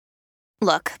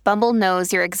Look, Bumble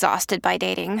knows you're exhausted by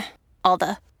dating. All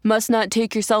the must not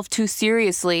take yourself too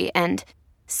seriously and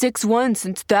 6'1"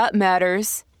 since that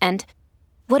matters. And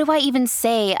what do I even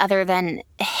say other than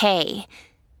hey?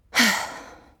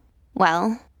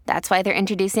 Well, that's why they're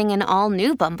introducing an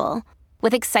all-new Bumble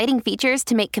with exciting features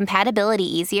to make compatibility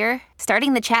easier,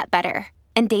 starting the chat better,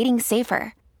 and dating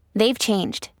safer. They've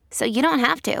changed, so you don't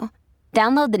have to.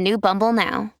 Download the new Bumble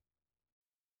now.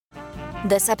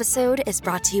 This episode is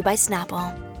brought to you by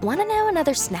Snapple. Want to know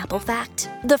another Snapple fact?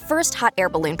 The first hot air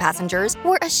balloon passengers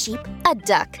were a sheep, a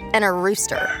duck, and a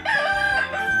rooster.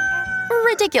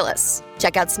 Ridiculous.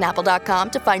 Check out Snapple.com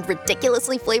to find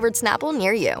ridiculously flavored Snapple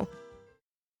near you.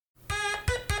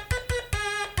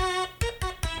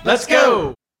 Let's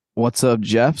go! What's up,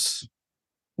 Jeffs?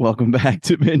 Welcome back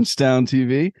to Bingetown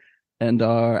TV and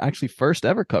our actually first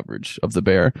ever coverage of The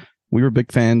Bear. We were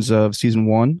big fans of season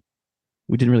 1.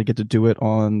 We didn't really get to do it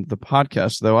on the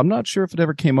podcast, though. I'm not sure if it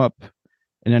ever came up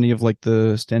in any of like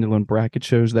the standalone bracket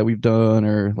shows that we've done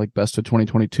or like best of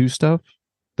 2022 stuff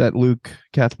that Luke,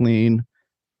 Kathleen,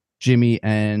 Jimmy,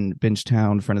 and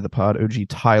Bingetown, friend of the pod, OG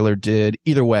Tyler did.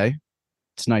 Either way,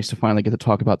 it's nice to finally get to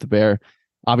talk about The Bear.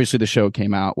 Obviously, the show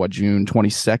came out, June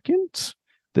 22nd?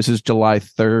 This is July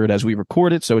 3rd as we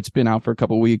record it, so it's been out for a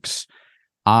couple weeks.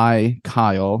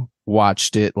 Kyle,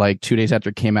 watched it like 2 days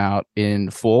after it came out in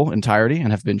full entirety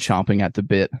and have been chomping at the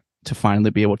bit to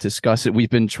finally be able to discuss it. We've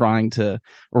been trying to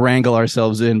wrangle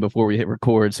ourselves in before we hit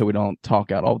record so we don't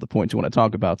talk out all the points we want to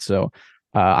talk about. So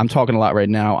I'm talking a lot right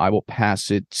now. I will pass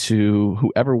it to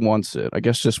whoever wants it. I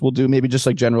guess we'll do maybe just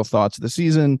like general thoughts of the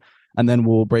season, and then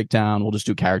we'll break down. We'll just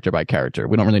do character by character.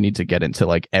 We don't really need to get into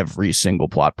like every single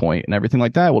plot point and everything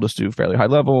like that. We'll just do fairly high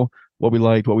level, what we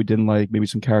liked, what we didn't like, maybe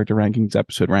some character rankings,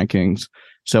 episode rankings,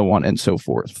 so on and so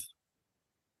forth.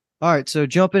 All right, so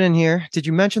jumping in here, did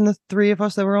you mention the three of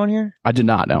us that were on here? I did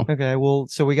not know. Okay, well,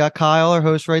 so we got Kyle, our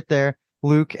host right there,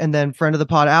 Luke, and then friend of the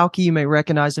pod, Alki. You may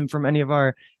recognize him from any of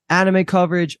our anime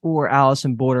coverage or Alice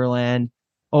in Borderland.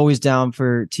 Always down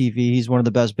for TV. He's one of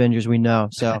the best bingers we know.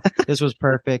 So this was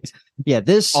perfect. Yeah,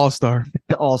 this all-star,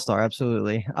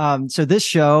 absolutely. So this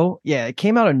show, it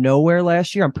came out of nowhere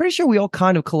last year. I'm pretty sure we all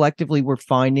kind of collectively were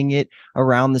finding it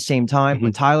around the same time.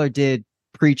 When Tyler did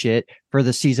preach it for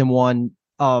the season 1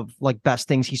 of like best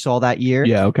things he saw that year.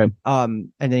 Yeah, okay.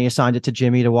 And then he assigned it to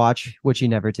Jimmy to watch, which he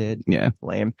never did. Yeah,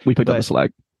 lame. We picked up the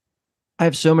slack. I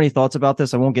have so many thoughts about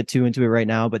this. I won't get too into it right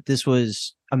now, but this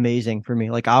was amazing for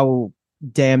me. Like I will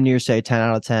damn near say 10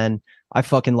 out of 10. I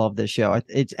fucking love this show.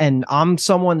 And I'm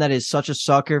someone that is such a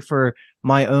sucker for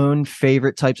my own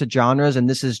favorite types of genres, and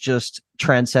this is just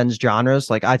transcends genres.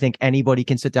 Like I think anybody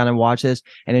can sit down and watch this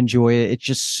and enjoy it. It's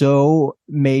just so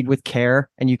made with care,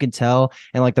 and you can tell,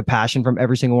 and like the passion from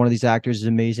every single one of these actors is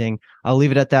amazing. I'll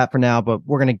leave it at that for now, but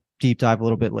we're gonna deep dive a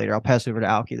little bit later. I'll pass it over to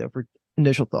Alki though for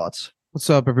initial thoughts. What's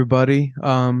up, everybody?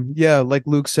 Like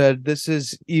Luke said, this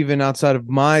is even outside of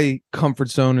my comfort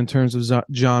zone in terms of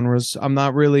genres. I'm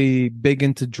not really big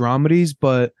into dramedies,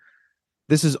 but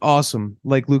this is awesome.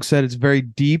 Like Luke said, it's very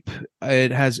deep.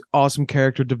 It has awesome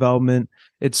character development.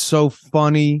 It's so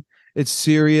funny. It's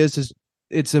serious.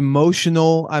 It's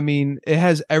emotional. I mean, it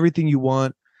has everything you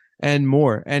want and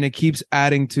more, and it keeps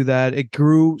adding to that. It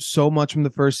grew so much from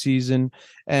the first season,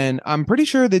 and I'm pretty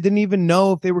sure they didn't even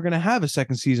know if they were going to have a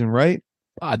second season, right?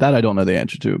 That I don't know the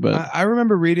answer to, but I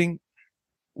remember reading.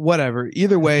 Whatever.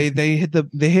 Either way, they hit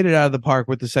it out of the park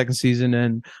with the second season,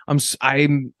 and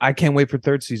I can't wait for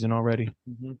third season already.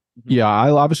 Yeah,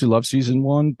 I obviously love season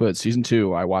 1, but season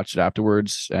 2 I watched it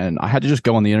afterwards, and I had to just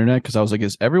go on the internet because I was like,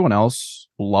 is everyone else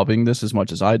loving this as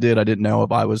much as I did? I didn't know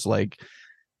if I was like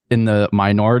in the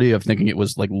minority of thinking it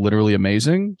was like literally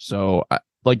amazing. So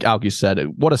like Alki said,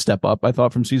 what a step up I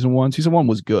thought from season 1. Season 1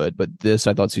 was good, but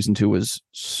I thought season 2 was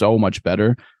so much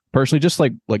better. Personally, just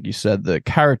like you said, the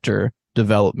character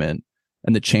development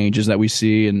and the changes that we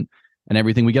see and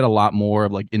everything, we get a lot more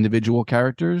of like individual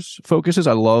characters focuses.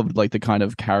 I loved like the kind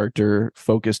of character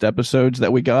focused episodes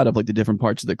that we got of like the different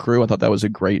parts of the crew. I thought that was a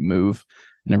great move,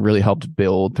 and it really helped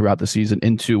build throughout the season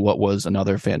into what was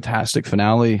another fantastic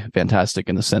finale. Fantastic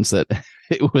in the sense that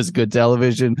it was good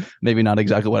television, maybe not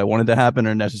exactly what I wanted to happen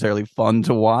or necessarily fun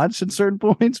to watch at certain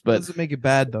points, but doesn't make it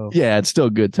bad though. Yeah, it's still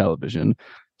good television.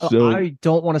 So I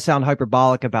don't want to sound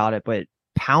hyperbolic about it, but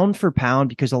pound for pound,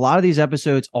 because a lot of these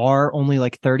episodes are only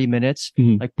like 30 minutes,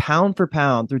 like pound for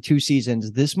pound through 2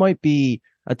 seasons, this might be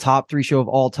a top 3 show of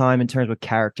all time in terms of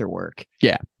character work.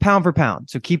 Yeah. Pound for pound.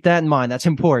 So keep that in mind. That's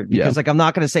important because like, I'm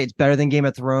not going to say it's better than Game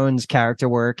of Thrones character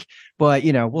work, but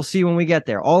we'll see when we get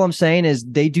there. All I'm saying is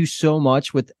they do so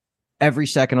much with every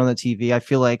second on the TV. I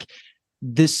feel like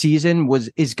this season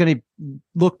is going to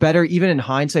look better even in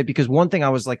hindsight, because one thing I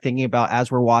was like thinking about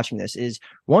as we're watching this is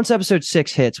once episode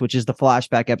 6 hits, which is the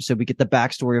flashback episode, we get the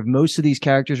backstory of most of these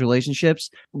characters'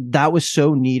 relationships. That was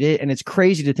so needed, and it's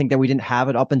crazy to think that we didn't have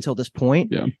it up until this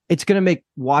point. Yeah. It's going to make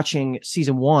watching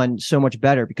season 1 so much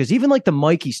better, because even like the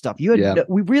Mikey stuff,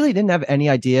 we really didn't have any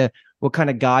idea what kind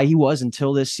of guy he was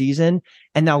until this season.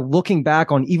 And now looking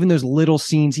back on even those little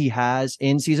scenes he has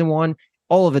in season 1,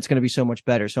 all of it's going to be so much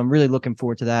better. So I'm really looking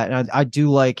forward to that. And I do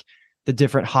like the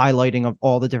different highlighting of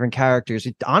all the different characters.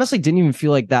 It honestly didn't even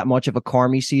feel like that much of a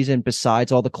Carmy season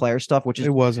besides all the Claire stuff, which is,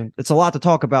 it's a lot to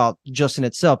talk about just in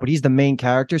itself, but he's the main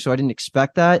character. So I didn't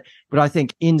expect that. But I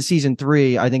think in season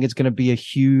 3, I think it's going to be a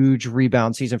huge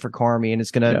rebound season for Carmy. And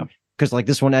it's going to, because like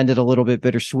this one ended a little bit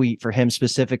bittersweet for him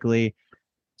specifically.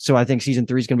 So I think season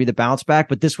 3 is going to be the bounce back,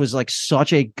 but this was like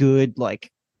such a good,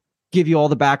 like, give you all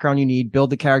the background you need, build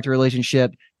the character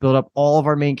relationship, build up all of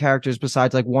our main characters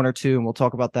besides like 1 or 2. And we'll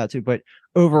talk about that too. But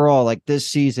overall, like this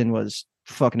season was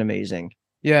fucking amazing.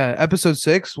 Yeah. Episode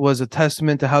 6 was a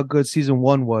testament to how good season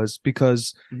 1 was,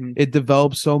 because it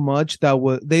developed so much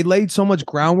they laid so much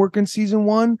groundwork in season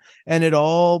 1, and it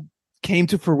all came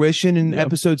to fruition in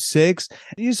episode 6.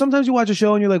 Sometimes you watch a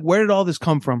show and you're like, where did all this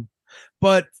come from?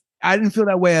 But I didn't feel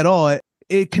that way at all.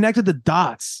 It connected the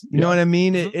dots. You know what I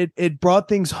mean? It brought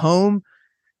things home.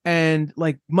 And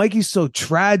like Mikey's so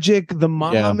tragic. The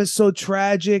mom is so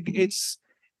tragic.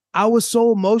 I was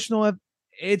so emotional.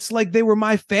 It's like they were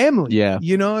my family. Yeah.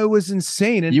 You know, it was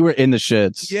insane. And you were in the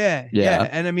shits. Yeah.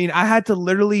 And I mean, I had to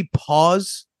literally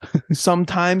pause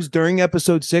sometimes during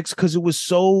episode 6 because it was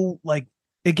so like,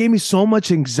 it gave me so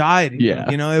much anxiety. Yeah.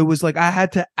 You know, it was like I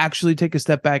had to actually take a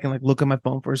step back and like look at my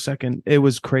phone for a second. It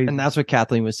was crazy. And that's what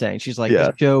Kathleen was saying. She's like,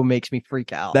 this show makes me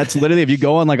freak out. That's literally, if you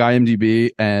go on like IMDb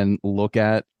and look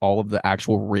at all of the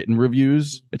actual written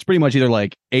reviews, it's pretty much either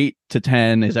like 8 to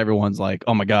 10 is everyone's like,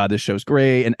 oh my God, this show's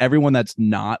great. And everyone that's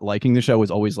not liking the show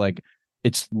is always like,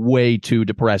 it's way too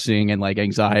depressing and like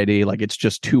anxiety. Like it's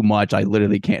just too much. I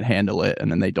literally can't handle it.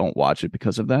 And then they don't watch it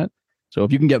because of that. So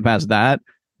if you can get past that,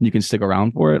 you can stick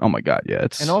around for it. Oh my God, yeah.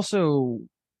 And also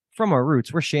from our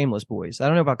roots, we're Shameless boys. I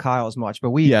don't know about Kyle as much,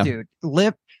 but dude,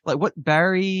 Lip, like what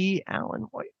Barry Allen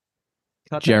White.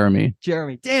 Jeremy.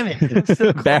 Damn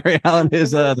it. Barry Allen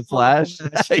is the Flash.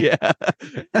 Yeah.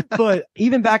 But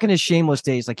even back in his Shameless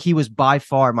days, like he was by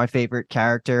far my favorite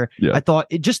character. Yeah. I thought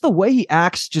just the way he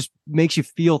acts just makes you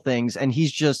feel things. And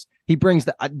he brings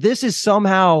this is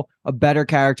somehow a better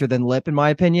character than Lip, in my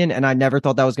opinion. And I never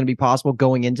thought that was going to be possible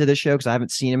going into this show because I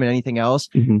haven't seen him in anything else.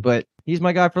 But he's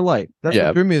my guy for life. That's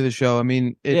what drew me to the show. I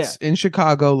mean, it's in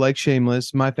Chicago, like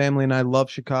Shameless. My family and I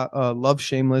love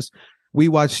Shameless. We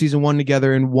watched season 1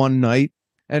 together in one night.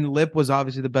 And Lip was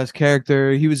obviously the best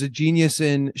character. He was a genius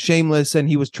in Shameless, and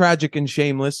he was tragic in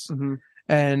Shameless.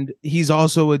 And he's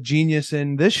also a genius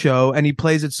in this show, and he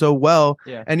plays it so well.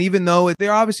 Yeah. And even though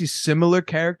they're obviously similar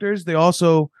characters, they're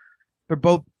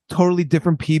both totally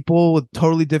different people with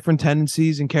totally different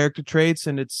tendencies and character traits,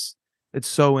 and it's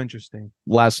so interesting.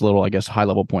 Last little, I guess, high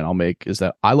level point I'll make is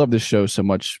that I love this show so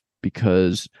much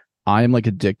because I am like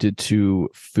addicted to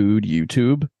food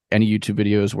YouTube. Any YouTube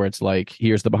videos where it's like,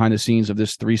 here's the behind the scenes of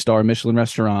this 3-star Michelin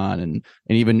restaurant, and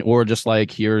even, or just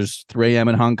like, here's 3 a.m.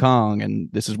 in Hong Kong, and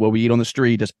this is what we eat on the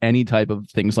street, just any type of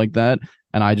things like that.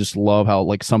 And I just love how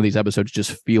like some of these episodes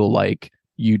just feel like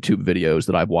YouTube videos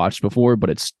that I've watched before, but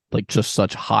it's like just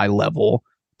such high level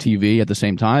TV at the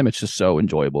same time. It's just so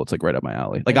enjoyable. It's like right up my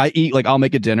alley. Like I eat, like I'll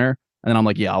make a dinner and then I'm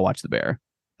like, yeah, I'll watch The Bear.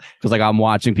 Because like I'm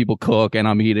watching people cook and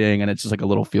I'm eating, and it's just like a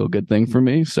little feel good thing for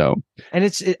me. So, and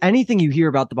it's anything you hear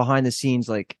about the behind the scenes,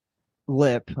 like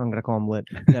Lip, I'm gonna call him Lip.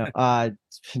 No,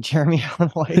 Jeremy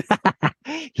Allen White.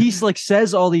 He's like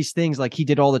says all these things, like he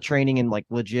did all the training in like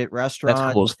legit restaurants.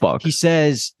 That's cool as fuck. He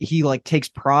says he like takes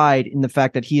pride in the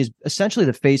fact that he is essentially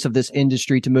the face of this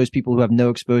industry to most people who have no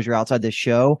exposure outside this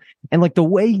show, and like the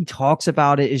way he talks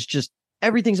about it is just.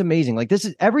 Everything's amazing. Like this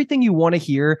is everything you want to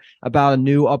hear about a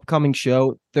new upcoming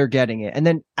show. They're getting it. And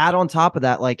then add on top of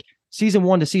that, like season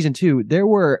 1 to season 2, there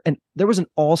was an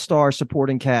all-star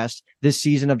supporting cast this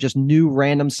season of just new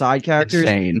random side characters.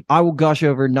 Insane. I will gush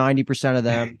over 90% of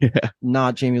them.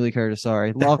 Not Jamie Lee Curtis.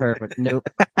 Sorry. Love her, but nope.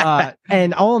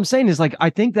 And all I'm saying is like, I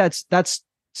think that's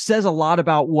says a lot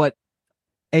about what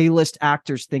A-list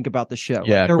actors think about the show.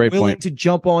 Yeah. Like, they're great willing point. to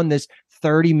jump on this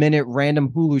 30-minute random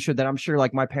Hulu show that I'm sure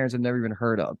like my parents have never even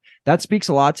heard of. That speaks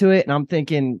a lot to it. And I'm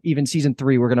thinking even season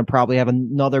 3, we're going to probably have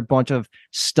another bunch of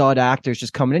stud actors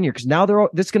just coming in here. Cause now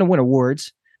this is going to win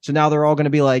awards. So now they're all going to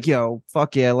be like, yo,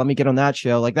 fuck yeah, let me get on that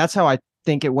show. Like that's how I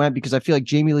think it went, because I feel like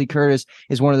Jamie Lee Curtis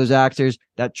is one of those actors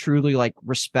that truly like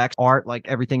respects art, like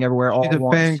Everything Everywhere All She's at a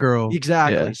Once. fangirl.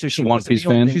 Exactly. Yeah. So she One wasn't the Piece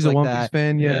only fan. thing She's a like One that. Piece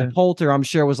fan. Yeah. Poulter, I'm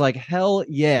sure, was like, hell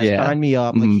yeah, Yeah. sign me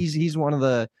up. Like Mhm. he's one of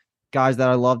the guys that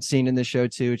I loved seeing in this show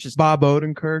too. It's just Bob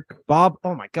Odenkirk. Bob.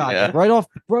 Oh my god! Yeah. Right off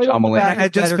the Shyamalan. bat, I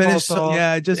just Better Call finished. Saul.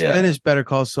 Yeah, I just Yeah. finished Better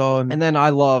Call Saul. And then I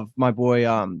love my boy.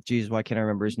 Jesus, why can't I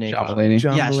remember his name? John Mulaney.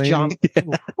 John Yes, Mulaney. John.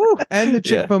 Woo. And the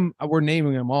chick Yeah. from we're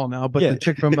naming them all now, but Yeah. the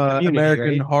chick from Community, American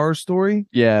right? Horror Story.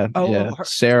 Yeah. Oh, yeah. her-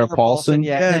 Sarah Paulson.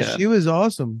 Yeah. Yeah, she was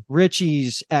awesome.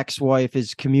 Richie's ex-wife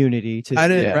is Community too. I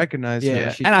didn't Yeah. recognize Yeah. her.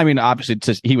 Yeah. she- And I mean, obviously,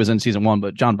 he was in season 1,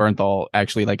 but John Bernthal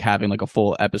actually like having like a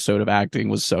full episode of acting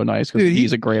was so nice because Dude,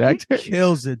 he's a great actor.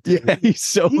 Kills it. Dude. Yeah, he's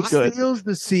so He good. steals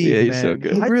the scene. Yeah, he's man. so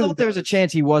good. He I really thought there was a does.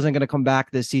 chance he wasn't going to come back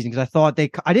this season, because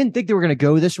I didn't think they were going to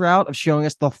go this route of showing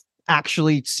us the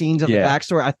actually scenes of the Yeah.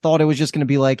 backstory. I thought it was just going to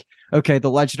be like, okay,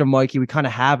 the Legend of Mikey, we kind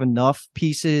of have enough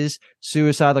pieces,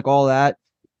 Suicide, like all that.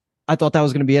 I thought that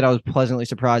was going to be it. I was pleasantly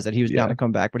surprised that he was down Yeah. to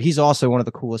come back, but he's also one of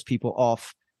the coolest people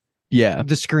off Yeah.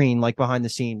 the screen, like behind the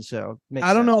scenes. So makes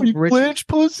I don't know. sense. if Rich- Flinch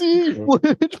pussy.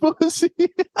 Flinch pussy.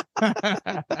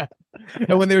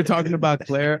 and when they were talking about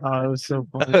Claire, oh, it was so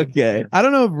funny. Okay. I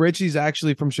don't know if Richie's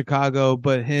actually from Chicago,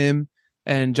 but him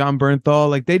and John Bernthal,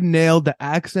 like they nailed the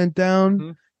accent down.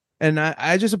 Mhm. And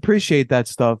I just appreciate that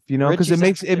stuff, you know, because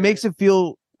Richie's it makes it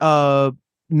feel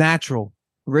natural.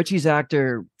 Richie's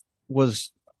actor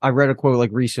was, I read a quote like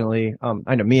recently.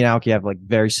 I know me and Alki have like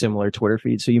very similar Twitter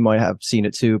feeds, so you might have seen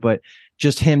it too, but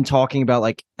just him talking about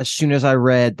like, as soon as I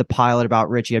read the pilot about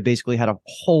Richie, I basically had a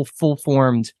whole full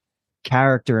formed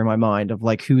character in my mind of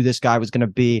like who this guy was going to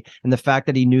be. And the fact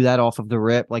that he knew that off of the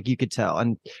rip, like you could tell.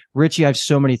 And Richie, I have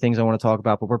so many things I want to talk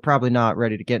about, but we're probably not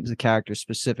ready to get into the character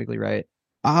specifically, right?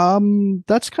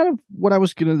 That's kind of what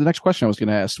the next question I was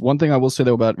gonna ask. One thing I will say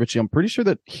though about Richie, I'm pretty sure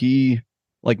that he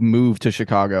like moved to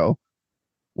Chicago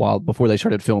before they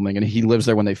started filming, and he lives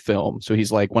there when they film. So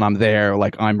he's like, when I'm there,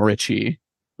 like I'm Richie.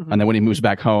 Mhm. And then when he moves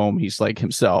back home, he's like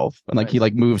himself. And like he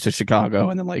like moves to Chicago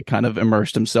and then like kind of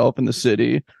immersed himself in the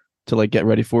city to like get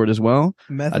ready for it as well.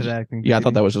 Method just- acting. Yeah, I thought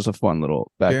baby. that was just a fun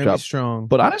little Jeremy backdrop. Strong.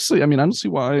 But honestly, I mean, I don't see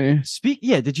why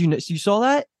Did you saw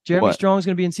that? Jeremy What? Strong's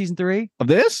going to be in season 3? of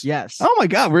this. Yes. Oh my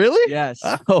god, really? Yes.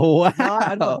 Oh wow. I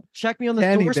don't know. Check me on the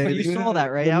Kenny, source, but baby. you saw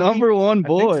that, right? The Alki? number one I think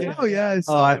boy. so. Oh yeah. I Oh,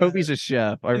 saw I hope that. he's a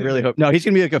chef. I really hope. No, he's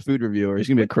gonna be like a food reviewer. He's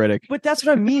gonna be a critic. But that's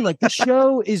what I mean. Like the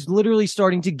show is literally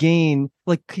starting to gain,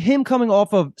 like him coming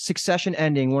off of Succession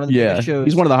ending, one of the Yeah, biggest shows.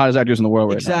 he's one of the hottest actors in the world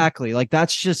right Exactly. Like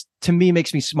that's just, to me,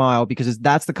 makes me smile, because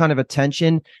that's the kind of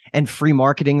attention and free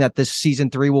marketing that this season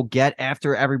 3 will get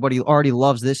after everybody already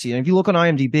loves this season. If you look on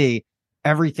IMDb,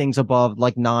 everything's above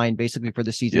like 9 basically for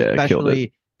the season, Yeah, it killed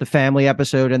especially the family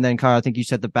episode. And then Kyle, I think you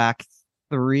said the back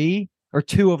 3 or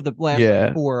 2 of the last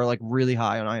Yeah. 4 are like really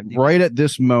high on IMDb. now. Right at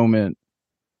this moment,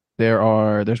 there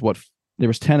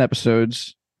was 10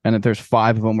 episodes, and there's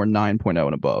 5 of them were 9.0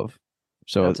 and above.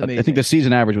 So That's I think amazing. the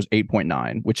season average was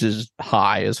 8.9, which is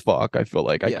high as fuck. I feel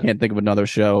like I Yeah. can't think of another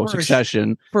show. Or a sh-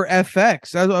 Succession. for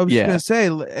FX. I was Yeah. gonna say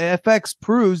FX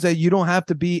proves that you don't have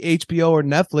to be HBO or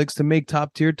Netflix to make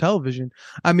top tier television.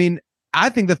 I mean, I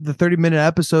think that the 30-minute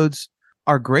episodes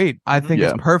are great. I think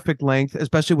Yeah. it's perfect length,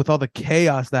 especially with all the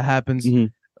chaos that happens. Mhm.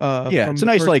 Yeah, From it's a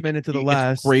the nice first like minute to the it's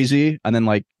last. crazy, and then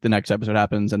like the next episode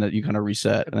happens, and then you kind of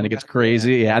reset, and then it gets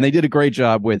crazy. Yeah, and they did a great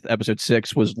job with episode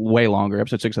 6. Was way longer.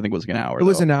 Episode 6, I think, was like an hour. It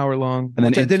was though. an hour long, And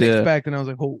then which I didn't into- expect, and I was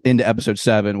like, "Oh, into episode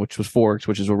 7, which was Forks,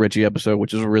 which is a Richie episode,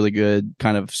 which is a really good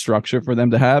kind of structure for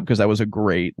them to have, because that was a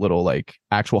great little like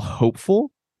actual hopeful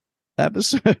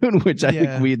episode, which I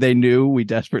Yeah. think they knew we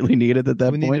desperately needed at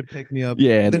that we point. need to pick me up."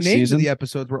 Yeah, The the names season. of the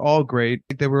episodes were all great.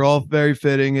 They were all very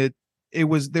fitting. They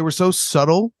were so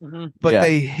subtle, but Yeah,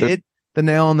 they hit the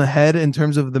nail on the head in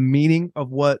terms of the meaning of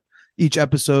what each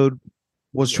episode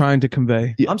was trying to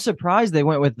convey. Yeah. I'm surprised they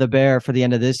went with the bear for the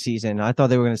end of this season. I thought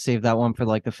they were going to save that one for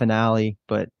like the finale,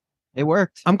 but it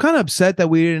worked. I'm kind of upset that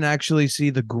we didn't actually see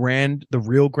the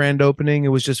real grand opening. It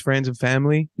was just friends and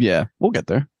family. Yeah, we'll get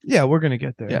there. Yeah, we're gonna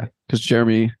get there. Yeah, because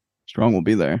Jeremy Strong will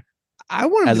be there. I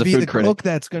want him As to a be food the critic. cook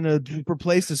that's gonna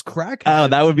replace this crack. Oh,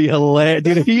 that would be hilarious,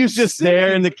 dude! If he was just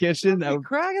there in the kitchen,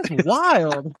 Craig is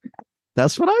wild.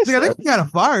 that's what I I said. think we gotta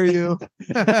fire you.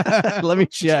 Let me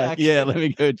check. Check. Yeah, let me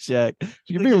go check.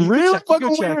 You're You being go real check, you fucking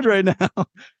go check. weird right now.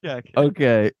 Yeah.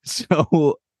 Okay,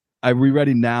 so are we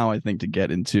ready now? I think to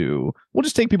get into. We'll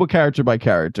just take people character by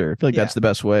character. I feel like Yeah. that's the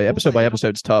best way. Episode by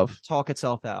episode's tough. Talk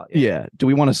itself out. Yeah. Do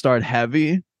we want to start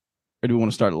heavy, or do we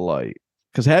want to start light?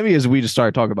 Because heavy is we just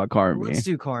start talking about Carmi. Let's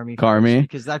do Carmi. Carmi.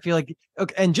 Because I feel like,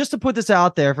 okay, and just to put this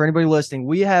out there for anybody listening,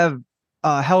 we have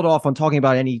held off on talking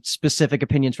about any specific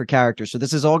opinions for characters. So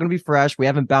this is all going to be fresh. We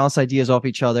haven't bounced ideas off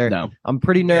each other. No. I'm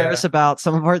pretty nervous about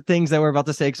some of our things that we're about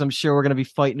to say because I'm sure we're going to be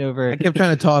fighting over. I kept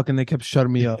trying to talk and they kept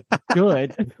shutting me up.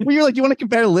 Good. Well, you're like, do you want to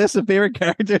compare lists of favorite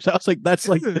characters? I was like, that's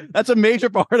a major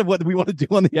part of what we want to do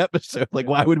on the episode. Like,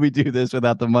 why would we do this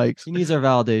without the mics? He needs our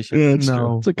validation. Yeah, it's No.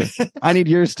 true. It's okay. I need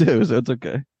yours too, so it's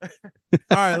okay.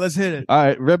 All right, let's hit it. All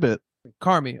right, rip it.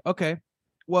 Carmi. Okay.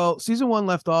 Well, season 1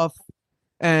 left off,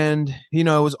 and it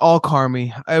was all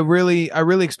Carmi. I really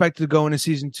expected to go into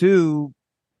season 2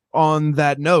 on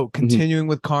that note, continuing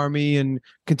with Carmi and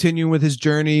continuing with his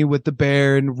journey with the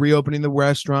bear and reopening the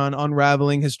restaurant,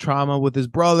 unraveling his trauma with his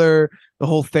brother, the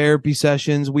whole therapy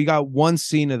sessions. We got one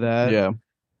scene of that. Yeah.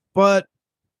 But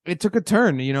it took a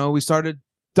turn. We started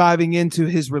diving into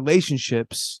his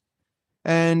relationships.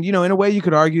 And, in a way, you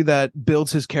could argue that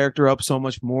builds his character up so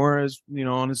much more as,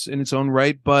 in its own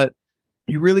right. But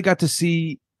you really got to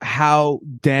see how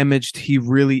damaged he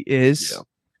really is,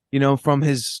 from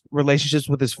his relationships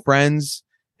with his friends,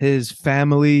 his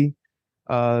family,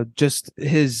 just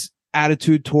his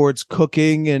attitude towards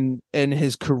cooking and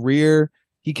his career.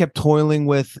 He kept toiling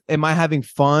with, am I having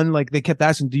fun? Like they kept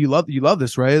asking, you love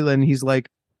this, right? And he's like,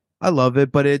 I love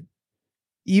it. But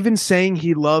even saying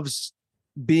he loves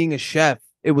being a chef,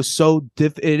 it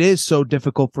is so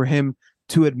difficult for him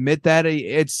to admit that.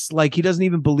 It's like he doesn't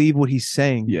even believe what he's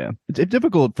saying. Yeah. It's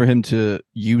difficult for him to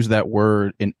use that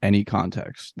word in any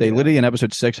context. They literally in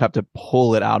episode 6 have to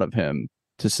pull it out of him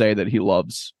to say that he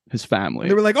loves his family.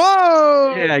 They were like,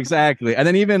 oh yeah, exactly. And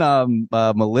then even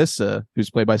Melissa, who's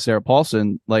played by Sarah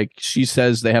Paulson, like she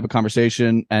says they have a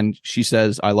conversation and she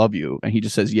says, I love you. And he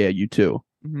just says, yeah, you too.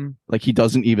 Mm-hmm. Like he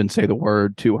doesn't even say the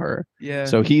word to her. Yeah.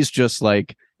 So he's just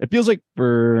like, it feels like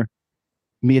for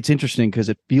me, it's interesting because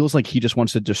it feels like he just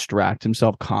wants to distract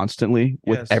himself constantly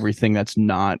with everything that's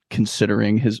not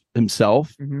considering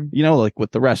himself, like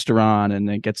with the restaurant, and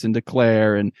then gets into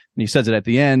Claire and he says it at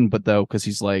the end, but though, because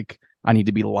he's like, I need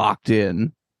to be locked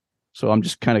in. So I'm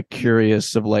just kind of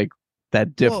curious of like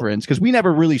that difference because we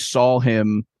never really saw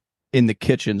him in the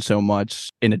kitchen so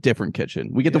much in a different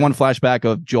kitchen. We get the one flashback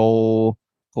of Joel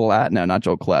Klatt. No, not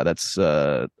Joel Klatt. That's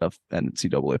an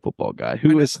NCAA football guy.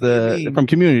 Who is from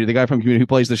Community? The guy from Community who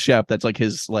plays the chef. That's like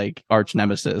his like arch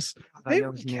nemesis.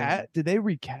 Did they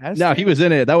recast? No, he was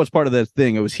in it. That was part of the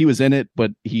thing. He was in it,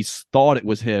 but he thought it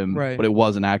was him, right. But it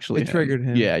wasn't actually. It triggered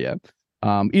him. Yeah.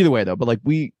 Either way though, but like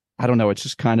I don't know. It's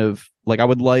just kind of like I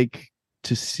would like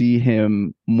to see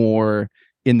him more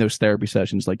in those therapy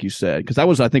sessions, like you said, because that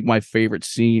was, I think, my favorite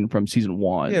scene from season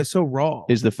 1. Yeah, so raw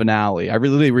is the finale. I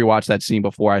really rewatched that scene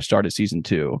before I started season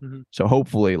 2. So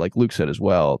hopefully, like Luke said as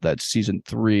well, that season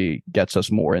 3 gets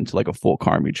us more into like a full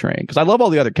Carmi train. Because I love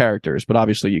all the other characters, but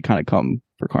obviously you kind of come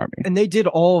for Carmi. And they did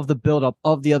all of the buildup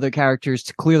of the other characters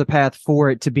to clear the path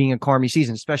for it to being a Carmi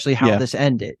season, especially how this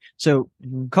ended. So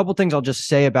a couple things I'll just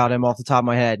say about him off the top of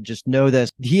my head. Just know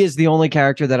this. He is the only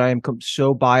character that I am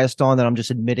so biased on that I'm just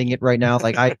admitting it right now.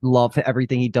 Like I love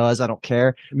everything he does. I don't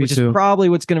care. Which is probably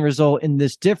what's going to result in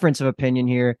this difference of opinion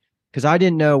here. Because I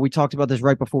didn't know, we talked about this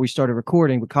right before we started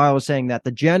recording, but Kyle was saying that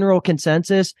the general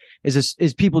consensus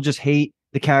is people just hate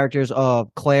the characters of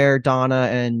Claire, Donna,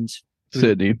 and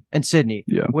Sydney,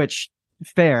 yeah, which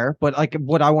fair, but like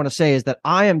what I want to say is that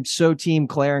I am so team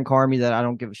Claire and Carmi that I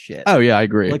don't give a shit. Oh yeah, I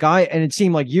agree. And it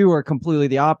seemed like you were completely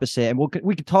the opposite, and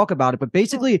we could talk about it, but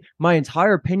basically my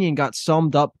entire opinion got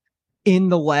summed up in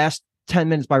the last 10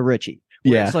 minutes by Richie.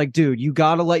 It's like, dude, you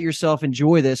got to let yourself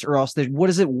enjoy this, or else what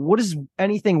is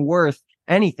anything worth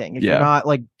anything if you're not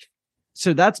like.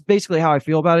 So that's basically how I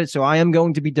feel about it. So I am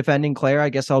going to be defending Claire. I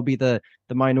guess I'll be the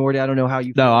minority. I don't know how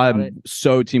you feel about it.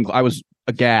 So team. I was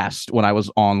aghast when I was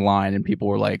online and people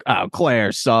were like, "Oh,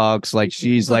 Claire sucks." Like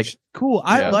she's like cool.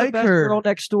 I like her. Girl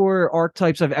next door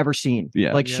archetypes I've ever seen.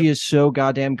 Yeah, like she is so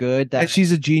goddamn good that and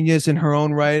she's a genius in her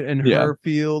own right and her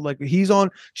field. Like she's on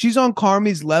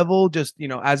Carmi's level, just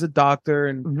as a doctor,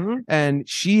 and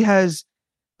she has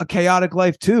a chaotic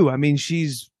life too. I mean,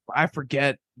 I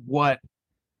forget what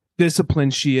discipline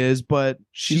she is, but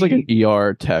she's like an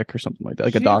ER tech or something like that,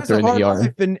 like a doctor in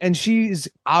ER. And she's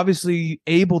obviously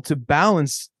able to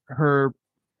balance her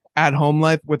at-home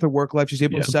life with her work life. She's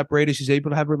able to separate it. She's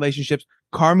able to have relationships.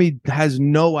 Carmi has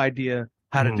no idea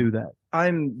how to do that.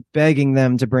 I'm begging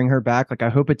them to bring her back. Like, I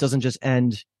hope it doesn't just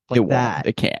end like that.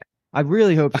 It can't. I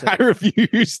really hope so. I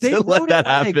refuse to let that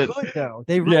happen.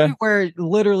 They wrote it where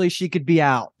literally she could be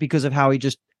out because of how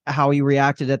he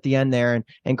reacted at the end there,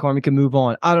 and Carmi can move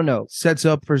on. I don't know. Sets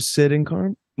up for Sid and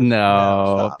Carmi.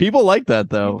 No, people like that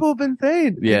though. People have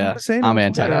been saying, I'm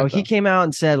anti that. He came out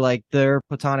and said like their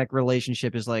platonic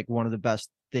relationship is like one of the best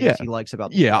things he likes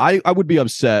about them. I would be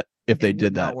upset if they It did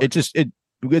would not that. work.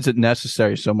 It isn't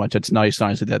necessary so much. It's nice,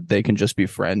 honestly, that they can just be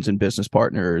friends and business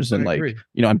partners and I agree.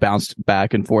 and bounce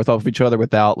back and forth off each other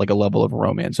without like a level of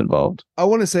romance involved. I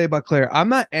want to say about Claire, I'm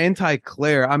not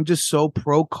anti-Claire. I'm just so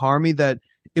pro Carmi that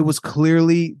it was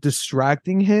clearly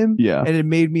distracting him. Yeah. And it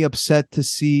made me upset to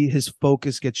see his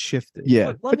focus get shifted. Yeah.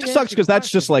 Look, let It me just ask sucks you a because that's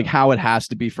just question, like though. how it has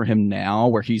to be for him now,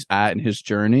 where he's at in his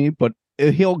journey. But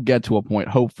he'll get to a point,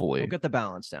 hopefully. We'll get the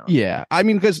balance down. Yeah. I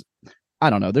mean, because I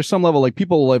don't know. There's some level like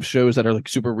people have shows that are like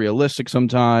super realistic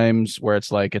sometimes where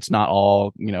it's like it's not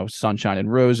all, sunshine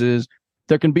and roses.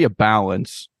 There can be a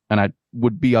balance. And I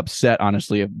would be upset,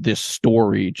 honestly, if this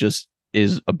story just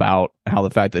is about how the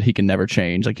fact that he can never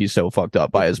change. Like he's so fucked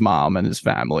up by his mom and his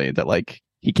family that like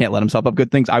he can't let himself have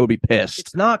good things. I would be pissed.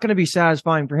 It's not going to be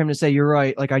satisfying for him to say, you're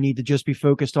right. Like, I need to just be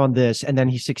focused on this. And then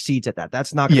he succeeds at that.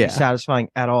 That's not going to Yeah. be satisfying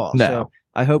at all. No. So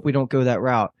I hope we don't go that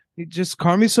route.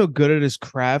 Carmi's so good at his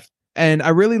craft. And I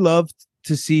really loved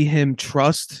to see him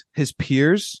trust his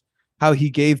peers, how he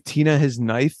gave Tina his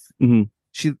knife. Mhm.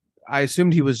 I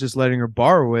assumed he was just letting her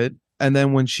borrow it. And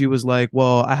then when she was like,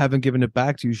 well, I haven't given it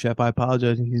back to you, Chef, I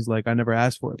apologize. And he's like, I never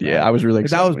asked for it back. Yeah, I was really Like,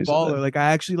 excited. that was when he said baller. that. Like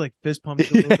I actually like fist pumped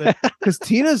a little bit because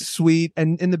Tina's sweet,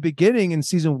 and in the beginning in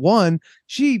season 1,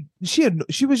 she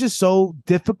was just so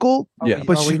difficult. Yeah.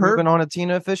 but Are we her moving on to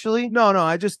Tina officially? no,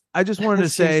 I just wanted to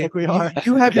Seems say like we are.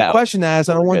 you have your Yeah. question to ask.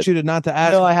 I don't We're want good. you to not to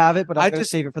ask. No, I have it, but I I'm going to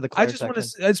just- save it for the I Claire just want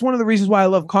section. to. It's one of the reasons why I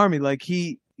love Carmi. Like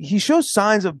he shows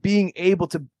signs of being able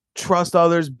to trust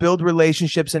others, build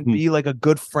relationships, and Hmm. be like a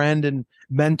good friend and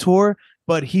mentor.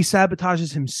 But he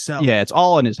sabotages himself. Yeah, it's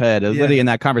all in his head. Yeah. Literally in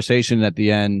that conversation at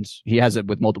the end, he has it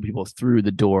with multiple people through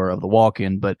the door of the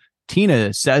walk-in, but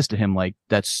Tina says to him, like,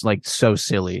 that's like so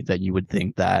silly that you would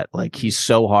think that. Like, he's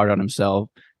so hard on himself.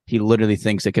 He literally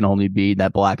thinks it can only be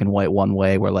that black and white one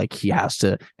way where like he has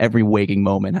to, every waking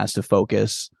moment has to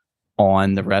focus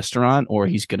on the restaurant or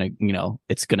he's gonna,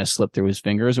 it's gonna slip through his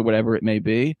fingers or whatever it may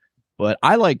be. But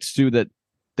I liked too that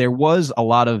there was a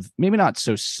lot of maybe not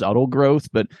so subtle growth,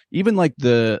 but even like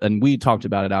and we talked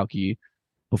about it, Alki,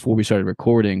 before we started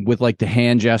recording with like the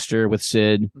hand gesture with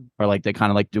Sid, or like they kind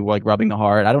of like do like rubbing the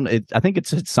heart. I think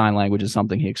it's sign language is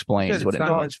something he explains It's what it not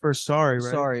means. much for sorry,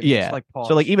 right? Sorry. Yeah. It's like pause.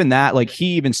 So like even that, like he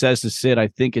even says to Sid, I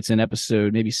think it's in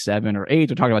episode maybe 7 or 8,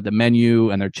 they're talking about the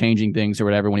menu and they're changing things or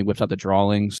whatever when he whips out the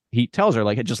drawings. He tells her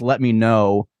like, hey, just let me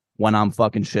know when I'm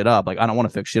fucking shit up. Like I don't want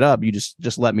to fix shit up. You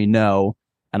just let me know.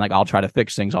 And like I'll try to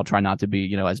fix things. I'll try not to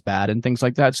be, as bad and things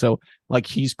like that. So like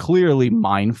he's clearly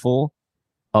mindful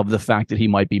of the fact that he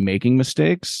might be making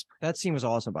mistakes. that scene was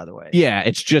awesome, by the way. Yeah,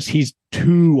 it's just he's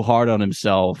too hard on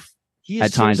himself. He is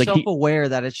at times, so like, he- self-aware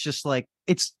that it's just like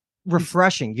it's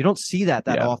refreshing. You don't see that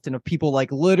Yeah. often of people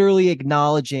like literally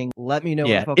acknowledging, let me know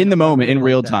Yeah, if I'm in the fucking moment, in like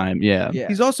real that." time. Yeah. Yeah.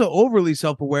 He's also overly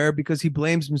self-aware because he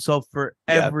blames himself for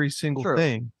Yeah. every single True.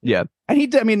 thing. Yeah.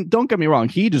 And I mean, don't get me wrong.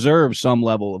 He deserves some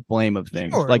level of blame of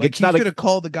things. Sure, Like it's he not should like, have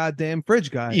called the goddamn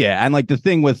fridge guy. yeah. And like the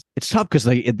thing with, it's tough because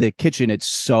like in the kitchen, it's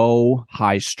so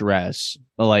high stress.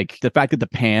 Like the fact that the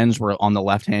pans were on the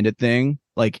left-handed thing,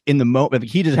 like in the moment, if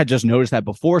he had just noticed that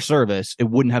before service, it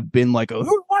wouldn't have been like,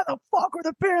 why the fuck are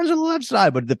the pans on the left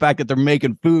side? But the fact that they're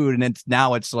making food and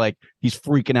it's like he's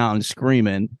freaking out and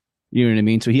screaming. You know what I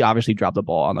mean? So he obviously dropped the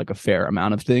ball on like a fair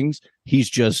amount of things. He's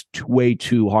just way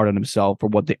too hard on himself for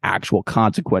what the actual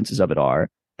consequences of it are.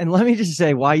 And let me just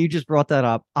say, why you just brought that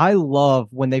up, I love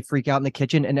when they freak out in the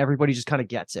kitchen and everybody just kind of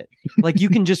gets it. Like you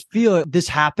can just feel it. This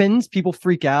happens. People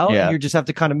freak out. Yeah. And you just have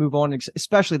to kind of move on,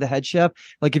 especially the head chef.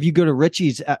 Like if you go to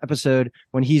Richie's episode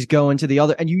when he's going to the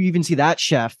other, and you even see that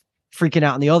chef freaking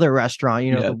out in the other restaurant,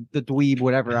 Yeah. the dweeb,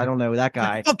 whatever. I don't know, that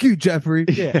guy. Fuck you, Jeffrey.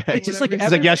 Yeah. It's just like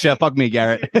He's like, yes, chef, fuck me,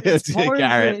 Garrett. it's It's part,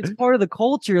 Garrett. it's part of the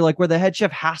culture, like where the head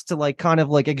chef has to like kind of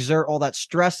like exert all that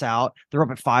stress out. They're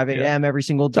up at 5 a.m. every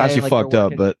single It's day. actually like, they're fucked up,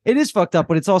 working. but It is fucked up,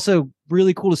 but it's also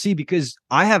really cool to see because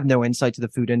I have no insight to the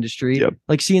food industry. Yep.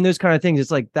 Like seeing those kind of things,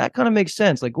 it's like that kind of makes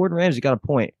sense. Like Gordon Ramsay got a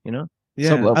point, Yeah,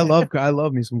 Some level. I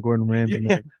love me some Gordon Ramsay. Yeah.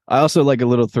 man. I also like a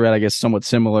little thread, I guess, somewhat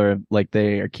similar. Like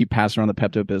they keep passing around the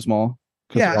Pepto Bismol.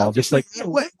 Yeah, they're all just like,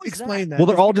 explain that. well,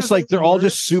 they're all Because just like, they're all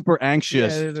just nerves? super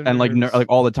anxious Yeah, they're and like, nervous. like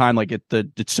all the time. Like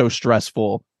it's so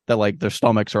stressful that like their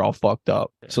stomachs are all fucked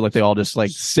up. So like they all just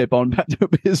like sip on Pepto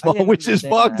Bismol, didn't which is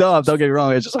understand fucked that. up. Don't get me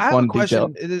wrong. It's just a I have fun a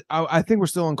question. detail. I think we're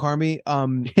still on Carmi.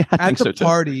 Yeah, I At think the so too.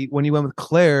 party when he went with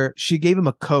Claire, she gave him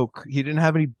a Coke. He didn't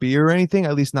have any beer or anything,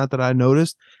 at least not that I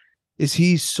noticed. Is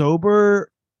he sober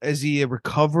Is he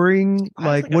recovering? I don't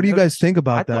Like, think what do I you guys noticed- think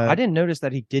about I that? didn't notice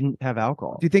that he didn't have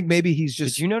alcohol. Do you think maybe he's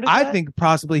just? Did you notice I that? think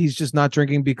possibly he's just not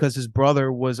drinking because his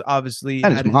brother was obviously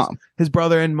And his had mom. his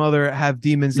brother and mother have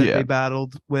demons that Yeah. they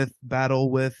battle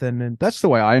with, and That's the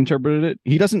way I interpreted it.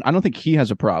 He doesn't. I don't think he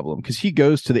has a problem because he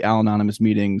goes to the Al Anonymous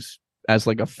meetings as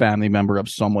like a family member of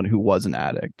someone who was an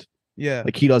addict. yeah.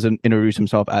 Like he doesn't introduce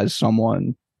himself as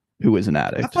someone who is an I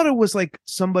addict. thought it was like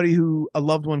somebody who a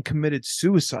loved one committed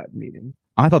suicide meeting.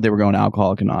 I thought they were going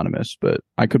Alcoholic Anonymous, but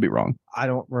I could be wrong. I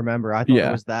don't remember. I thought Yeah.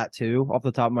 it was that too. Off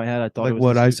the top of my head, I thought Like it was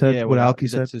what the I su- said, Yeah, what Al- Alki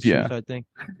said? that's the Yeah. suicide thing.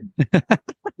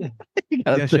 He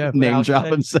got Yeah, to chef, name Al drop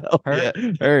said- himself. Heard.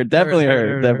 Yeah. Heard. Definitely Heard,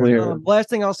 heard. Definitely heard. Last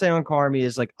thing I'll say on Carmi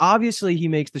is like obviously he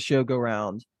makes the show go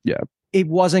round. Yeah. It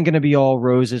wasn't going to be all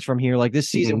roses from here. Like this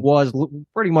season was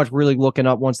pretty much really looking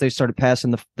up once they started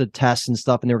passing the tests and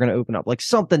stuff, and they were going to open up. Like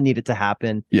something needed to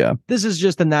happen. Yeah. This is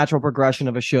just the natural progression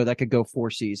of a show that could go 4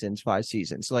 seasons, 5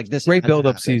 seasons. So like this Great had to build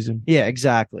up happen. season. Yeah,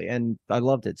 exactly. And I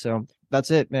loved it. So that's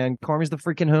it, man. Carmi's the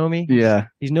freaking homie. Yeah.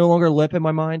 He's no longer Lip in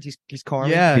my mind. He's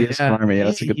Carmi. Yeah, He is Carmi. Yeah,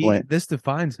 that's a good point. This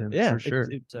defines him. Yeah, for sure.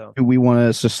 So Do we want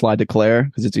to just slide to Claire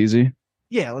because it's easy?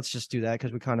 yeah, let's just do that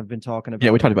because we kind of been talking about.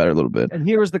 Yeah, we it. talked about it a little bit. And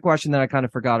here was the question that I kind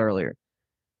of forgot earlier.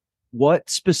 What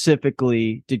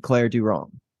specifically did Claire do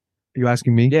wrong? You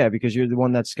asking me? Yeah, because you're the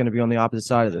one that's going to be on the opposite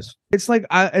side of this. It's like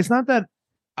it's not that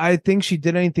I think she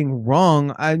did anything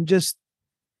wrong. I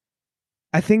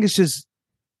think it's just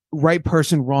right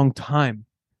person, wrong time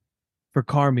for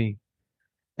Carmi.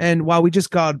 And while we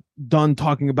just got done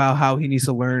talking about how he needs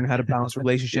to learn how to balance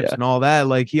relationships Yeah. and all that,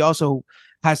 like he also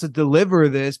has to deliver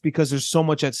this because there's so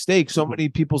much at stake. So many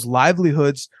people's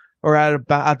livelihoods are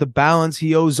at the balance.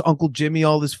 He owes Uncle Jimmy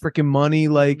all this freaking money.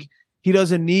 Like he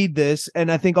doesn't need this.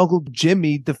 And I think Uncle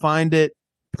Jimmy defined it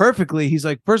perfectly. He's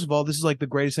like, first of all, this is like the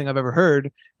greatest thing I've ever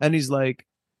heard. And he's like,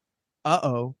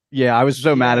 uh-oh. Yeah, I was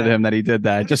so mad at Yeah. him that he did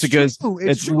that. Just It's because true.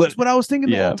 it's true. lit- It's what I was thinking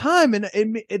the Yeah. whole time. And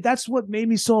that's what made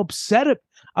me so upset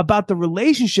about the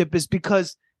relationship is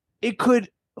because it could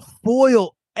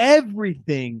foil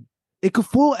everything. It could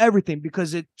fool everything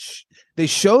because they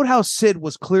showed how Sid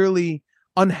was clearly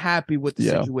unhappy with the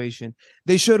Yeah. situation.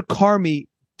 They showed Carmi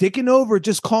dicking over,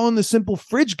 just calling the simple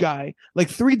fridge guy like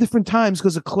 3 different times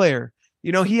because of Claire.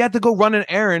 You know, he had to go run an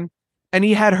errand and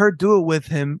he had her do it with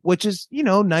him, which is, you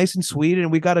know, nice and sweet.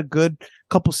 And we got a good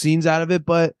couple scenes out of it,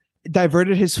 but it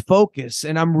diverted his focus.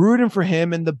 And I'm rooting for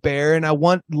him and the bear. And I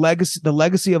want the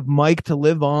legacy of Mike to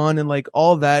live on and like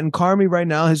all that. And Carmi right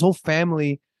now, his whole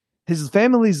family, his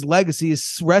family's legacy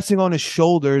is resting on his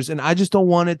shoulders. And I just don't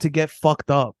want it to get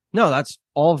fucked up. No, that's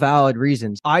all valid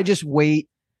reasons. I just weight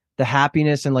the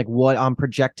happiness and like what I'm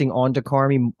projecting onto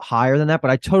Carmi higher than that.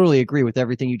 But I totally agree with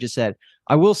everything you just said.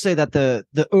 I will say that the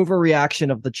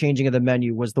overreaction of the changing of the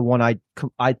menu was the one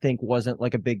I think wasn't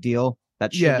like a big deal.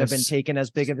 That shouldn't have been Yes. taken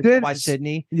as big of a deal by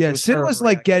Sydney. Yeah, It was Sid her was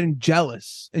like overreaction. getting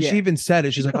jealous. And Yeah. she even said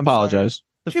it. She's like, I'm sorry. apologize.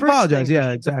 The She first apologized, thing- yeah,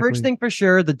 The exactly. first thing for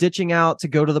sure, the ditching out to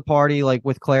go to the party, like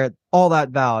with Claire, all that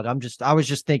valid. I was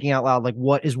just thinking out loud, like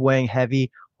what is weighing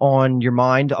heavy on your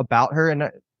mind about her, and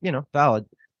valid.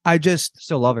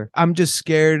 Still love her. I'm just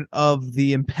scared of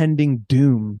the impending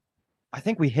doom. I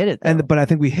think we hit it, though. But I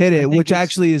think we hit I it, think which it's-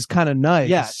 actually is kind of nice.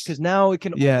 yes, because now it's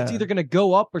Yeah. either going to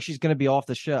go up or she's going to be off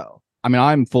the show. I mean,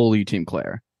 I'm fully Team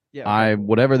Claire. Yeah,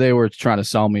 Whatever they were trying to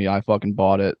sell me, I fucking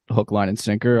bought it hook, line, and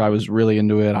sinker. I was really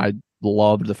into it. I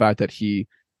loved the fact that it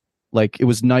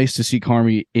was nice to see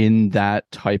Carmi in that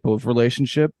type of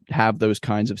relationship, have those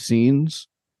kinds of scenes,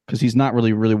 because he's not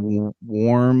really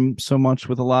warm so much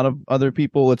with a lot of other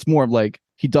people. It's more of like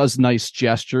he does nice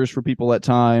gestures for people at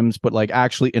times, but like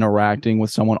actually interacting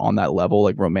with someone on that level,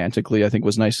 like romantically, I think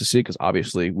was nice to see, because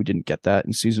obviously we didn't get that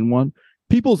in season 1.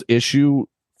 People's issue,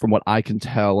 from what I can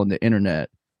tell on the internet,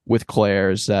 with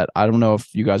Claire is that I don't know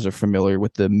if you guys are familiar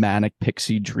with the manic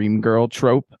pixie dream girl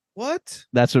trope. What?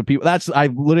 That's what people. I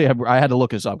literally I had to look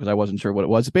this up because I wasn't sure what it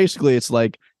was. Basically, it's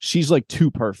like she's like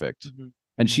too perfect,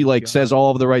 and she like says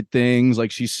all of the right things. Like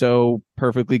she's so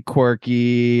perfectly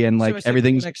quirky, and like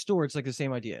everything's next door. It's like the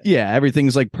same idea. yeah,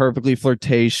 everything's like perfectly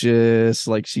flirtatious.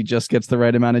 Like she just gets the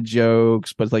right amount of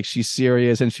jokes, but like she's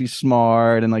serious and she's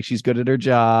smart and like she's good at her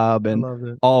job and love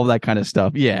it. all of that kind of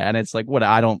stuff. Yeah, and it's like what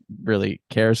I don't really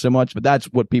care so much, but that's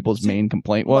what people's main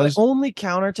complaint was. My only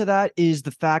counter to that is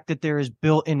the fact that there is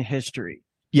built-in history.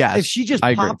 Yes, If she just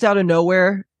I agree. popped out of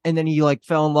nowhere and then he like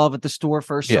fell in love at the store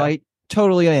first Yeah. sight,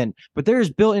 totally in. But there is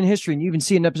built-in history, and you even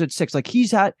see in episode 6, like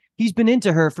he's been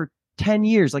into her for 10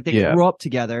 years. Like they Yeah. grew up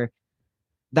together.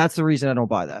 That's the reason I don't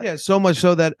buy that. Yeah, so much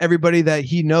so that everybody that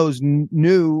he knows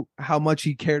knew how much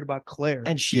he cared about Claire.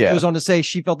 And she Yeah. goes on to say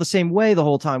she felt the same way the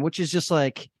whole time, which is just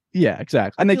like, Yeah,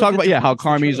 exactly. And they feel talk like about it's how a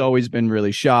Carmi's trope. always been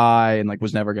really shy and like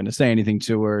was never going to say anything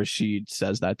to her. She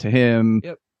says that to him.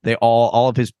 Yep. They all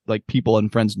of his like people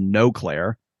and friends know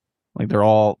Claire. Like they're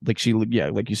all like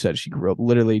like you said, she grew up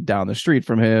literally down the street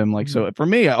from him. Like so for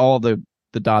me, all the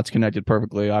dots connected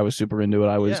perfectly. I was super into it.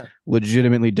 I was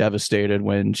legitimately devastated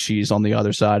when she's on the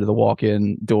other side of the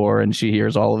walk-in door and she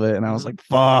hears all of it, and I was like,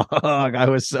 "Fuck!" I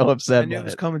was so upset. I knew it by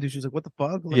was it. coming. Dude. She was like, "What the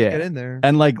fuck? Let's Yeah. get in there."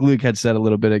 And like Luke had said a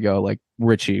little bit ago, like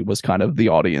Richie was kind of the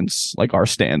audience, like our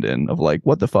stand-in of like,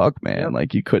 "What the fuck, man?" Yep.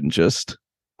 Like you couldn't just.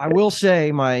 I will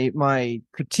say my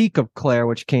critique of Claire,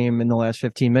 which came in the last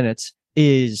 15 minutes,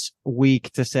 is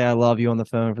weak to say I love you on the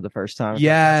phone for the first time. That's a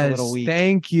Yes, little weak.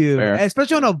 thank you. Fair.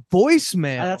 Especially on a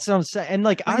voicemail. That's what I'm saying. And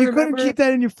like Like, I you remember couldn't keep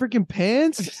that in your freaking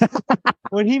pants.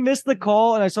 when he missed the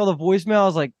call and I saw the voicemail, I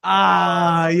was like,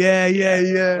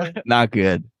 Yeah. Not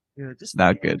good. just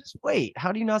Not good. just wait.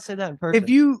 How do you not say that in person? If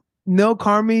you know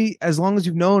Carmi, as long as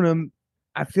you've known him,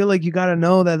 I feel like you got to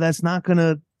know that that's not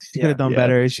gonna. She could have done Yeah.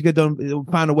 better. She could have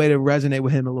found a way to resonate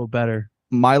with him a little better.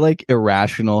 My like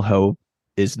irrational hope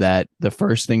is that the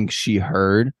first thing she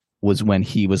heard was when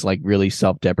he was like really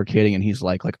self-deprecating and he's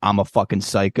like I'm a fucking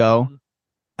psycho,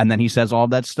 and then he says all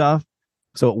that stuff.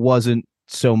 So it wasn't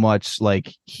so much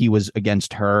like he was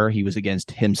against her, he was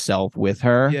against himself with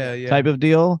her Yeah. type of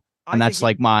deal. I And think that's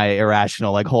like my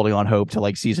irrational, like holding on hope to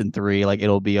like season 3, like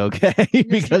it'll be okay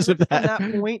because of At that.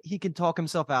 that point, he can talk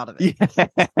himself out of it.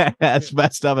 Yeah, as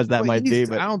messed up as that But might be, he's-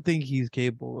 but I don't think he's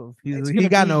capable of. It's He gonna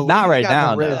got be- no. Not he right got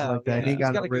now, No riz no. like that. Yeah, He he's got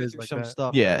no gotta go riz through like some that.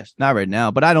 stuff. yeah, first. not right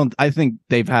now. But I think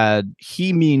they've had,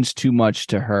 he means too much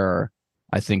to her,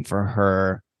 I think, for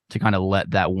her to kind of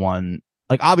let that one,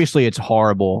 like obviously it's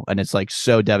horrible and it's like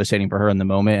so devastating for her in the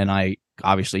moment. And I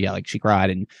obviously, like she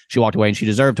cried and she walked away and she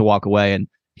deserved to walk away. And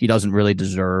he doesn't really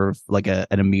deserve like an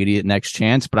immediate next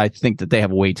chance. But I think that they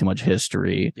have way too much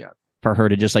history for her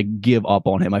to just like give up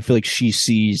on him. I feel like she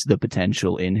sees the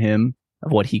potential in him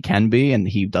of what he can be, and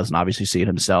he doesn't obviously see it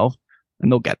himself.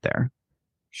 And they'll get there.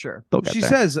 Sure. They'll get She there.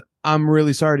 says, "I'm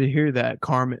really sorry to hear that,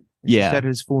 Carmen." She Yeah. said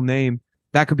his full name.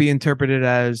 That could be interpreted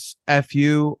as "f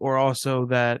you," or also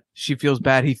that she feels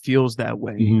bad. He feels that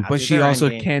way, Mhm. but Dude, she they're also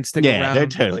endgame. can't stick Yeah, around. they're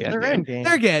totally They're endgame.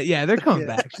 endgame. They're coming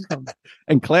back. She's coming back.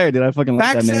 And Claire, did I fucking like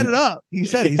Fact that set name? it up. He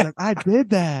said it. He's like, "I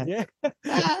did that."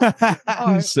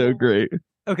 Yeah. He's so great.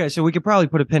 Okay, so we could probably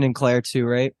put a pin in Claire too,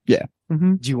 right?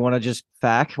 Mhm. Do you want to just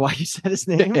fact why you said his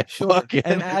name? Yeah, fuck it.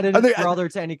 And add in I his think- brother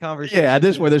to any conversation. Yeah, at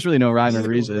this point, there's really no rhyme or Theodore,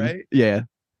 reason. right? Yeah,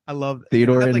 I love that.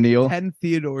 Theodore I have, and like Neil. 10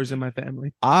 Theodores in my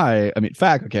family. I mean,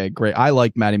 fact. Okay, great. I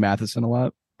like Maddie Matheson a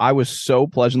lot. I was so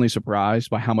pleasantly surprised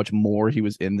by how much more he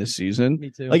was in this season. Me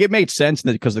too. Like it made sense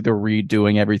because like they're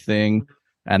redoing everything,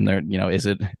 and they're is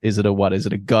it a what? Is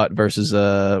it a gut versus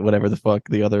whatever the fuck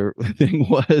the other thing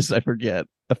was? I forget.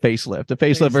 A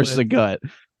facelift versus a gut.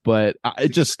 But it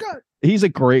just he's a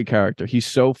great character. He's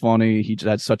so funny. He just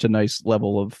had such a nice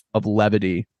level of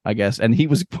levity, I guess. And he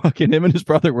was fucking him and his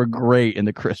brother were great in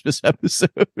the Christmas episode.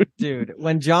 Dude,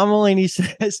 when John Mulaney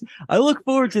says, I look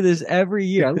forward to this every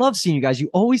year. I love seeing you guys. You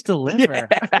always deliver.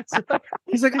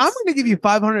 He's like, "I'm going to give you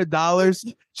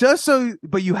 $500 just so,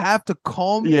 but you have to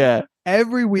call me Yeah.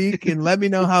 every week and let me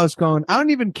know how it's going. I don't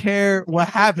even care what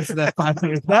happens to that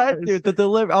 $500." That dude, the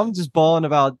deliver. I'm just balling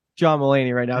about John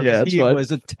Mulaney right now. Yeah, that's he fine.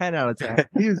 was a 10 out of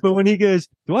 10. But when he goes,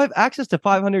 do I have access to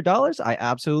 $500? I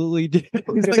absolutely do.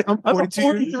 He's like, I'm I'm a 42.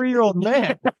 43-year-old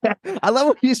man. I love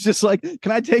when he's just like,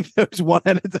 can I take those one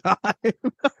at a time?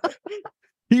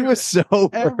 He was so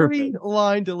Every perfect.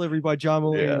 line delivery by John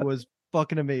Mulaney Yeah. was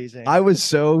fucking amazing. I was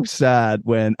so sad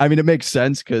when, I mean, it makes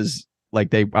sense because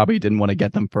like they probably didn't want to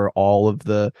get them for all of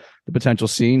the potential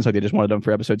scenes. Like they just wanted them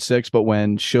for episode 6. But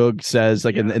when Suge says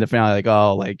like in the finale, like,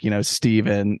 oh, like,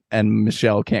 Steven and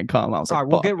Michelle can't come. I was All like, right,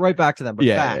 we'll fuck. get right back to them. But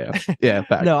fact. Yeah,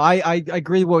 fact. No, I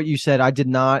agree with what you said. I did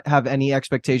not have any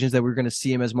expectations that we were going to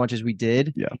see him as much as we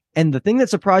did. Yeah. And the thing that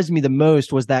surprised me the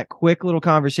most was that quick little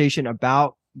conversation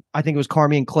about, I think it was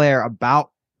Carmi and Claire about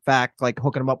fact, like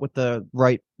hooking him up with the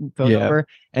right phone Yeah. number.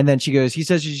 And then she goes, he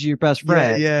says she's your best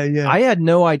friend. Yeah. I had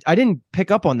no idea. I didn't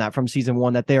pick up on that from season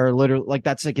 1 that they are literally like,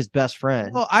 that's like his best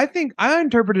friend. Well, I think I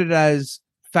interpreted it as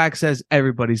Fact says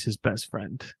everybody's his best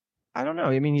friend. I don't know.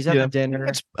 I mean, he's at Yeah. the dinner.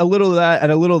 It's a little of that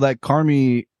and a little of that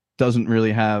Carmi doesn't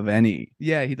really have any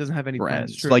Yeah, he doesn't have any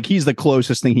friends. friends. Like he's the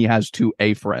closest thing he has to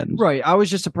a friend. Right. I was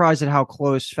just surprised at how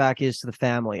close Fact is to the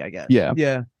family, I guess. Yeah.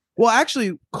 Yeah. Well,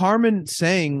 actually, Carmen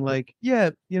saying like, he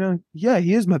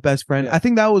is my best friend. Yeah. I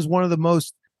think that was one of the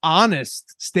most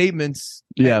honest statements.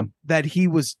 Yeah. That he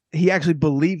actually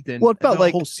believed in. Well, it felt the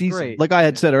like- whole season. Great. Like I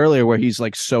had said earlier, where he's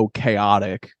like so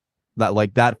chaotic that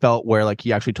like that felt where like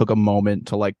he actually took a moment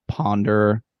to like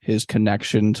ponder his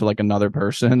connection to like another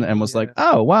person and was like,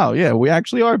 oh wow, yeah, we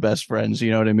actually are best friends.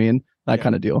 You know what I mean? That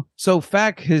kind of deal. So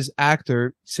Fack, his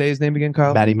actor, say his name again,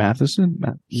 Kyle. Matty Matheson.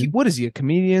 What is he? A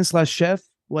comedian / chef?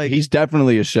 Like He's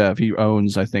definitely a chef. He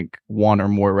owns, I think, one or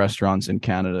more restaurants in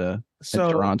Canada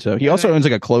and Toronto. He also owns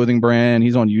like a clothing brand.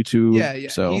 He's on YouTube. Yeah.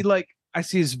 So he I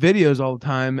see his videos all the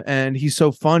time, and he's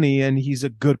so funny, and he's a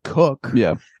good cook.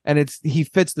 yeah, and he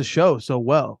fits the show so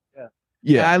well.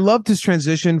 yeah. And I loved his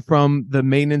transition from the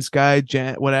maintenance guy,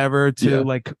 whatever, to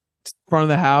like front of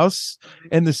the house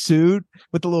in the suit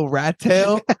with the little rat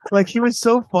tail. Like he was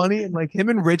so funny, and like him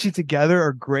and Richie together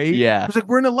are great. Yeah. He's like,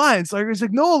 we're in alliance. Like he's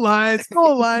like, no alliance,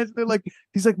 no alliance. They're like,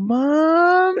 he's like,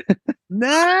 Mom,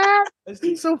 nah.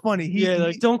 It's so funny.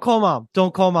 Like, don't call mom.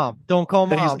 Don't call mom. Don't call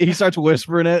mom. He starts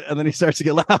whispering it, and then he starts to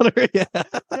get louder. Yeah.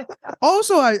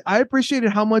 Also, I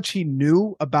appreciated how much he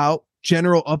knew about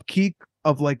general upkeep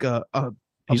of like a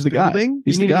He's the guy.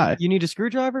 He's the guy. You need a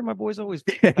screwdriver? My boy's always.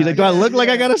 He's like, do I look like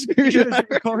I got a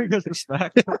screwdriver? Call me because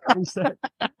respect.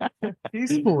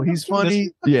 He's cool. He's funny.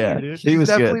 Yeah, He's he was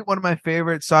definitely good. one of my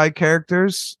favorite side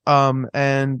characters.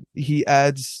 And he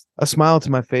adds a smile to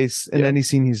my face in any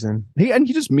scene he's in.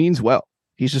 He just means well.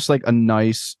 He's just like a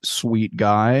nice, sweet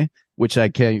guy, which I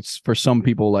guess for some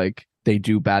people, like they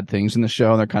do bad things in the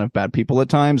show and they're kind of bad people at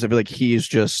times. I feel like he's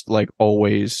just like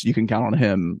always, you can count on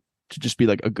him to just be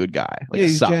like a good guy, like a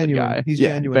he's solid genuine. guy. He's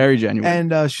genuine, very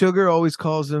genuine. And Sugar always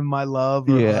calls him my love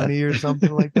or honey or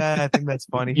something like that. I think that's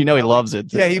funny. He loves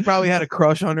it. Yeah, he probably had a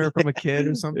crush on her from a kid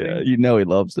or something. Yeah, he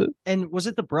loves it. And was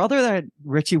it the brother that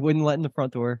Richie wouldn't let in the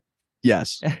front door?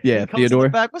 Yes. Yeah, He comes to Theodore. the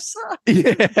back, what's up?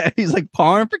 Yeah, he's like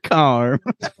parm for carm.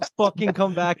 Fucking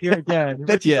come back here again.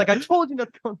 Richie's like, I told you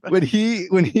not to come back. When he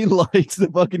lights the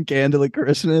fucking candle at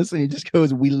Christmas and he just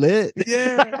goes, "We lit."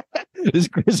 Yeah. This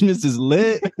Christmas is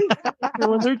lit.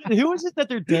 Who is it that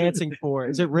they're dancing for?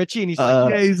 Is it Richie? And he's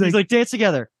like, he's like, dance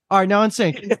together. All right, now in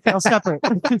sync. Now separate.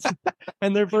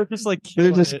 And they're both just like,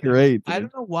 They're just great. I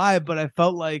don't know why, but I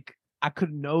felt like I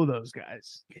couldn't know those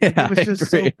guys. Yeah, It was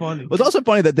just so agree. funny. It's also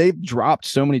funny that they've dropped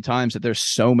so many times that there's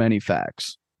so many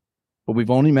facts, but we've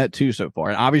only met 2 so far.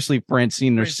 And obviously,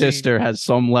 Francine, her sister, has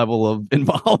some level of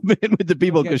involvement with the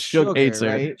people because Sugar hates her.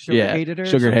 Right? Sugar hated her.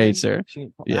 Sugar hates her.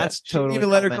 Yeah. That's totally Even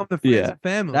let her coming. come to friends Yeah. and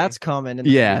family. That's coming. In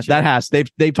the Yeah, future. that has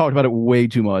they've talked about it way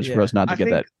too much for Yeah. us not to I get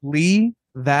think that. Lee,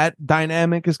 that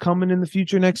dynamic is coming in the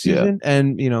future next Yeah. season.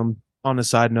 And on a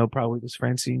side note, probably this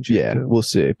Francine shit Yeah, too. we'll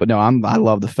see. But no, I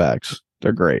love the facts.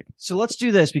 They're great. So let's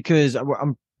do this because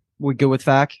we go with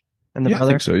Fac and the Yeah, I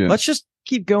brother. think so, yeah. Let's just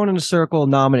keep going in a circle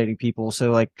nominating people. So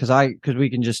like, because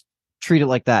we can just treat it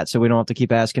like that, so we don't have to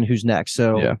keep asking who's next.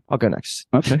 So Yeah. I'll go next.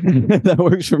 Okay, that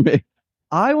works for me.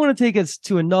 I want to take us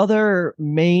to another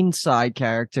main side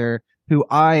character who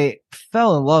I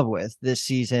fell in love with this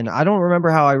season. I don't remember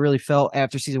how I really felt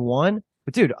after season 1,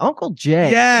 but dude, Uncle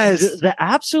Jay, Yes. the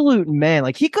absolute man.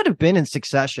 Like he could have been in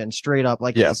Succession straight up,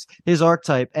 like his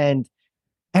archetype, and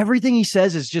everything he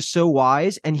says is just so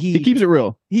wise. And He keeps it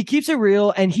real. he keeps it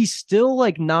real, and he's still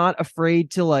like not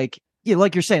afraid to like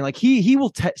like you're saying, like he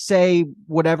will say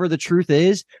whatever the truth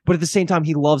is, but at the same time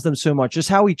he loves them so much. Just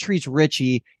how he treats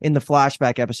Richie in the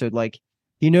flashback episode, like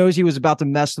he knows he was about to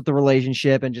mess with the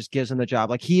relationship and just gives him the job.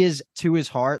 Like he is to his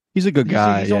heart. He's a good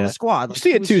guy. He's on Yeah, the squad. you Like, see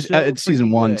he it was too so at season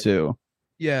freaking 1 good. too.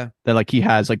 Yeah. That like he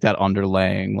has like that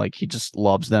underlaying, like he just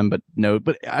loves them, but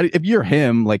if you're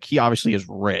him, like he obviously is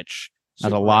rich,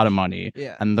 has a Super lot of money,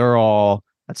 Yeah. and they're all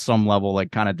at some level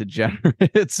like kind of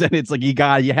degenerates, and it's like he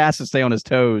has to stay on his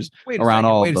toes around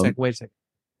all of them. Wait a second.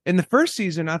 In the first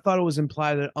season, I thought it was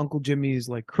implied that Uncle Jimmy is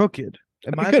like crooked.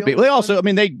 Am It I could the be. only They one? also, I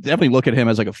mean, they definitely look at him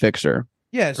as like a fixer.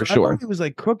 Yeah, so for I sure. thought he was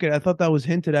like crooked. I thought that was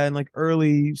hinted at in like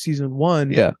early season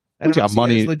 1. Yeah, and he's got obviously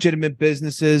money. has legitimate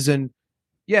businesses, and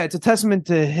yeah, it's a testament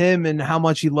to him and how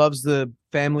much he loves the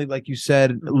family, like you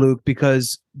said, Luke,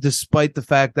 because despite the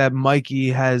fact that Mikey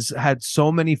has had so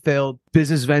many failed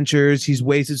business ventures, he's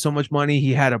wasted so much money,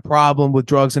 he had a problem with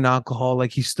drugs and alcohol,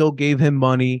 like he still gave him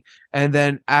money. And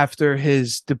then after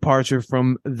his departure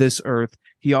from this earth,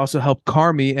 he also helped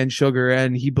Carmi and Sugar,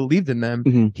 and he believed in them.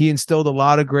 Mhm. He instilled a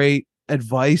lot of great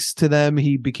advice to them.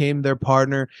 He became their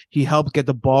partner. He helped get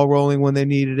the ball rolling when they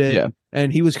needed it. Yeah.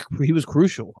 And he was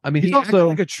crucial. I mean, He's he acted also-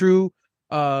 like a true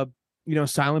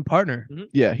silent partner.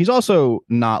 Yeah, he's also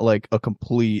not like a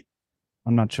complete.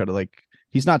 I'm not sure to like.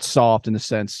 He's not soft in the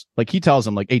sense like he tells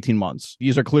him like 18 months.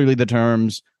 These are clearly the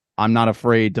terms. I'm not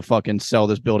afraid to fucking sell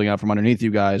this building out from underneath you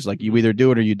guys. Like, you either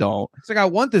do it or you don't. It's like, I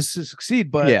want this to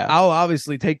succeed, but I'll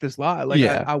obviously take this lot. Like,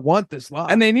 I want this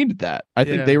lot. And they needed that. I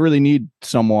think they really need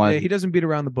someone. Yeah, he doesn't beat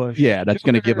around the bush. Yeah, that's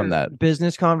going to give him that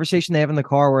business conversation they have in the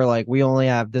car where like, we only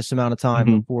have this amount of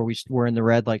time before we're in the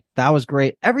red. Like, that was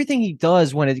great. Everything he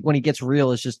does when he gets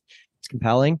real is just, it's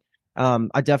compelling.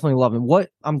 I definitely love him. What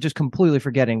I'm just completely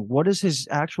forgetting. What is his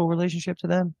actual relationship to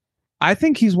them? I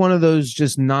think he's one of those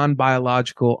just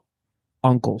non-biological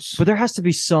uncles. But there has to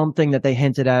be something that they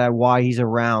hinted at why he's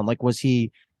around. Like, was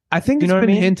he? I think it's been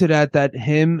hinted at that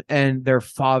him and their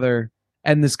father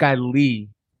and this guy Lee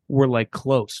were like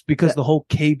close because the whole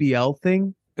KBL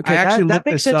thing. Okay, that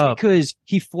makes sense because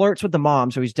he flirts with the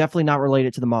mom, so he's definitely not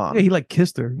related to the mom. Yeah, he like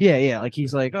kissed her. Yeah, like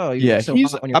he's like, oh, yeah, so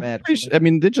hot when you're mad. I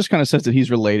mean, it just kind of says that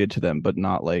he's related to them, but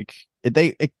not like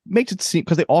it makes it seem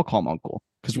because they all call him uncle.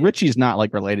 Because Richie's not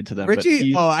like related to them.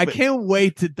 Richie, I can't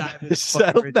wait to dive into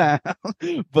settle down.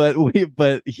 But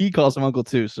he calls him uncle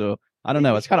too. So I don't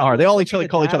know. It's kind of hard. They all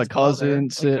call each other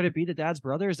cousins. Like, could it be the dad's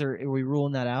brother? Are we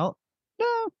ruling that out?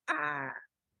 No.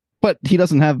 But he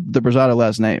doesn't have the Brazzado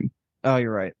last name. Oh,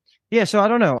 you're right. Yeah, so I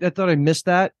don't know. I thought I missed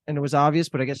that, and it was obvious,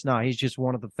 but I guess not. He's just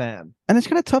one of the fam. And it's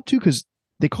kind of tough too, because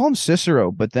they call him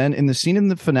Cicero, but then in the scene in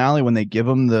the finale when they give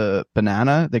him the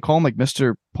banana, they call him like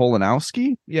Mr.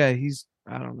 Polanowski. Yeah, he's.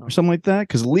 I don't know. Or something like that.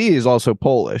 Because Lee is also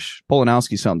Polish.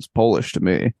 Polanowski sounds Polish to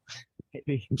me.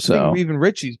 Maybe. So even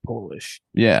Richie's Polish.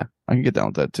 Yeah, I can get down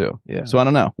with that too. Yeah. So I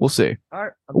don't know. We'll see. All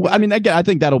right. I mean, again, I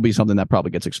think that'll be something that probably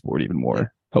gets explored even more. Yeah.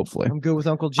 Hopefully. I'm good with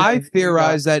Uncle Jim. I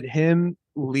theorize that him,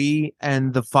 Lee,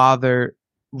 and the father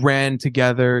ran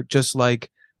together just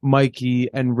like Mikey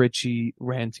and Richie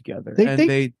ran together.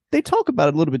 They talk about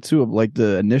it a little bit too of like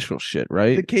the initial shit,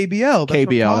 right? The KBL.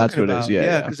 That's what it is.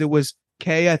 Yeah. Because it was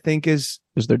K, I think, is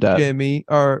their dad. Jimmy,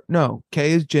 or no,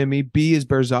 K is Jimmy, B is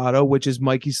Brazzado, which is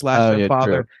Mikey / their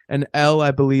father, true. And L,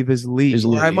 I believe, is Lee.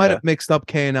 I might have mixed up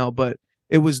K and L, but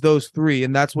it was those three,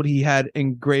 and that's what he had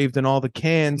engraved in all the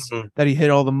cans that he hid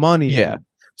all the money. Yeah. In.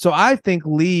 So I think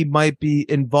Lee might be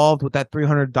involved with that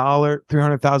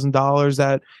 $300,000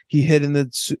 that he hid in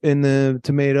the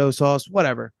tomato sauce,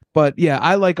 whatever. But yeah,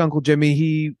 I like Uncle Jimmy.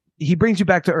 He brings you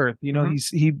back to earth. You know,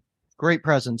 he great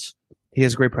presence. He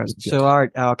has great presence. So all right,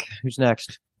 Alec, who's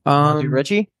next? Do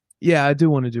Richie? Yeah, I do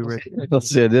want to do Richie. Let's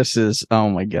see. This is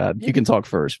my God. You can talk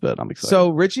first, but I'm excited.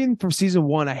 So Richie from season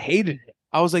 1, I hated it.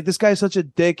 I was like, this guy's such a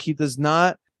dick. He's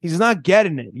not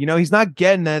getting it. You know, he's not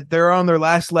getting that. They're on their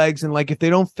last legs, and like if they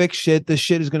don't fix shit, this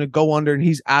shit is gonna go under, and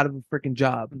he's out of a freaking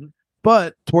job. Mm-hmm.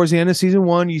 But towards the end of season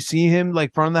 1, you see him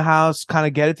like front of the house, kind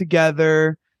of get it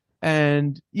together,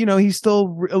 and you know he's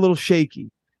still a little shaky.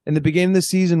 In the beginning of the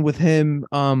season, with him,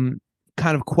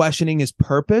 kind of questioning his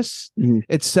purpose,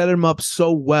 it set him up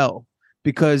so well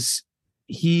because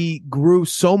he grew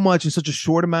so much in such a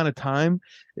short amount of time.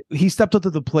 He stepped up to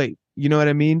the plate. You know what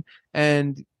I mean?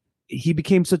 And he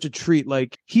became such a treat.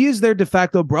 Like he is their de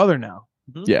facto brother now.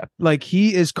 Yeah. Like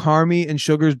he is Carmy and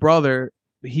Sugar's brother.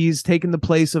 He's taken the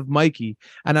place of Mikey.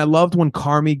 And I loved when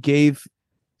Carmy gave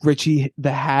Richie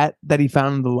the hat that he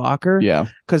found in the locker. Yeah.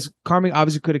 Because Carmy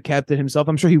obviously could have kept it himself.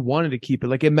 I'm sure he wanted to keep it.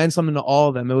 Like it meant something to all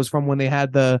of them. It was from when they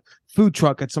had the food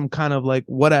truck at some kind of like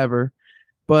whatever.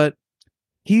 But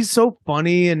he's so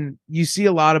funny, and you see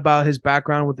a lot about his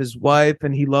background with his wife,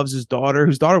 and he loves his daughter,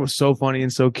 whose daughter was so funny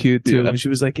and so cute too. Yeah. And she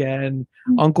was like, yeah, and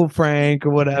Uncle Frank or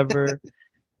whatever.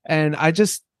 And I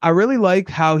really like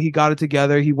how he got it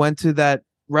together. He went to that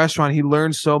restaurant. He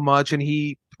learned so much, and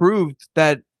he proved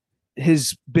that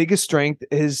his biggest strength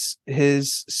is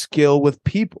his skill with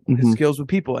people, his skills with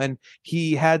people. And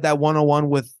he had that one-on-one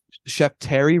with Chef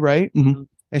Terry, right? Mm-hmm.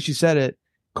 And she said it.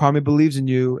 Carmy believes in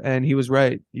you, and he was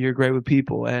right. You're great with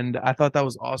people, and I thought that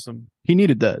was awesome. He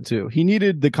needed that too. He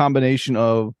needed the combination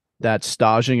of that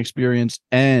staging experience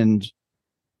and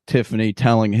Tiffany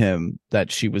telling him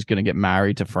that she was going to get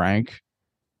married to Frank,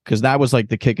 because that was like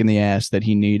the kick in the ass that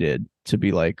he needed to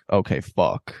be like, okay,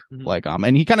 fuck. Like,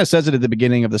 and he kind of says it at the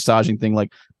beginning of the staging thing,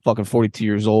 like fucking 42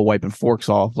 years old, wiping forks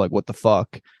off, like what the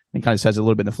fuck. And kind of says it a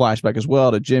little bit in the flashback as well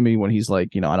to Jimmy when he's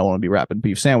like, you know, I don't want to be wrapping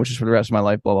beef sandwiches for the rest of my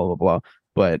life, blah, blah, blah, blah.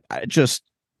 But just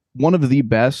one of the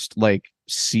best like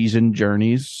season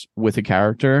journeys with a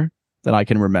character that I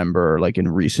can remember like in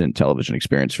recent television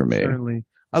experience for me. Certainly.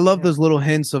 I love those little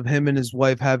hints of him and his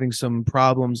wife having some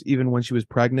problems even when she was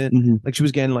pregnant. Like she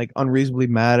was getting like unreasonably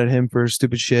mad at him for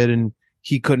stupid shit, and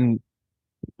he couldn't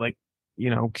he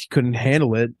couldn't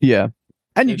handle it. Yeah.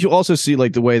 And you also see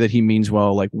like the way that he means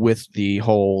well, like with the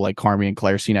whole like Carmy and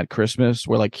Claire scene at Christmas,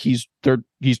 where like he's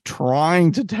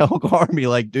trying to tell Carmy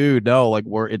like, dude, no, like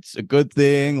it's a good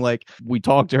thing. Like we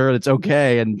talked to her, it's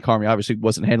okay. And Carmy obviously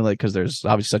wasn't handling it because there's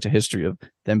obviously such a history of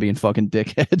them being fucking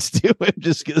dickheads to him,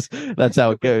 just because that's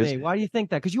how it goes. Hey, why do you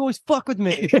think that? Because you always fuck with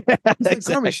me. He's like,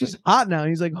 Carmy, she's hot now. And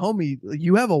he's like, homie,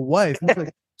 you have a wife. He's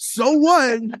like, so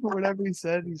what? Whatever he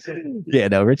said. Yeah,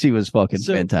 no, Richie was fucking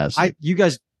fantastic. You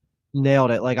guys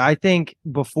nailed it. Like, I think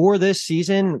before this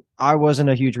season, I wasn't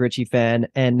a huge Richie fan,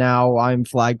 and now I'm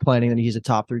flag planting that he's a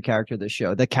top 3 character of this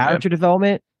show. The character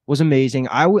development was amazing.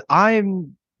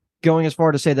 I'm going as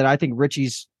far to say that I think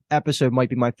Richie's episode might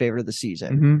be my favorite of the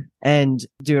season. Mm-hmm. And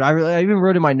dude, I even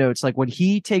wrote in my notes, like when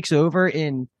he takes over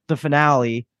in the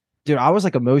finale, dude, I was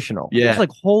like emotional. Yeah. I was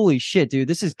like, holy shit, dude,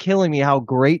 this is killing me how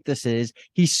great this is.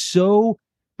 He's so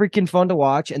freaking fun to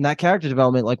watch, and that character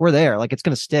development, like we're there, like it's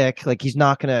gonna stick, like he's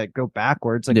not gonna go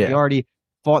backwards, like we already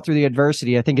fought through the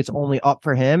adversity. I think it's only up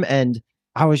for him, and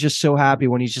I was just so happy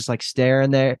when he's just like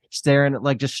staring at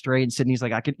like just straight, and Sydney's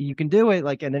like, you can do it,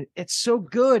 like, and then it's so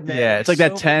good, man. Yeah, it's like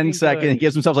that 10-second, he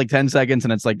gives himself like 10 seconds,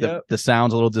 and it's like the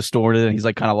sound's a little distorted, and he's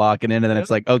like kind of locking in, and then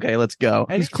it's like, okay, let's go.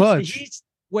 And he's clutch. He's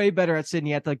way better at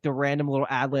Sydney at like the random little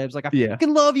ad libs. Like, I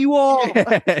fucking love you all.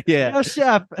 Yeah,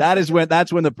 chef. That's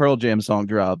when the Pearl Jam song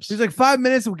drops. He's like, 5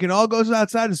 minutes and we can all go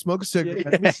outside and smoke a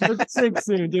cigarette. We smoke a cig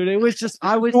soon, dude. It was just,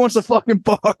 Who wants a fucking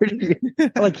party?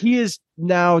 Like, he is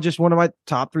now just one of my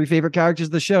top 3 favorite characters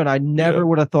of the show, and I never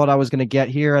would have thought I was going to get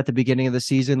here at the beginning of the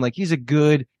season. Like, he's a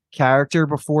good character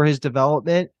before his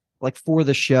development, like for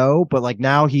the show, but like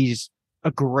now he's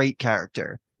a great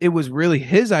character. It was really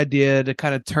his idea to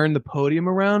kind of turn the podium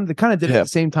around. They kind of did it at the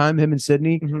same time, him and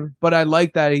Sydney. Mm-hmm. But I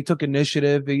like that he took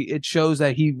initiative. It shows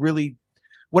that he really,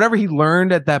 whatever he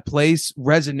learned at that place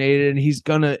resonated, and he's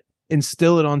going to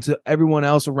instill it onto everyone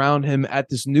else around him at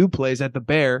this new place at the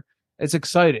Bear. It's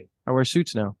exciting. I wear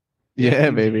suits now.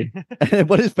 Yeah, baby. And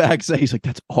what does Bag say? He's like,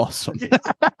 that's awesome.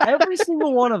 Every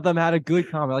single one of them had a good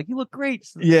comment. Like, you look great.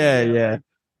 Yeah.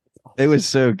 It was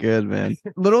so good, man.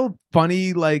 Little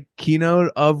funny like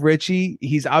keynote of Richie.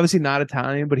 He's obviously not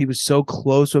Italian, but he was so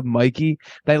close with Mikey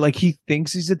that like he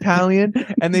thinks he's Italian,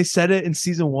 and they said it in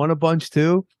season 1 a bunch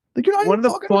too. Like, you're not one of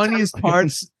the funniest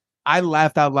parts. I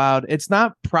laughed out loud. It's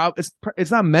not it's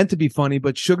not meant to be funny,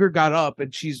 but Sugar got up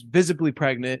and she's visibly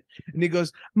pregnant, and he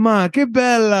goes, "Ma che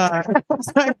bella."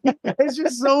 It's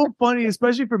just so funny,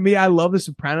 especially for me. I love The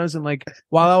Sopranos, and like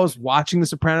while I was watching The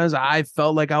Sopranos, I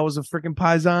felt like I was a freaking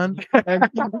paisan,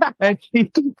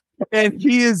 and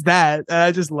he is that. And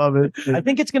I just love it. I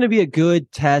think it's going to be a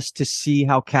good test to see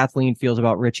how Kathleen feels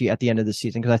about Richie at the end of the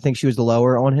season, because I think she was the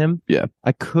lower on him. Yeah,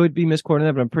 I could be misquoting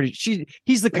that, but I'm pretty.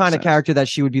 He's the kind of character that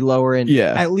she would be lower in.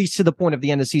 Yeah, at least to the point of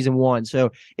the end of season 1.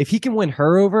 So if he can win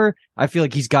her over, I feel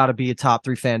like he's got to be a top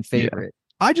 3 fan favorite.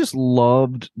 Yeah. I just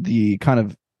loved the kind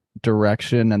of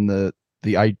direction and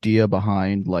the idea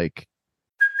behind like.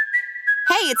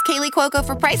 Hey, it's Kaylee Cuoco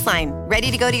for Priceline.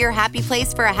 Ready to go to your happy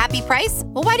place for a happy price?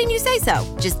 Well, why didn't you say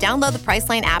so? Just download the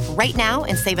Priceline app right now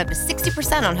and save up to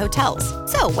 60% on hotels.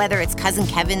 So whether it's Cousin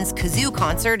Kevin's Kazoo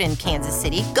Concert in Kansas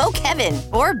City, go Kevin,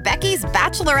 or Becky's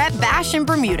Bachelorette Bash in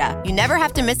Bermuda, you never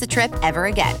have to miss a trip ever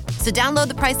again. So download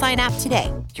the Priceline app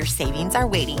today. Your savings are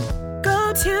waiting.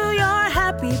 Go to your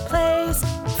happy place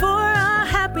for a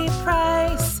happy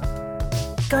price.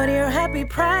 Go to your happy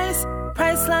price,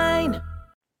 Priceline.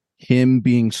 Him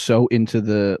being so into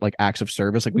the like acts of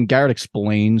service, like when Garrett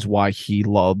explains why he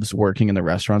loves working in the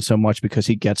restaurant so much, because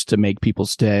he gets to make people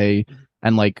stay,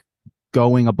 and like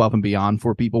going above and beyond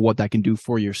for people, what that can do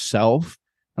for yourself.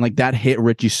 And like that hit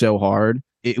Richie so hard.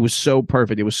 It was so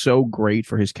perfect. It was so great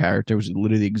for his character. It was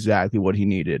literally exactly what he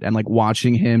needed. And like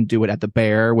watching him do it at the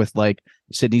Bear with like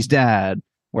Sydney's dad,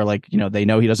 where like, you know, they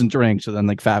know he doesn't drink. So then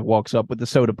like Fat walks up with the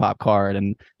soda pop card,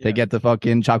 and they get the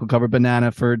fucking chocolate covered banana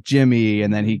for Jimmy.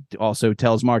 And then he also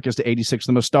tells Marcus to 86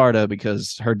 the Mostarda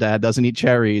because her dad doesn't eat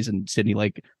cherries, and Sydney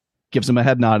like gives him a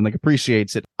head nod and like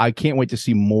appreciates it. I can't wait to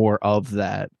see more of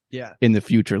that in the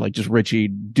future. Like just Richie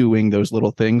doing those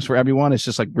little things for everyone. It's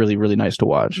just like really, really nice to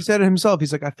watch. He said it himself.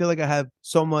 He's like, I feel like I have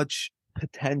so much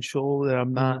potential that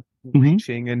I'm not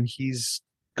reaching, and he's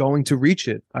going to reach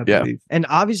it, I believe. And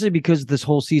obviously, because this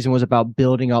whole season was about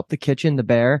building up the kitchen, the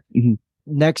Bear,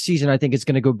 next season I think it's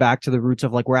going to go back to the roots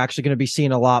of like, we're actually going to be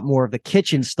seeing a lot more of the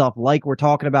kitchen stuff like we're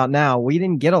talking about now. We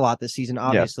didn't get a lot this season,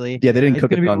 obviously. Yeah, they didn't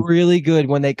cook it. It's going to be really good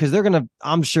when because they're going to,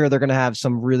 I'm sure they're going to have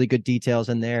some really good details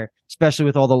in there, especially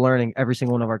with all the learning every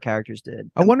single one of our characters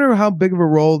did. I wonder how big of a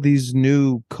role these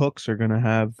new cooks are going to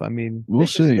have. I mean, we'll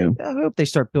see. I hope they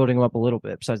start building them up a little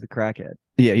bit besides the crackhead.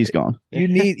 Yeah, he's gone. You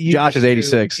need Josh is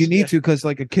 86. You need to, because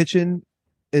like a kitchen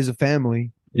is a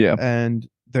family, Yeah. and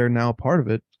they're now part of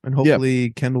it. And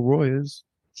hopefully Kendall Roy is.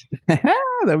 That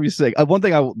would be sick. One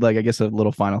thing I like, I guess a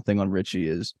little final thing on Richie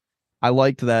is I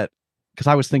liked that because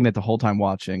I was thinking that the whole time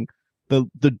watching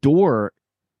the door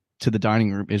to the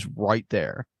dining room is right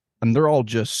there, and they're all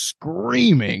just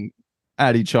screaming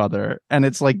at each other, and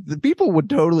it's like the people would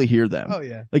totally hear them. Oh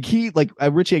yeah. Like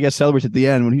Richie, I guess, celebrates at the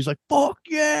end when he's like, "Fuck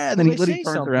yeah!" And then he literally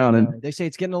turns around and they say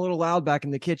it's getting a little loud back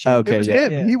in the kitchen. Okay, It was yeah.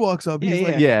 him. He walks up. He's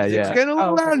like, yeah, it's yeah. getting a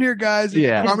little loud here, guys. And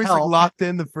Yeah. Carmi's like locked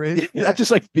in the fridge. That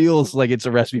just like feels like it's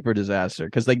a recipe for disaster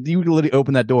because like you literally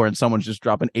open that door and someone's just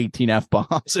dropping 18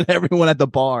 F-bombs and everyone at the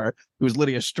bar who's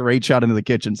literally a straight shot into the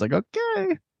kitchen is like,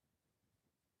 okay.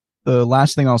 The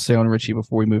last thing I'll say on Richie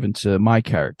before we move into my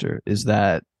character is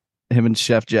that him and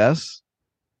Chef Jess,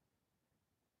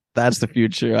 that's the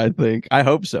future, I think. I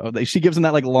hope so. She gives him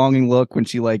that like longing look when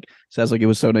she like says like it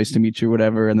was so nice to meet you or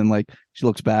whatever, and then like she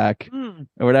looks back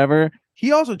or whatever.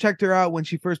 He also checked her out when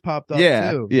she first popped up.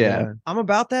 Yeah, too. yeah. I'm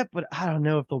about that, but I don't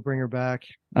know if they'll bring her back.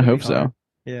 I hope so.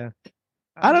 Yeah.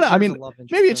 I don't know. I There's a mean, love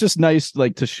interest maybe it's there. just nice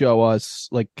like to show us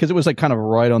like because it was like kind of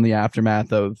right on the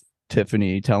aftermath of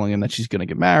Tiffany telling him that she's gonna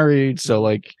get married. So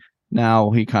like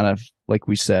now he kind of like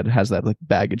we said has that like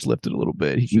baggage lifted a little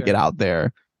bit. He can Sure. get out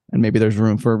there and maybe there's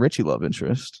room for a Richie love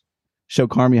interest. Show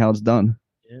Carmi how it's done.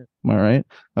 Yeah. Am I right?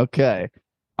 Okay.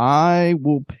 I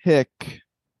will pick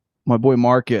my boy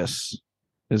Marcus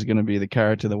is gonna be the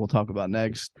character that we'll talk about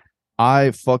next.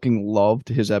 I fucking loved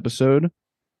his episode.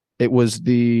 It was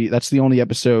that's the only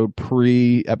episode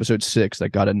pre episode 6 that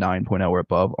got a 9.0 or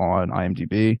above on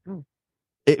IMDb.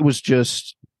 It was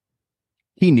just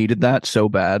he needed that so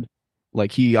bad.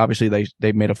 Like he obviously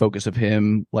they made a focus of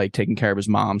him like taking care of his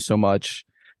mom so much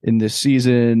in this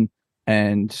season,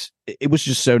 and it was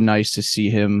just so nice to see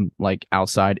him like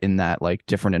outside in that like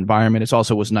different environment. It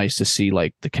also was nice to see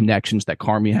like the connections that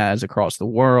Carmi has across the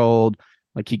world.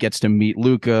 Like he gets to meet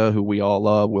Luca, who we all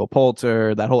love, Will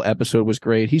Poulter. That whole episode was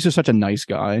great. He's just such a nice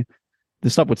guy. The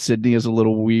stuff with Sydney is a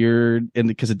little weird and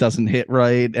because it doesn't hit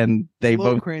right, and they A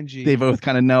little both cringy. they both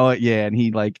kind of know it. Yeah, and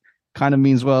he like kind of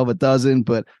means well but doesn't.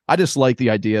 But I just like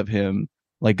the idea of him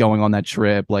like going on that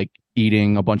trip, like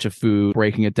eating a bunch of food,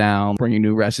 breaking it down, bringing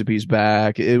new recipes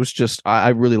back. It was just I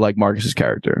really like Marcus's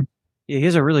character. Yeah, he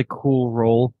has a really cool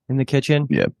role in the kitchen.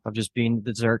 Yep. Of just being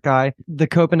the dessert guy. The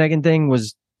Copenhagen thing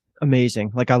was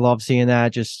amazing. Like I love seeing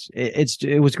that. Just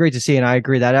it was great to see, and I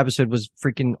agree that episode was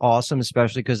freaking awesome,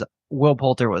 especially because Will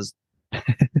Poulter was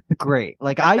great.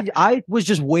 Like I was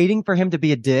just waiting for him to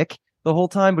be a dick the whole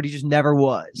time, but he just never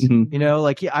was. Mhm. You know,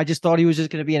 like I just thought he was just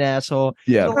gonna be an asshole.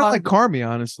 Yeah. Kind of like Carmi,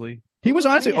 honestly. He was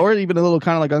honestly, Yeah. or even a little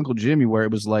kind of like Uncle Jimmy, where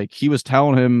it was like he was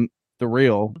telling him the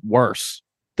real worse,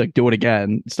 like do it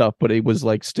again stuff, but it was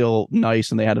like still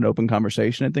nice, and they had an open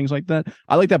conversation and things like that.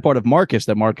 I like that part of Marcus,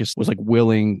 that Marcus was like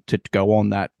willing to go on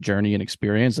that journey and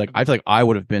experience. Like I feel like I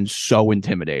would have been so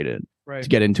intimidated Right. to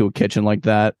get into a kitchen like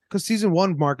that. Because season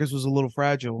 1, Marcus was a little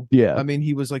fragile. Yeah, I mean,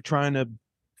 he was like trying to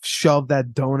shove that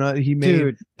donut he made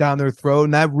Dude, down their throat,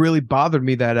 and that really bothered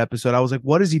me that episode. I was like,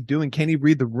 what is he doing? Can he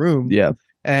read the room? yeah,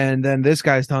 And then this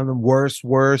guy's telling them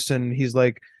worse, and he's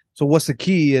like, so what's the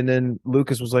key? And then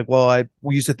Lucas was like, well,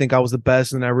 we used to think I was the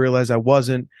best, and I realized I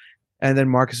wasn't. And then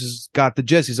Marcus has got the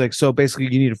gist. He's like, so basically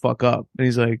you need to fuck up. And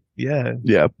he's like, yeah,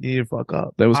 yeah. you need to fuck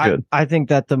up. That was good. I think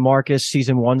that the Marcus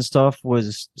season 1 stuff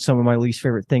was some of my least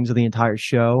favorite things of the entire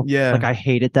show. Yeah. Like I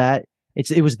hated that.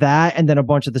 It was that, and then a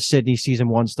bunch of the Sydney season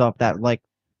 1 stuff that like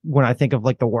when I think of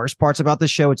like the worst parts about the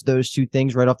show, it's those two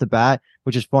things right off the bat,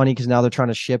 which is funny because now they're trying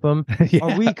to ship them. Yeah.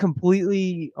 Are we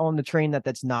completely on the train that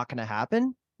that's not going to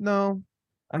happen? No,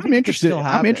 I think I'm it could interested. still I'm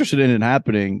happen. interested in it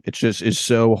happening. It's just is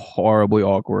so horribly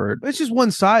awkward. it's just one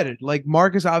sided. Like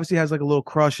Marcus obviously has like a little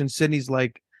crush, and Sydney's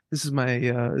like, this is my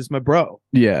bro.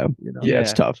 Yeah, You know? yeah,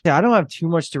 it's tough. Yeah, I don't have too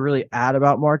much to really add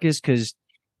about Marcus because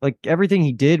like everything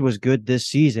he did was good this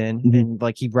season, Mhm. and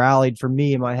like he rallied for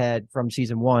me in my head from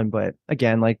season 1. But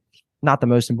again, like not the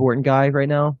most important guy right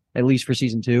now, at least for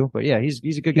season 2. But yeah, he's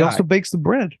a good He guy. also bakes the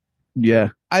bread. Yeah,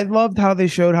 I loved how they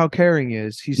showed how caring he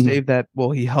is. He Mhm. saved that.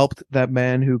 Well, he helped that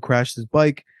man who crashed his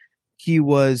bike.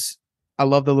 I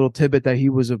love the little tidbit that he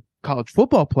was a college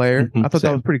football player. Mhm, I thought that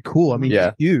same. was pretty cool. I mean,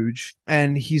 Yeah. he's huge,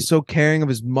 and he's so caring of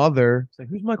his mother. It's like,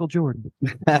 who's Michael Jordan?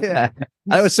 Yeah.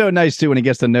 that was so nice too when he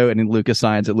gets the note and Luca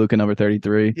signs it. Luca number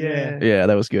 33. Yeah. Yeah,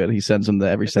 that was good. He sends him the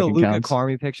every The second Luca counts.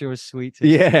 Carmi picture was sweet. Too.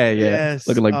 Yeah, yeah. Yes,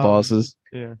 Looking like bosses.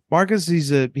 Yeah. Marcus, he's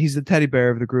the teddy bear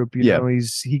of the group. You Yeah. know,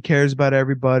 he cares about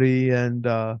everybody, and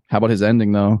How about his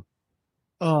ending though?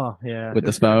 Oh yeah. With the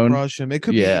it's gonna phone? crush him. It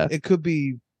could Yeah. it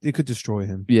could destroy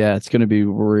him. Yeah, it's gonna be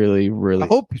really, really I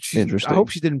hope interesting.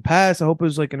 she didn't pass. I hope it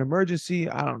was like an emergency.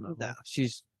 I don't know. No,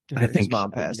 she's I his think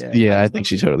mom passed. Yeah, I think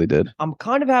she totally did. I'm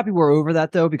kind of happy we're over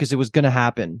that though, because it was gonna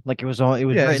happen. Like it was all, it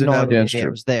was Yeah, written it's on, inevitable. Yeah, it's it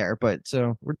true. was there. But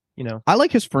so we're, you know, I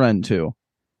like his friend too.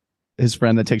 His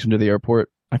friend that takes him to the airport.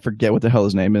 I forget what the hell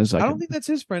his name is. I don't think that's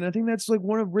his friend. I think that's like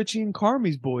one of Richie and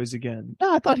Carmi's boys again.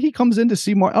 No, I thought he comes in to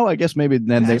see more. Oh, I guess maybe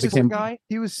then they That's this became. guy.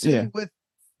 He was sitting Yeah. with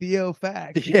Theo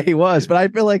Fack. Yeah, he was, but I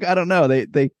feel like I don't know.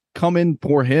 They come in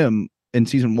for him in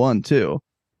season 1 too.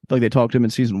 I feel like they talked to him in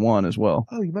season 1 as well.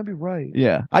 Oh, you might be right.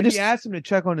 Yeah, I just he asked him to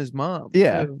check on his mom.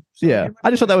 Yeah, too. So yeah, you might I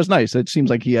be just thought that right. was nice. It seems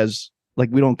like he has like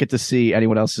we don't get to see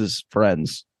anyone else's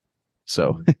friends,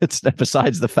 so it's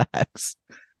besides the facts.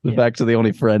 The Yeah. facts are the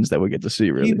only friends that we get to see.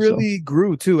 Really, He so. really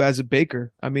grew too as a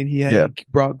baker. I mean, he had Yeah.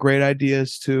 brought great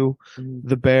ideas to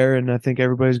the bear, and I think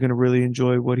everybody's going to really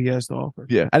enjoy what he has to offer.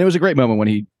 Yeah, and it was a great moment when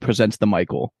he presents the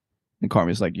Michael, and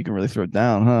Carmi's like, "You can really throw it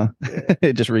down, huh?"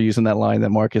 Just reusing that line that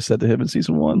Marcus said to him in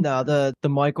season 1. No, the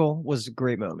was was a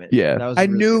great moment. Yeah. That was a I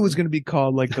really knew good it was one. going to be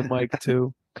called like the mic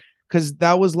too, because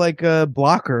that was like a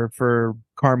blocker for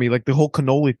Carmi, like the whole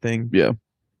cannoli thing. Yeah,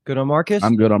 Good on Marcus.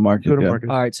 I'm good on Marcus. Go to yeah. Marcus.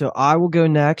 All right, so I will go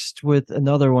next with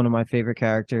another one of my favorite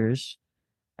characters,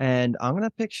 and I'm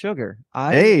gonna pick Sugar.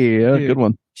 Hey, dude, good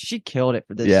one. She killed it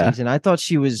for this Yeah. season. I thought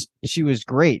she was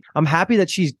great. I'm happy that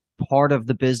she's part of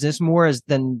the business more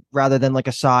rather than like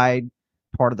a side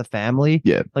part of the family.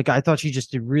 Yeah. Like I thought she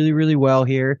just did really, really well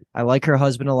here. I like her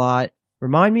husband a lot.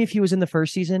 Remind me if he was in the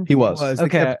first season. He was. They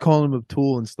Okay. kept calling him a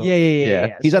tool and stuff.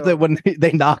 Yeah. He's at So- the when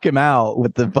they knock him out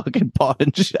with the fucking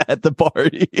punch at the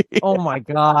party. Oh my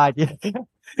god. Yeah.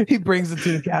 He brings it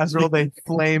to the casserole. They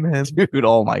flame him. Dude,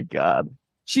 oh my god.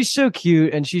 She's so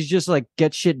cute and she's just like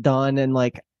gets shit done and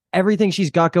like everything she's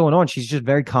got going on. She's just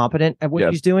very competent at what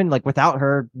Yeah. she's doing. Like without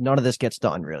her, none of this gets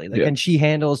done really. Like, Yeah. and she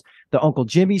handles the Uncle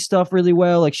Jimmy stuff really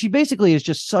well. Like she basically is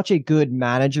just such a good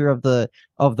manager of the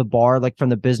bar, like from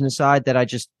the business side, that I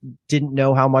just didn't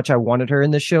know how much I wanted her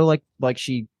in this show. Like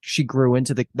she grew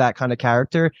into that kind of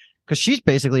character because she's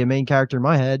basically a main character in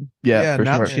my head. Yeah, for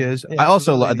now sure. she is. I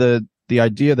also like Absolutely. the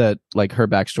idea that like her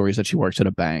backstory is that she works at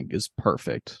a bank is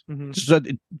perfect. Mhm. So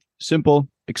simple,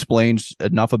 explains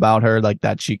enough about her, like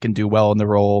that she can do well in the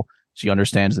role. She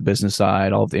understands the business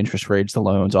side, all of the interest rates, the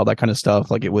loans, all that kind of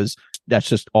stuff. Like that's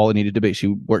just all it needed to be.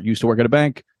 She used to work at a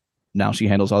bank. Now she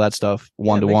handles all that stuff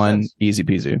one to makes one, sense. easy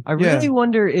peasy. I Yeah. really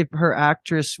wonder if her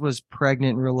actress was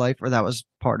pregnant in real life or that was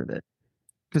part of it.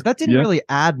 Because that didn't Yeah. really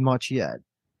add much yet.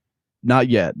 Not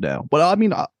yet, no. But I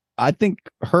mean, I think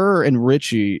her and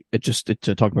Richie,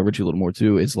 to talk about Richie a little more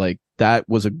too, is like that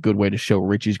was a good way to show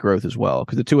Richie's growth as well.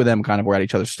 Because the two of them kind of were at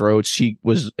each other's throats. She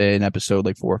was in episode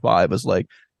like 4 or 5 was like,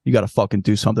 you got to fucking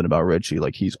do something about Richie.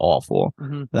 Like he's awful.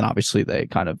 Mhm. Then obviously they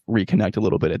kind of reconnect a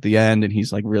little bit at the end, and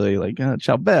he's like really like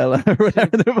ciao bella or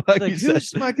whatever the fuck Like, he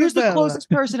says. who's the closest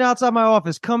person outside my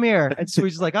office? Come here. And so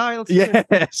he's like, all right, let's do it.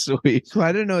 Yeah, sweet. So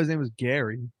I didn't know his name was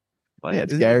Gary. Well, yeah,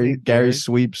 it's Isn't Gary. he Gary Gary?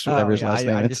 Sweeps, Oh, whatever his yeah, last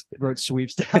name I is. just wrote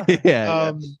sweeps down.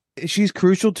 yeah. She's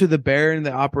crucial to the bear and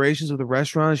the operations of the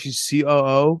restaurant. She's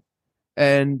COO,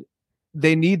 and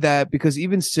they need that because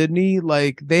even Sydney,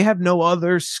 like, they have no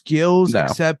other skills No.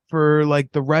 except for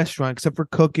like the restaurant, except for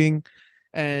cooking.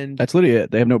 And That's literally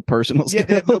it. They have no personal yeah, skills.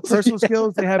 they have no personal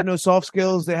skills. They have no soft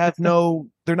skills.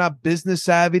 They're not business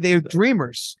savvy. They're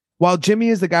dreamers. While Jimmy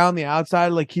is the guy on the outside,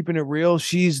 like keeping it real,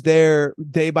 she's there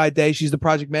day by day. She's the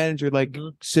project manager, like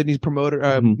Sydney's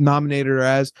nominated her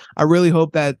as. I really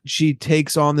hope that she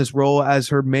takes on this role as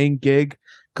her main gig,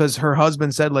 because her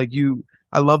husband said, like,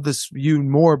 I love you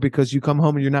more because you come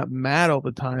home and you're not mad all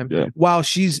the time. Yeah. While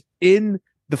she's in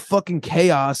the fucking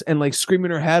chaos and like screaming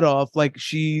her head off, like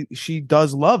she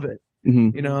does love it,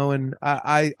 Mhm. you know. And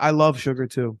I love Sugar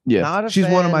too. Yeah. Not a She's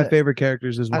one of my fan. favorite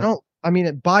characters as well. I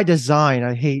mean, by design,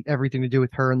 I hate everything to do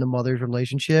with her and the mother's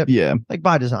relationship. Yeah. Like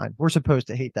by design, we're supposed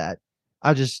to hate that.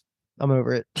 I'm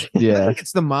over it. I Yeah. think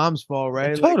it's the mom's fault,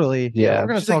 right? Like, Totally. Yeah. We're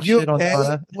gonna she's talk like, "You shit on okay?"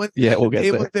 Donna. Yeah, we'll get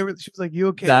Hey, there. she was like, "You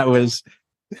okay?" That was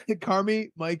Carmi,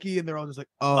 Mikey, and they're all just like,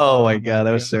 oh my god,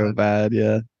 that was so bad.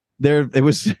 Yeah. Their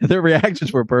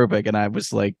reactions were perfect, and I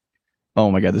was like,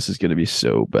 oh my god, this is gonna be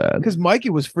so bad. Because Mikey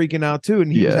was freaking out too,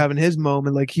 and he was Yeah. having his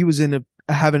moment, like he was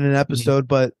having an episode,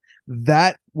 but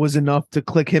that was enough to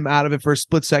click him out of it for a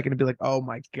split second and be like, "Oh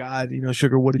my god,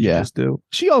 Sugar, what did you Yeah. just do?"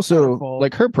 She also fault.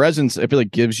 like her presence, I feel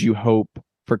like gives you hope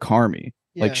for Carmi.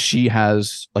 Yeah. Like she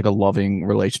has like a loving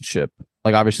relationship.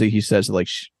 Like obviously he says like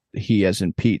he as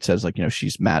in Pete says like,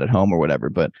 she's mad at home or whatever,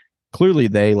 but clearly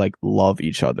they like love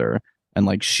each other, and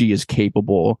like she is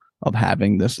capable of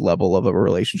having this level of a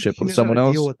relationship She with knows how someone to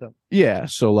else. deal with them. Yeah.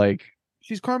 So like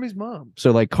She's Carmi's mom.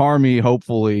 Carmi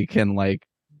hopefully can like,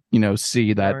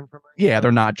 see that Learn from her. yeah,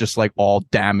 they're not just like all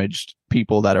damaged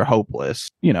people that are hopeless,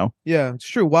 Yeah, it's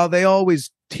true. While they always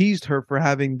teased her for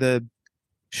having the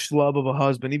schlub of a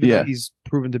husband, even Yeah. though he's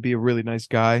proven to be a really nice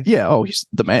guy. Yeah. Oh, he's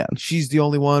the man. She's the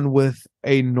only one with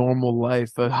a normal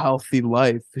life, a healthy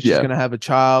life. She's Yeah. gonna have a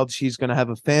child. She's gonna have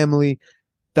a family.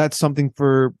 That's something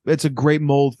it's a great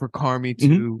mold for Carmi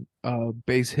to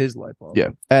base his life on. Yeah.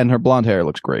 And her blonde hair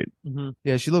looks great.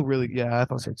 Yeah, she looked really. Yeah, I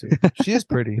thought so too. She is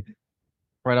pretty.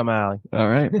 Right on my alley. All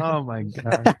right. Oh my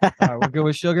god. All right, we're good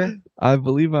with Sugar. I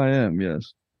believe I am.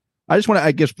 Yes. I just want to,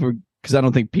 I guess, because I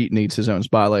don't think Pete needs his own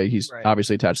spotlight. He's Right.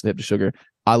 obviously attached to the hip to Sugar.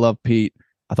 I love Pete.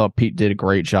 I thought Pete did a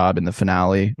great job in the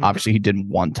finale. Obviously, he didn't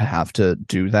want to have to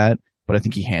do that, but I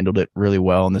think he handled it really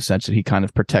well in the sense that he kind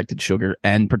of protected Sugar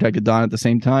and protected Don at the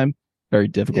same time. Very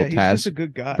difficult Yeah, he's task just a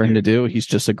good guy. for him to do. He's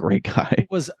just a great guy. It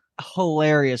was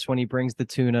hilarious when he brings the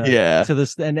tuna Yeah. to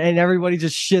this, and everybody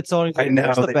just shits on him. I know.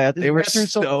 Where's the bathroom? They were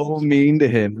Bathroom's so mean to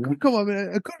him. Come on,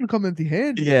 man. I couldn't come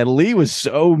empty-handed. Yeah, Lee was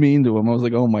so mean to him. I was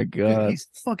like, oh my Dude, God. he's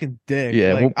fucking dick.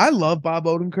 Yeah, Like, well- I love Bob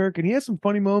Odenkirk, and he has some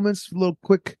funny moments, little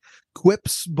quick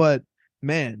quips, but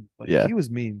man, like, Yeah. he was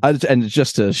mean. And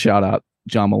just to shout out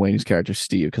John Mulaney's character,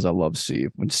 Steve, because I love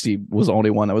Steve. When Steve was the only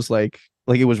one that was like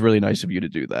it was really nice of you to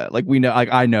do that. Like, we know, like,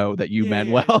 I know that you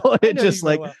meant well. It just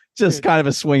like, just kind of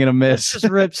a swing and a miss. Just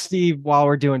rip Steve while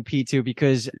we're doing P2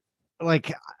 because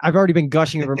like I've already been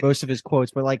gushing over most of his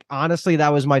quotes, but like honestly,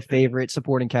 that was my favorite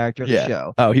supporting character of the Yeah.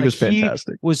 show. Oh, he Like, was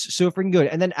fantastic. Was so freaking good.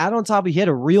 And then add on top, he had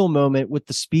a real moment with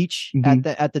the speech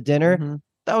Mhm. at the dinner. Mhm.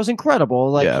 That was incredible.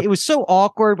 Like Yeah. it was so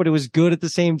awkward, but it was good at the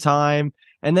same time.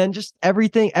 And then just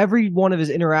everything, every one of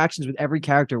his interactions with every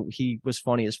character, he was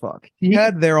funny as fuck. He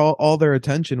had all their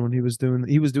attention when he was doing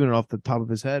it off the top of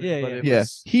his head. Yeah, but yeah. it Yeah.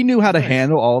 was- He knew how to nice.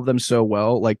 handle all of them so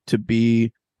well. Like, to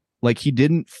be like, he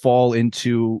didn't fall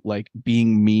into like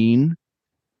being mean,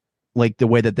 like the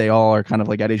way that they all are kind of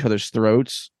like at each other's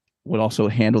throats, would also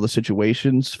handle the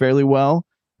situations fairly well.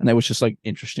 And it was just like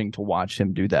interesting to watch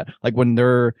him do that. Like when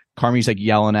Carmi's like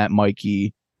yelling at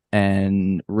Mikey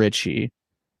and Richie,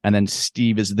 and then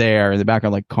Steve is there in the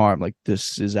background, like, Carm, like,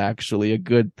 this is actually a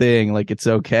good thing. Like, it's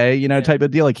okay, you know, type of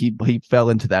deal. Like he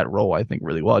fell into that role, I think,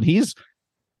 really well. And he's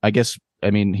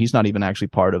not even actually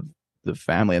part of the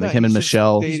family. I think No, him and he's just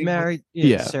Michelle. dating He's married.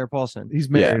 Yeah. Sarah Paulson. He's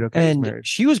married. Okay, he's And married.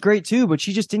 she was great too, but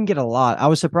she just didn't get a lot. I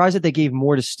was surprised that they gave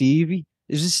more to Stevie.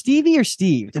 Is it Stevie or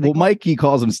Steve? Did they Well, Mikey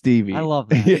calls him Stevie. I love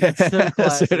that. Yeah, It's so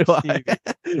classic, so do I. Stevie.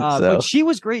 So- But she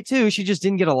was great too. She just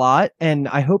didn't get a lot, and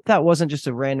I hope that wasn't just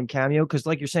a random cameo because,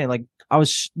 like you're saying, like I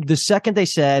was the second they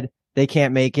said they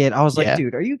can't make it, I was like, Yeah.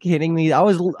 dude, are you kidding me? I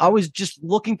was just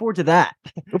looking forward to that.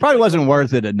 It probably wasn't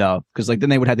worth it enough because like then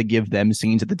they would have to give them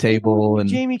scenes at the table, and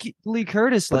Jamie Lee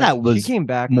Curtis, But like, that was she came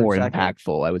back for a more second.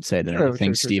 impactful, I would say, than True, anything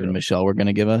true, Steve and true. Michelle were going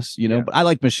to give us, you know. Yeah. But I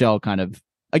like Michelle kind of,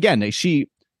 again, she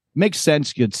makes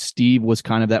sense because Steve was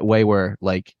kind of that way where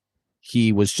like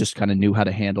he was just kind of knew how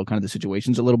to handle kind of the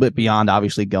situations a little bit beyond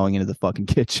obviously going into the fucking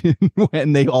kitchen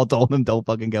when they all told him don't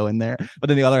fucking go in there. But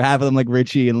then the other half of them, like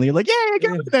Richie and Lee, are like,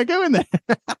 yeah, go in there.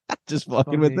 Just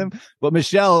fucking with Funny. them. But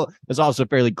Michelle is also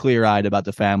fairly clear-eyed about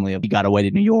the family. He got away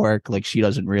to New York. Like, she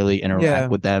doesn't really interact Yeah.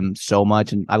 with them so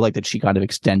much. And I like that she kind of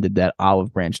extended that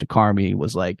olive branch to Carmi,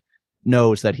 was like,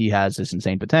 knows that he has this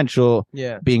insane potential.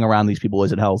 Yeah, Being around these people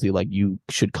isn't healthy. Like, you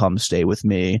should come stay with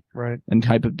me, Right. and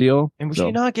type of deal. and was So-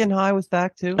 she not getting high with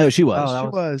Fact too? Oh, she was. Oh, that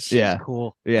She was. Yeah.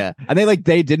 cool. Yeah. And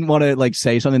they didn't want to like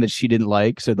say something that she didn't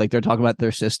like. So like they're talking about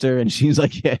their sister and she's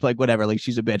like, yeah, like whatever. Like,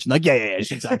 she's a bitch. And like, yeah.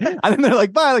 She's like, and then they're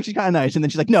like, bye. Like, she's kind of nice. And then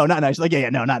she's like, no, not nice. Like,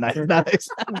 yeah, no, not nice. Not nice.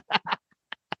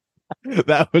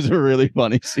 That was a really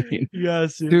funny scene.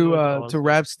 Yes. To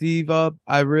wrap Steve up,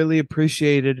 I really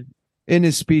appreciated in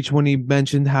his speech when he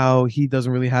mentioned how he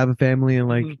doesn't really have a family and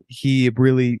like he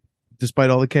really, despite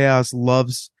all the chaos,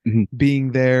 loves Mhm.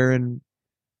 being there, and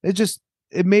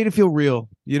it made it feel real,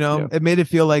 you know. Yeah. It made it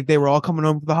feel like they were all coming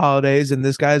home for the holidays, and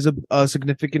this guy's a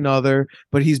significant other,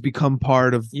 but he's become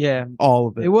part of Yeah, all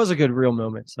of it. it was a good real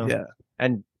moment. So Yeah.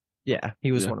 and yeah,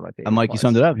 he was Yeah. one of my favorite. And Mikey parts.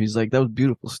 summed it up. He's like, that was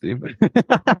beautiful, Steve.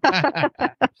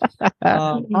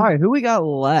 All right, who we got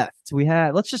left?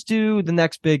 Let's just do the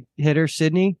next big hitter,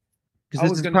 Sydney. I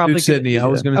was going to do Sydney. I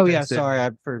was going to. Oh yeah, sorry.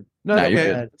 No, Nah, okay. you're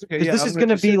good. It's okay. 'Cause Yeah, this I'm is gonna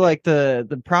going to do be Sydney. like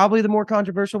the probably the more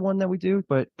controversial one that we do.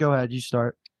 But go ahead, you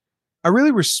start. I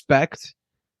really respect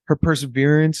her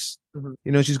perseverance. Mhm.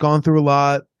 You know, she's gone through a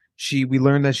lot. We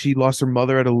learned that she lost her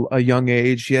mother at a young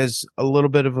age. She has a little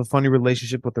bit of a funny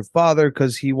relationship with her father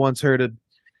because he wants her to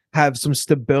have some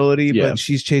stability, Yeah. but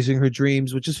she's chasing her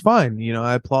dreams, which is fine. You know,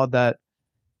 I applaud that.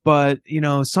 But, you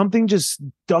know, something just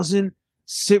doesn't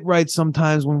sit right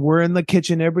sometimes when we're in the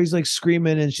kitchen, everybody's like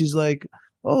screaming and she's like,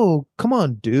 oh, come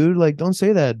on, dude. Like, don't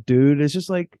say that, dude. It's just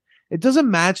like, it doesn't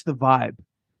match the vibe.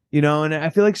 you know, and I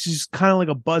feel like she's kind of like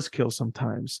a buzzkill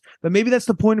sometimes, but maybe that's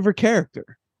the point of her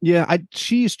character. Yeah,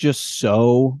 she's just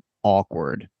so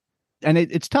awkward. And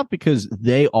it's tough because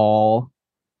they all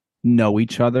know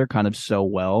each other kind of so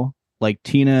well. Like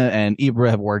Tina and Ibra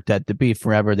have worked at The Beef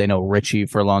forever. They know Richie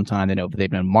for a long time.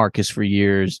 They've known Marcus for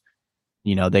years.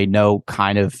 You know, they know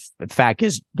kind of Fat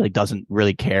is like doesn't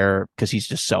really care because he's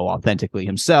just so authentically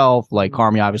himself. Like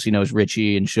Carmy obviously knows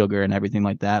Richie and Sugar and everything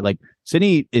like that. Like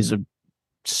Sydney is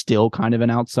still kind of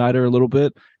an outsider a little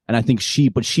bit. And I think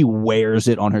she wears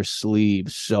it on her sleeve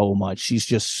so much. She's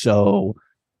just so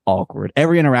awkward.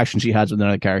 Every interaction she has with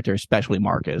another character, especially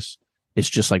Marcus, it's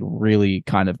just like really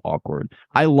kind of awkward.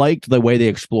 I liked the way they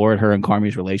explored her and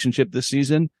Carmy's relationship this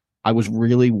season. I was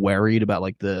really worried about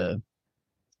like they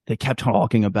kept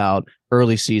talking about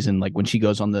early season, like when she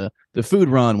goes on the food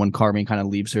run, when Carmy kind of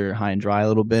leaves her high and dry a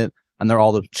little bit. And they're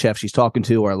all the chefs she's talking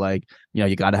to are like, you know,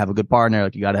 you got to have a good partner.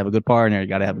 Like, you got to have a good partner. You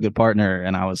got to have a good partner.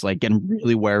 And I was like getting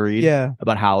really worried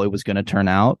about how it was going to turn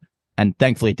out. And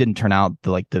thankfully it didn't turn out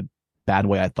the bad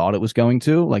way I thought it was going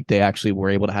to. Like, they actually were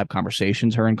able to have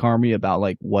conversations, her and Carmy, about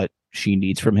like what she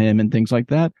needs from him and things like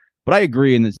that. But I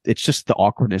agree. And it's just the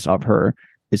awkwardness of her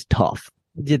is tough.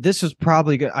 Yeah, this was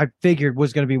probably good. I figured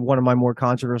was going to be one of my more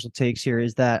controversial takes here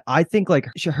is that I think like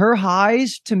her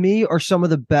highs to me are some of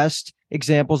the best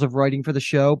examples of writing for the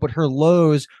show, but her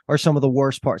lows are some of the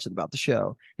worst parts about the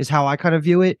show is how I kind of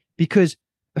view it, because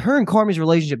her and Carmy's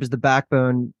relationship is the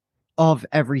backbone of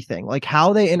everything. Like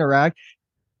how they interact.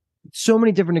 So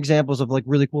many different examples of like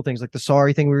really cool things, like the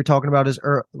sorry thing we were talking about is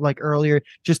like earlier,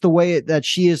 just the way that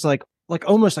she is like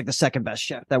almost like the second best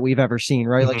chef that we've ever seen,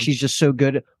 right? Like she's just so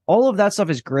good. All of that stuff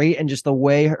is great. And just the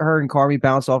way her and Carmy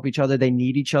bounce off each other, they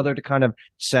need each other to kind of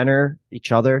center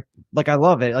each other. Like, I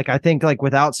love it. Like, I think like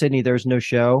without Sydney, there's no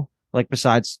show, like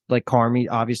besides like Carmy,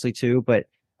 obviously too. But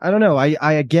I don't know.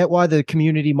 I get why the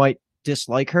community might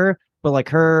dislike her, but like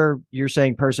her, you're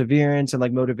saying perseverance and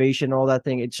like motivation, all that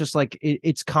thing. It's just like,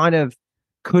 it's kind of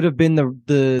could have been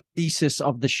the thesis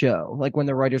of the show. Like when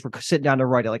the writers were sitting down to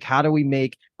write it, like how do we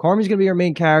make Carmy's going to be our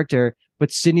main character,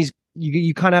 but Sydney's,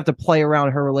 you kind of have to play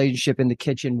around her relationship in the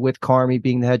kitchen with Carmy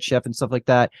being the head chef and stuff like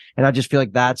that. And I just feel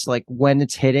like that's like when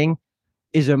it's hitting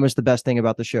is almost the best thing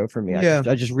about the show for me.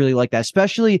 I just really like that,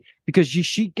 especially because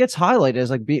she gets highlighted as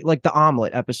like like the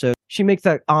omelet episode. She makes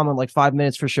that omelet like 5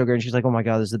 minutes for Sugar, and she's like, "Oh my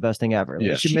god, this is the best thing ever."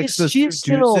 Yeah, like, she makes those two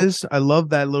juices. I love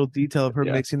that little detail of her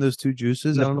mixing those two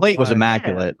juices. The plate was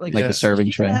immaculate, like the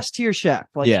serving tray. S tier chef,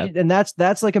 like, and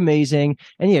that's like amazing.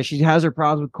 And yeah, she has her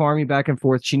problems with Carmy back and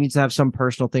forth. She needs to have some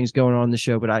personal things going on in the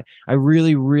show, but I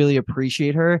really really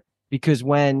appreciate her. Because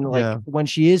when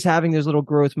she is having those little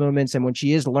growth moments and when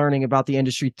she is learning about the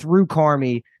industry through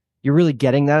Carmy, you're really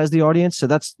getting that as the audience.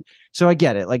 So I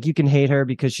get it. Like, you can hate her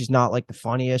because she's not like the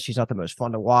funniest. She's not the most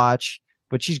fun to watch,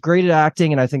 but she's great at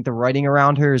acting. And I think the writing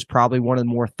around her is probably one of the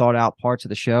more thought out parts of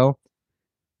the show.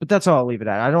 But that's all I'll leave it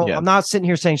at. I'm not sitting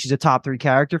here saying she's a top 3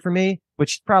 character for me, but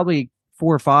she's probably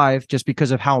 4 or 5 just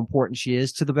because of how important she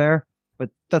is to the Bear. But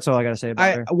that's all I got to say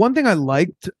about her. One thing I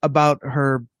liked about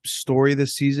her story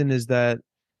this season is that,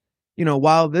 you know,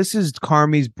 while this is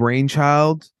Carmy's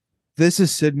brainchild, this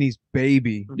is Sydney's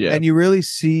baby. Yeah. And you really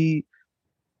see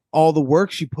all the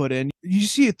work she put in. You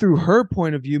see it through her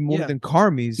point of view more than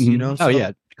Carmy's, you know?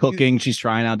 So cooking. She's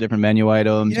trying out different menu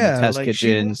items, test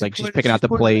kitchens. Like, she's picking out the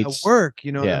plates. Work,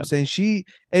 you know what I'm saying?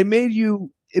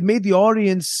 It made the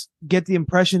audience get the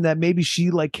impression that maybe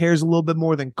she like cares a little bit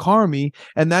more than Carmy.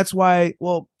 And that's why,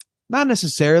 well, not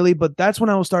necessarily, but that's when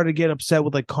I started to get upset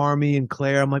with like Carmy and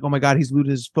Claire. I'm like, oh my God, he's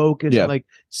losing his focus. Yeah. And, like,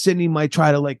 Sydney might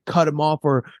try to like cut him off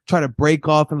or try to break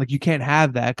off. And like, you can't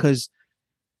have that because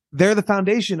they're the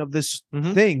foundation of this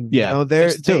thing. Yeah. You know,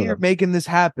 they're making this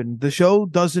happen. The show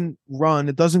doesn't run.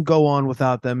 It doesn't go on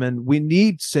without them. And we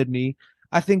need Sydney.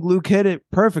 I think Luke hit it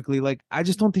perfectly. Like, I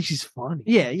just don't think she's funny.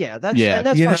 Yeah. That's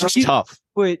tough.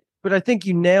 But I think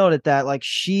you nailed it. That like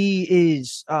she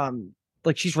is,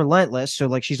 like she's relentless. So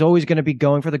like she's always going to be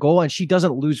going for the goal, and she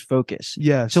doesn't lose focus.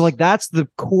 Yeah. So like that's the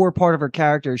core part of her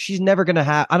character. She's never going to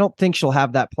have. I don't think she'll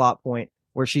have that plot point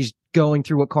where she's going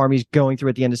through what Carmy's going through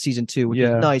at the end of season 2, which is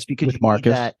nice because with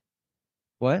Marcus. That.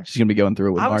 What? She's gonna be going through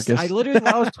it with Marcus. I literally,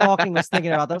 when I was talking, was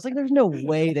thinking about that. I was like, "There's no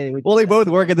way they would." Well, they both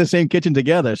work in the same kitchen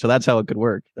together, so that's how it could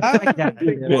work.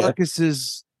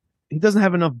 Marcus he doesn't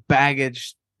have enough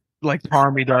baggage like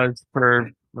Carmy does for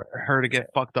her to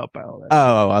get fucked up by all that.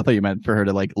 Oh, I thought you meant for her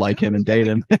to like him and date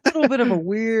him. A little bit of a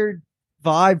weird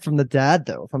vibe from the dad,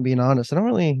 though. If I'm being honest, I don't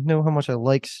really know how much I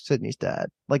like Sydney's dad.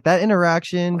 Like that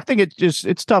interaction. I think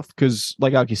it's tough because,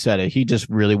 like Aki said, he just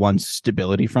really wants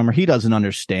stability from her. He doesn't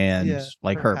understand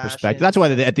like her perspective. That's why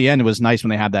at the end it was nice when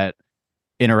they had that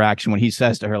interaction when he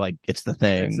says to her, like, it's the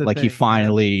thing. Like, he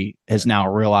finally has now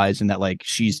realizing that, like,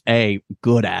 she's A,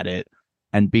 good at it,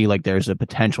 and B, like, there's a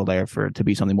potential there for it to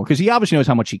be something more. Because he obviously knows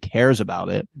how much he cares about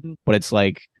it, but it's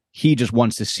like he just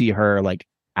wants to see her, like,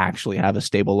 actually have a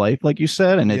stable life, like you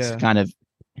said. And it's kind of,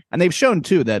 and they've shown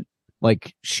too that,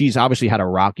 like, she's obviously had a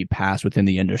rocky past within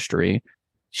the industry.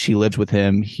 She lives with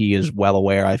him. He is well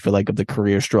aware, I feel like, of the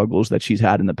career struggles that she's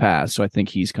had in the past. So I think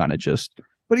he's kind of just.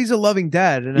 But he's a loving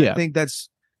dad. And I think that's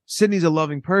Sydney's a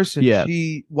loving person. Yeah.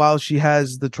 While she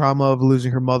has the trauma of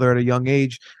losing her mother at a young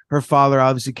age, her father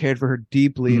obviously cared for her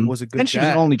deeply and was a good dad. And she was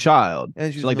an only child.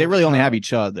 And she's like, they really only have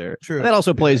each other. True. And that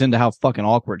also plays into how fucking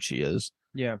awkward she is.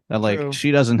 Yeah. That, like,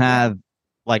 she doesn't have,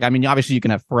 like, I mean, obviously you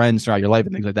can have friends throughout your life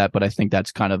and things like that, but I think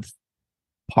that's kind of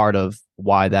part of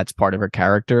why that's part of her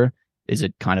character, is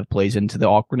it kind of plays into the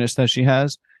awkwardness that she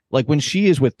has. Like, when she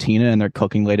is with Tina and they're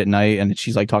cooking late at night and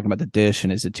she's like talking about the dish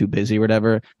and is it too busy or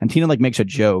whatever, and Tina like makes a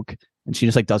joke and she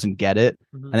just like doesn't get it,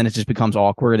 and then it just becomes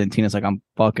awkward and Tina's like, I'm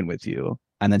fucking with you,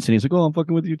 and then Sydney's like, oh, I'm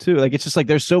fucking with you too. Like, it's just like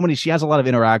there's so many, she has a lot of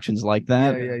interactions like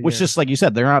that, which just, like you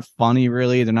said, they're not funny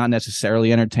really, they're not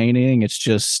necessarily entertaining, it's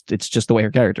just the way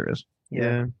her character is.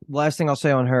 Yeah. Last thing I'll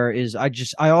say on her is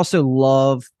I also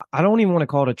love, I don't even want to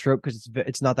call it a trope because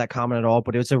it's not that common at all,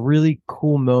 but it's a really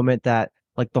cool moment that,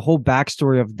 like, the whole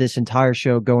backstory of this entire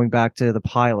show, going back to the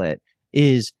pilot,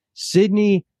 is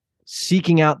Sydney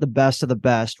seeking out the best of the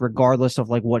best, regardless of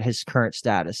like what his current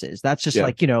status is. That's just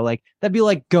like, you know, like that'd be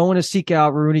like going to seek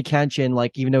out Rooney Kenshin,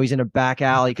 like, even though he's in a back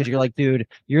alley, because you're like, dude,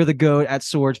 you're the GOAT at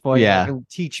swords fighting. Yeah. Like,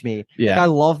 teach me. Yeah. Like, I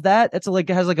love that. It's like,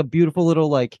 it has like a beautiful little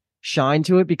like shine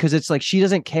to it, because it's like she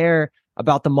doesn't care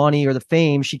about the money or the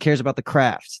fame, she cares about the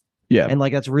craft. Yeah. And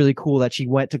like that's really cool that she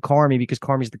went to Carmy because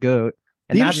Carmy's the GOAT.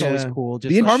 And that's always cool.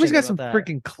 Just Carmy's got some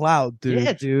freaking clout, dude.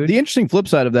 Yeah, dude. The interesting flip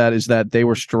side of that is that they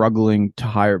were struggling to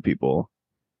hire people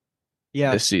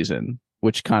this season,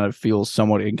 which kind of feels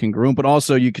somewhat incongruent, but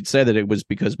also you could say that it was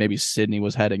because maybe Sydney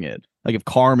was heading it. Like, if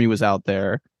Carmy was out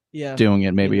there doing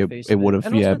it, maybe it would have.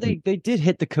 And also they did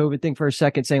hit the COVID thing for a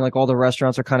second, saying like all the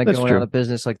restaurants are kind of going out of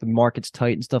business, like the market's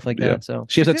tight and stuff like that. So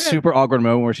she has that super awkward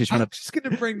moment where she's trying to. Just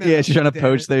gonna bring that. Yeah, she's trying to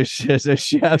poach their shit. So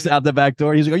she has out the back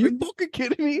door. He's like, "Are you fucking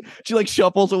kidding me?" She like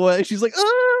shuffles away. She's like,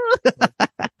 "Ah!"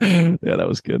 Yeah, that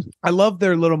was good. I love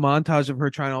their little montage of her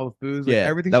trying all the foods. Like,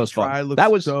 everything that was she fun. tried looks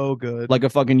that was so good. Like a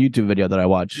fucking YouTube video that I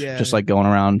watched, just like going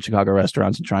around Chicago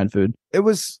restaurants and trying food. It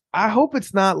was. I hope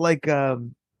it's not like a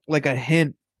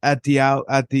hint at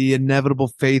the inevitable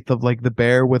fate of like the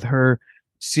bear, with her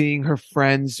seeing her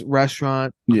friend's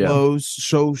restaurant close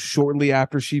so shortly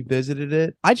after she visited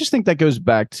it. I just think that goes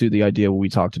back to the idea we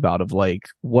talked about of like,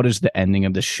 what is the ending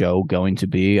of the show going to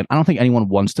be? And I don't think anyone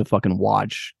wants to fucking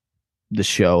watch the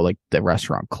show like the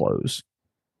restaurant close.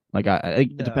 Like,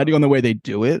 depending on the way they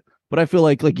do it, but I feel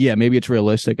like yeah, maybe it's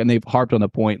realistic, and they've harped on the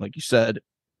point, like you said,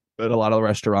 that a lot of the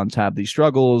restaurants have these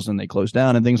struggles and they close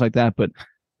down and things like that, but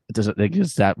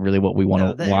is that really what we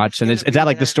want to watch? And is that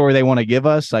like the story they want to give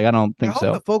us? Like, I don't think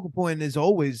so. The focal point is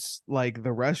always like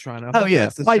the restaurant.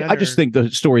 I just think the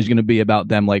story is going to be about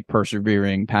them like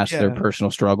persevering past their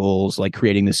personal struggles, like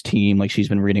creating this team. Like, she's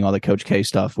been reading all the Coach K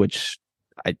stuff, which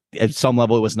at some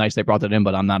level it was nice they brought that in,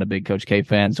 but I'm not a big Coach K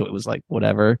fan, so it was like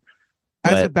whatever.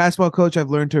 As a basketball coach, I've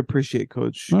learned to appreciate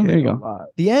Coach K. There you go. A lot.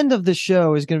 The end of the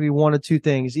show is going to be one of two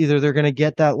things: either they're going to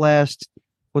get that last,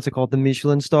 what's it called, the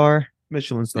Michelin star,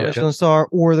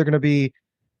 or they're going to be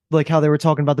like how they were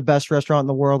talking about the best restaurant in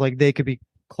the world, like they could be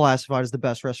classified as the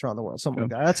best restaurant in the world, something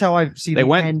like that. That's how I see the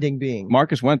ending being.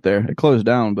 Marcus went there. It closed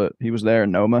down, but he was there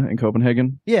in Noma in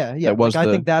Copenhagen. Yeah. I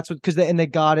think that's what, because they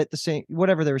got it the same,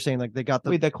 whatever they were saying, like they got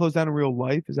the. Wait, that closed down in real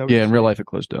life? Is that what in real life it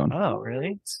closed down. Oh,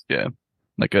 really? Yeah.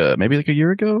 Like maybe like a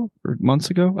year ago or months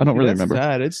ago. I don't really remember.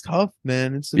 Sad. It's tough,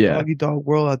 man. It's a doggy dog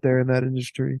world out there in that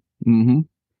industry. Mm-hmm.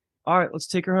 All right, let's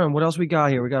take her home. What else we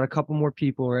got here? We got a couple more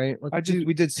people, right?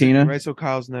 We did Tina, Sydney, right? So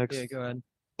Kyle's next. Yeah, go ahead.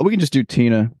 We can just do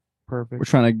Tina. Perfect. We're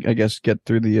trying to, I guess, get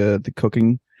through the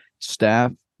cooking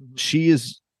staff. Mm-hmm. She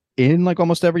is in like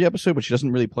almost every episode, but she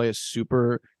doesn't really play a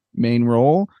super main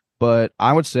role. But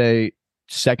I would say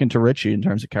second to Richie in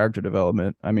terms of character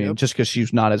development. I mean, just because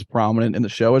she's not as prominent in the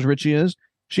show as Richie is,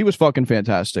 she was fucking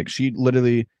fantastic. She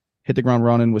literally hit the ground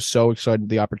running, was so excited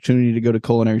the opportunity to go to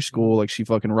culinary school. Like, she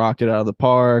fucking rocked it out of the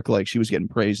park. Like, she was getting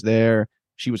praised there.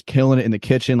 She was killing it in the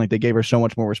kitchen. Like, they gave her so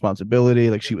much more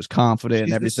responsibility. Like, she was confident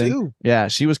and everything. Yeah,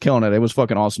 she was killing it. It was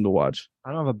fucking awesome to watch.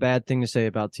 I don't have a bad thing to say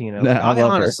about Tina. Nah, I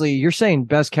honestly, you're saying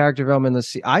best character development in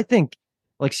the I think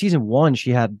like season 1,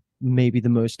 she had maybe the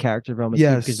most character development.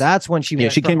 Yes. Because that's when she Yeah,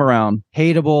 went she from came around.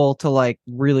 hateable to like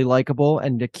really likable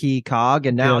and the key cog,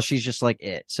 and now Yeah. she's just like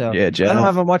it. So Yeah, I Jen. don't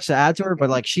have much to add to her, but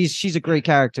like she's a great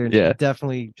character. And Yeah. she's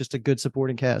definitely just a good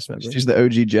supporting cast member. She's the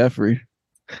OG Jeffrey.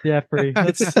 Jeffrey.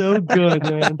 That's so good,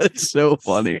 man. It's so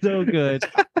funny. So good.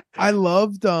 I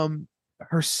loved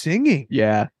her singing.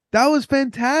 Yeah. That was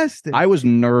fantastic. I was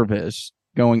nervous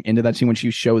going into that scene when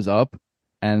she shows up,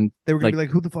 and they were gonna like, be like,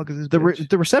 "Who the fuck is this?" the bitch?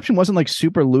 the reception wasn't like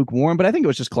super lukewarm, but I think it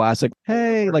was just classic.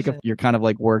 Hey, like if you're kind of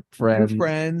like work We're friend.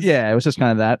 friends. Yeah, it was just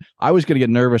kind of that. I was gonna get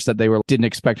nervous that they didn't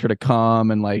expect her to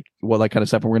come and like what that kind of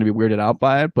stuff, and we're gonna be weirded out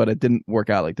by it, but it didn't work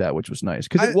out like that, which was nice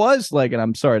because it was like, and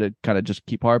I'm sorry to kind of just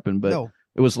keep harping, but No.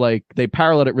 it was like they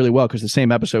paralleled it really well because the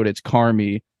same episode, it's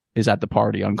Carmi is at the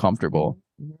party uncomfortable,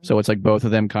 so it's like both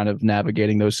of them kind of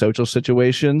navigating those social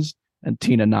situations. And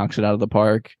Tina knocks it out of the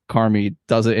park. Carmi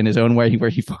does it in his own way, where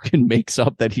he fucking makes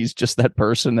up that he's just that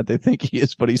person that they think he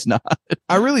is, but he's not.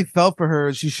 I really felt for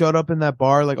her. She showed up in that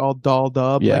bar like all dolled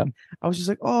up. Yeah. Like, I was just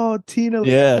like, oh, Tina.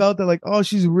 Like, Yeah. I felt that like, oh,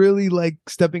 she's really like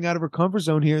stepping out of her comfort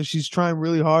zone here. She's trying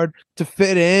really hard to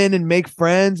fit in and make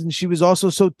friends. And she was also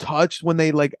so touched when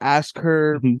they like asked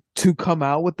her Mhm. to come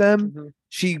out with them.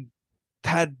 She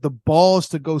had the balls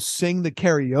to go sing the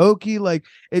karaoke. Like,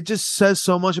 it just says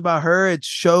so much about her. It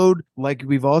showed, like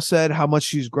we've all said, how much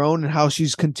she's grown and how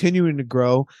she's continuing to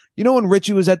grow. You know, when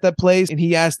Richie was at that place and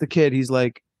he asked the kid, he's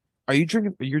like, you're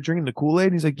drinking the Kool-Aid?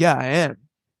 And he's like, yeah, I am.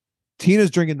 Tina's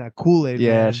drinking that Kool-Aid.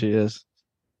 Yeah, man. she is.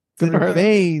 It's in her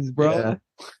veins, bro. Yeah.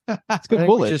 It's I good think we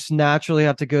bullet. just naturally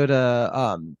have to go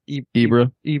to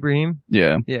Ibra. Ibrahim.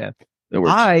 Yeah, Yeah. that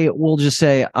works. I will just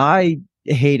say I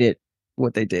hated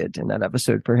what they did in that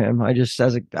episode for him. I just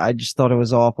thought it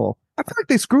was awful. I feel like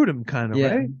they screwed him kind of,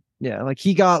 Yeah. right? Yeah, like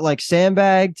he got like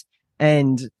sandbagged,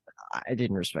 and I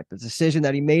didn't respect the decision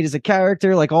that he made as a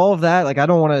character. Like all of that. Like I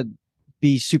don't want to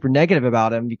be super negative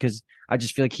about him because I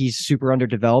just feel like he's super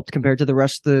underdeveloped compared to the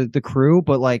rest of the crew.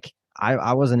 But like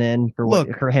I wasn't in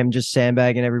for him just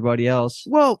sandbagging everybody else.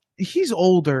 Well, he's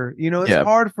older. You know, it's Yeah.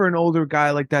 hard for an older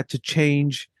guy like that to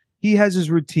change. He has his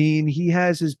routine. He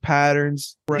has his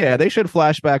patterns. Yeah, they showed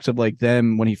flashbacks of like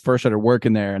them when he first started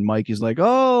working there, and Mikey's like,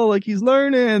 oh, like he's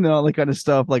learning and all that kind of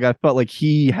stuff. Like I felt like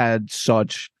he had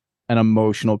such an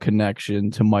emotional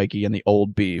connection to Mikey and the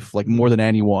old beef, like more than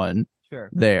anyone Sure.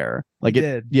 there. Like He it,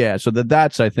 did. yeah. So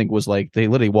that's I think was like they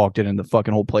literally walked in and the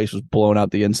fucking whole place was blown out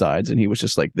the insides, and he was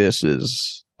just like, this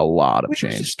is a lot of Which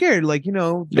was just change. scared. Like, you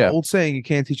know, the Yeah. old saying, you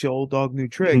can't teach an old dog new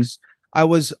tricks. I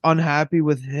was unhappy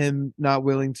with him not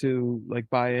willing to like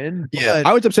buy in. Yeah, but-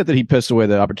 I was upset that he pissed away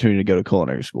the opportunity to go to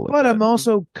culinary school. But I'm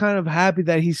also kind of happy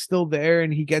that he's still there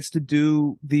and he gets to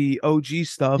do the OG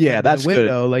stuff. Yeah, in the that's good.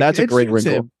 window. Like, That's a it great suits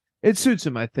wrinkle. him. It suits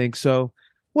him, I think. So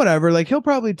whatever. Like he'll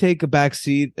probably take a back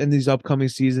seat in these upcoming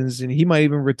seasons, and he might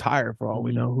even retire for all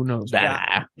we know. Who knows?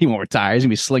 Nah, he won't retire. He's gonna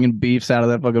be slinging beefs out of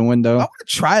that fucking window. I want to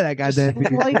try that goddamn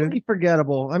thing. Slightly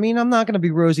forgettable. I mean, I'm not going to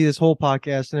be rosy this whole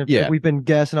podcast, and if Yeah. we've been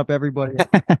gassing up everybody,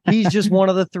 he's just one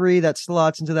of the three that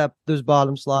slots into those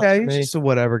bottom slots Yeah, for he's me. just a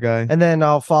whatever guy. And then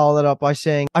I'll follow that up by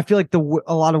saying I feel like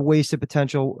a lot of wasted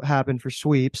potential happened for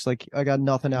sweeps. Like I got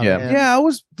nothing out Yeah. of him. Yeah, I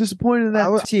was disappointed in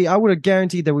that. I would have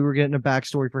guaranteed that we were getting a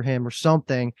backstory for him or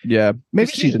something. Yeah, maybe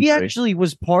 'Cause season he 3. actually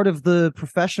was part of the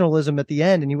professionalism at the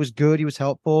end, and he was good. He was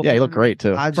helpful. Yeah, he looked great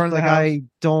too. I just Front of the like house. I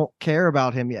don't care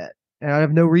about him yet, and I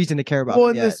have no reason to care about Well,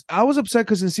 him in yet. this, I was upset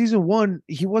because in season 1,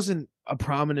 he wasn't a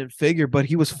prominent figure, but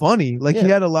he was funny. Like he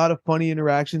Yeah. had a lot of funny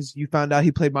interactions. You found out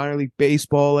he played minor league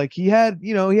baseball. Like he had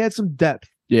some depth.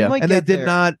 Yeah, might And they get did there.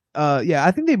 not. Yeah,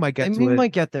 I think they might get And to we it.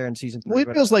 might get there in season 3. well, it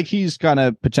but- feels like he's kind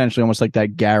of potentially almost like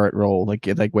that Garrett role, like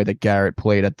way that Garrett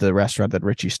played at the restaurant that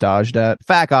Richie staged at.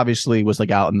 Fack obviously was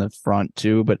like out in the front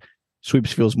too, but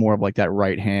Sweeps feels more of like that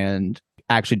right hand.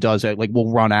 Actually does it, like will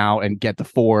run out and get the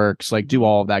forks, like do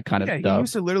all of that kind of Yeah, he stuff.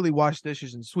 used to literally wash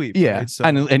dishes and sweep. Yeah, right? So,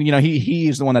 and you know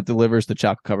he's the one that delivers the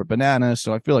chocolate covered bananas,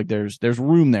 so I feel like there's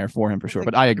room there for him for sure.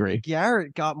 But I agree.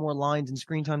 Garrett got more lines and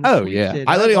screen time. than Oh Sweeps yeah, did.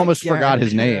 I literally like almost forgot Garrett.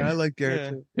 his name. yeah, I like Garrett. Yeah.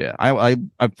 too. Yeah,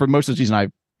 I for most of the season I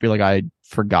feel like I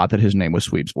forgot that his name was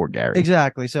Sweeps or Gary.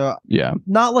 Exactly. So Yeah,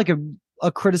 not like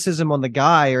a criticism on the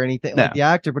guy or anything like No. the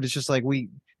actor, but it's just like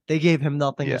they gave him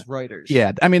nothing Yeah. as writers.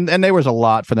 yeah. I mean, and there was a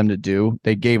lot for them to do.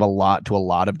 They gave a lot to a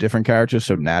lot of different characters,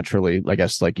 so naturally, I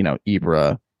guess like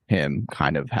Ibra, him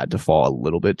kind of had to fall a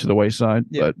little bit to the wayside.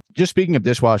 Yeah. But just speaking of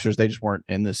dishwashers, they just weren't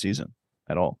in this season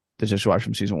at all. The dishwasher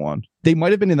from season 1. They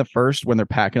might have been in the first when they're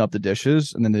packing up the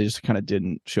dishes, and then they just kind of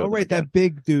didn't show. Oh, them right, again. that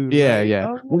big dude. Yeah, right? yeah.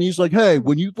 Oh, When he's like, "Hey,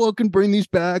 when you fucking bring these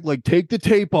back, like take the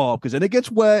tape off because then it gets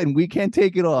wet and we can't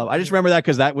take it off." I just remember that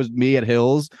because that was me at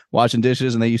Hills washing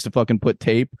dishes, and they used to fucking put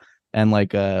tape and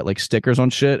like stickers on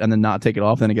shit, and then not take it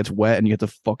off. Then it gets wet, and you have to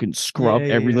fucking scrub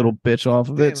every little bitch off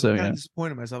of it. So I'm yeah,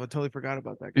 disappointed in myself. I totally forgot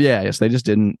about that. yeah, yes, they just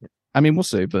didn't. I mean, we'll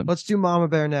see, but Let's do Mama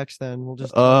Bear next. Then we'll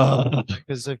just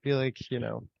because I feel like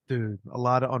Dude, a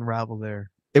lot of unravel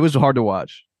there. it was hard to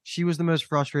watch. she was the most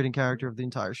frustrating character of the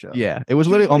entire show. Yeah, it was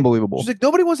literally unbelievable. She's like,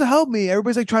 nobody wants to help me.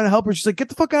 Everybody's like trying to help her. She's like, get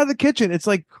the fuck out of the kitchen. It's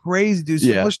like crazy, dude. So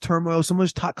Yeah. much turmoil, so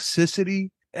much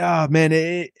toxicity. Ah,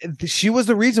 man, she was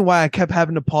the reason why I kept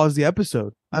having to pause the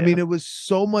episode. I Yeah. mean, it was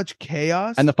so much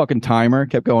chaos. And the fucking timer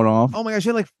kept going off. Oh my gosh, she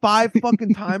had like 5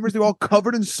 fucking timers. They were all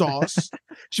covered in sauce.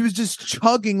 She was just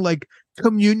chugging like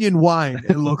communion wine,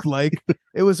 it looked like.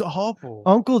 It was awful.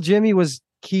 Uncle Jimmy was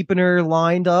keeping her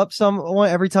lined up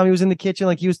every time he was in the kitchen,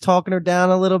 like he was talking her down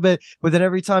a little bit, but then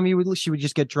every time she would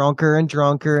just get drunker and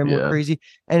drunker and more Yeah. crazy.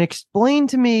 And explain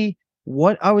to me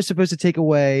what I was supposed to take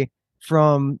away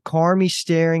from Carmy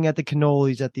staring at the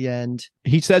cannolis at the end.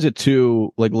 He says it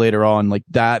too, like later on, like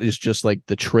that is just like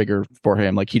the trigger for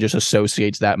him. Like he just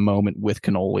associates that moment with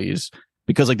cannolis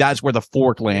because like that's where the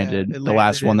fork landed. It The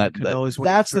last one landed, that cannolis went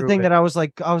That's the through thing it. that I was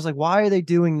like, why are they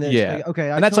doing this? Yeah. Like,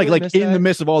 okay. and that's totally like missed in the that.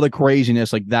 midst of all the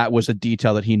craziness, like that was a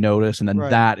detail that he noticed, and then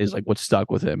Right. that is like what stuck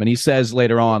with him. And he says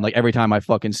later on, like every time I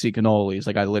fucking see cannolis,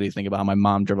 like I literally think about how my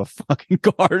mom drove a fucking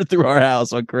car through our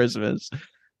house on Christmas.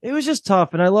 It was just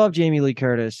tough, and I love Jamie Lee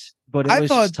Curtis, but it I was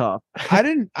thought- just tough.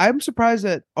 I'm surprised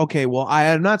that I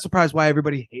am not surprised why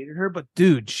everybody hated her, but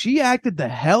dude, she acted the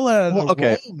hell out of Well, the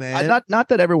okay. role, man. Not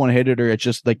that everyone hated her. It's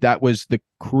just like that was the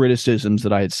criticisms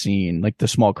that I had seen. Like the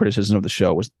small criticism of the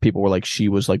show was people were like she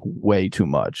was like way too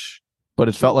much. But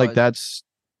it felt like was. that's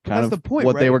kind That's of the point,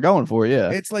 what they right? were going for. Yeah,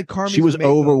 It's like Carmen's she was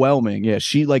makeup. overwhelming. Yeah,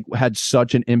 she like had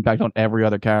such an impact on every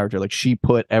other character. Like she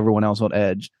put everyone else on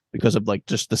edge because of like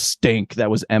just the stink that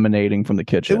was emanating from the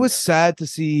kitchen. It was sad to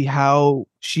see how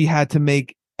she had to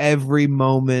make every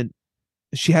moment.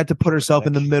 She had to put herself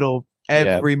in the middle of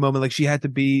every moment. Like she had to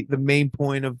be the main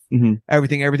point of Mhm.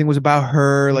 everything. Everything was about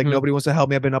her. Like Mhm. nobody wants to help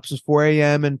me. I've been up since 4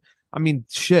 a.m. And I mean,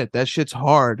 shit, that shit's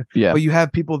hard. Yeah. But you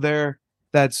have people there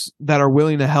that are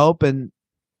willing to help, and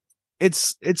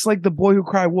it's like the boy who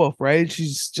cried wolf, right?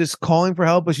 She's just calling for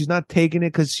help, but she's not taking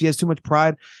it because she has too much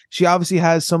pride. She obviously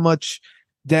has so much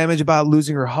damage about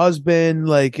losing her husband,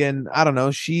 like, and I don't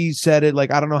know, she said it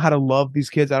like, I don't know how to love these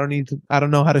kids. I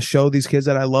don't know how to show these kids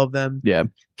that I love them. Yeah.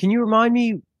 Can you remind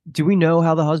me, do we know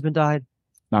how the husband died?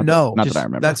 Not No, not just- that I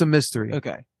remember. That's a mystery.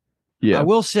 Okay. yeah. I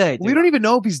will say, We don't even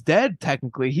know if he's dead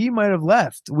technically. He might have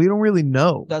left. We don't really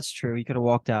know. that's true. He could have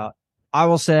walked out. I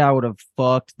will say I would have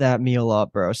fucked that meal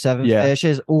up, bro. 7 Yeah.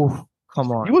 fishes. Ooh, come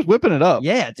on. He was whipping it up.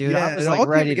 yeah, dude. I was it like all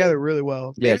came ready together to. really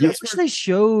well. Yeah, I wish they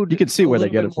showed. you can see a where they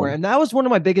little get bit it from. more. And that was one of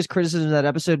my biggest criticisms of that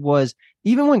episode was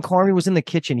even when Carmy was in the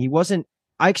kitchen, he wasn't.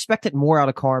 I expected more out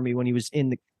of Carmy when he was in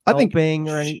the. I think helping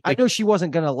or any, I know she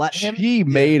wasn't gonna let him. She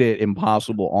made it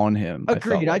impossible on him. I felt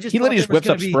Agreed. I like. just he thought literally there just was whips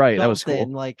gonna up be Sprite. That was cool.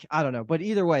 something, like I don't know, but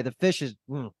either way, the fishes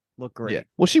look great. Yeah.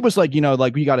 Well, she was like,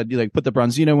 like you got to like put the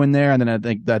bronzino in there, and then I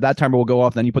think that timer will go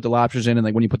off. Then you put the lobsters in, and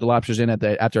like when you put the lobsters in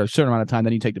after a certain amount of time,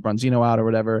 then you take the bronzino out or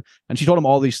whatever. And she told him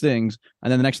all these things,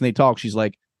 and then the next time they talk, she's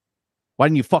like, "Why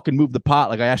didn't you fucking move the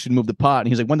pot? Like I asked you to move the pot." And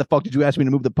he's like, "When the fuck did you ask me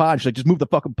to move the pot?" And she's like, "Just move the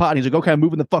fucking pot." And he's like, "Okay, I'm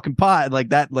moving the fucking pot." And like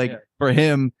that, like Yeah. for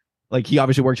him, like he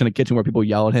obviously works in a kitchen where people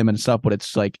yell at him and stuff, but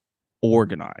it's like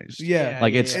organized. Yeah.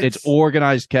 Like it's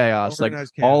organized chaos.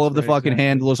 Organized Like all chaos, of the right, fucking exactly.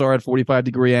 handles are at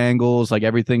 45-degree angles. Like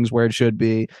everything's where it should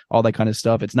be. All that kind of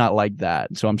stuff. It's not like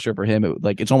that. So I'm sure for him,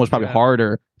 it's almost probably Yeah.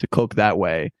 harder to cook that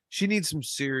way. She needs some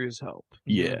serious help.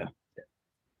 Yeah.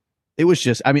 It was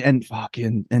just, I mean,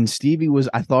 and Stevie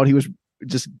I thought he was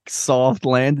just soft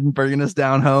landing, bringing us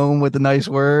down home with the nice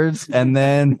words, and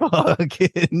then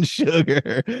fucking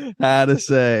Sugar had to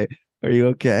say, "Are you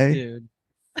okay?" Dude.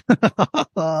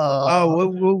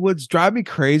 Oh, what's driving me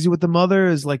crazy with the mother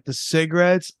is like the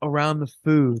cigarettes around the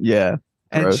food. Yeah.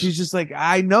 And gross. she's just like,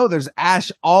 I know there's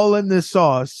ash all in this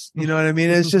sauce. You know what I mean?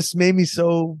 It's just made me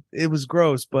it was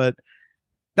gross, but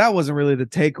that wasn't really the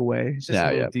takeaway. It's just Yeah,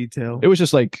 a little yeah. detail. It was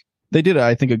just like they did,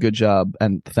 I think, a good job.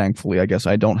 And thankfully, I guess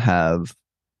I don't have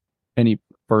any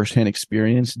firsthand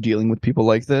experience dealing with people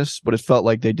like this, but it felt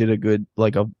like they did a good,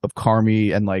 like, of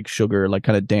Carmy and like Sugar, like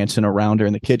kind of dancing around her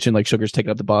in the kitchen. Like Sugar's taking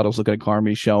up the bottles, looking at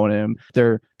Carmy, showing him.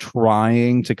 They're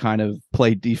trying to kind of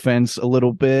play defense a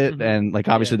little bit. Mhm. And like,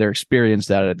 obviously, they're experienced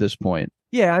at it at this point.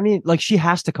 Yeah, I mean, like she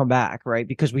has to come back, right?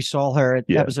 Because we saw her at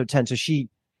Yeah. episode 10. So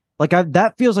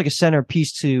that feels like a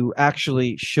centerpiece to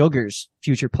actually Sugar's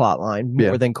future plot line more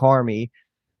Yeah. than Carmy.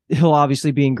 he'll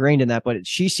obviously be ingrained in that, but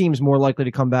she seems more likely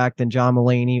to come back than John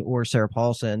Mulaney or Sarah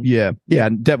Paulson. Yeah,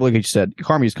 and definitely, like you said,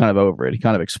 Carmi's kind of over it. He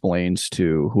kind of explains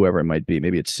to whoever it might be,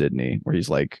 maybe it's Sydney, where he's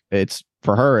like, it's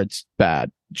for her, it's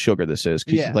bad sugar this is.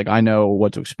 'Cause she's like, I know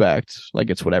what to expect. Like,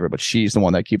 it's whatever, but she's the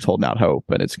one that keeps holding out hope,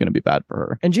 and it's going to be bad for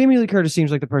her. And Jamie Lee Curtis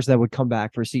seems like the person that would come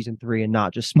back for season 3 and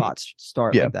not just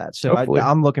start like that. So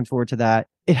I'm looking forward to that.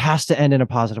 It has to end in a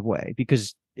positive way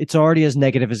because it's already as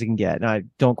negative as it can get. And I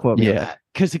don't quote me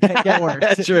because it can't get worse.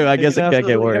 That's true. I guess it can't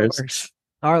get worse.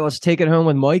 All right, let's take it home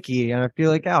with Mikey. And I feel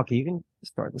like, Alki, you can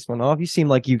start this one off. You seem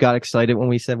like you got excited when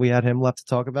we said we had him left to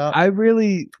talk about. I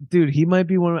really, dude, he might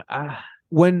be one of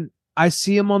when I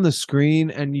see him on the screen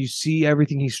and you see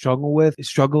everything he's struggling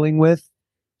with.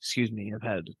 Excuse me, I've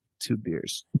had 2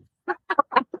 beers.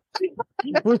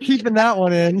 We're keeping that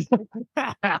one in.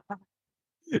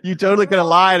 You totally could have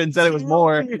lied and said it was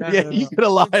more. You could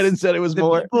have lied and said it was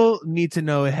more. People need to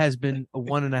know it has been a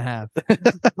 1.5.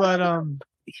 But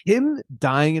him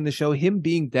dying in the show, him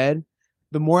being dead,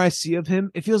 the more I see of him,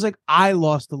 it feels like I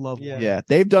lost the loved one. Yeah,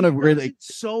 they've done a really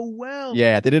so well.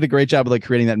 Yeah, they did a great job of like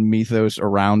creating that mythos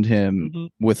around him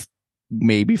with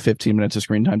maybe 15 minutes of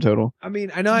screen time total. I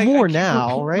mean, I know I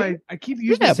keep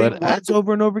using the same words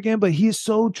over and over again, but he is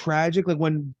so tragic. Like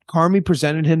when Carmi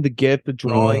presented him the gift, the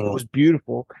drawing, it was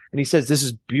beautiful. And he says, "This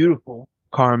is beautiful,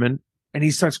 Carmen." And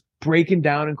he starts breaking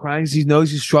down and crying because he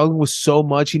knows he's struggling with so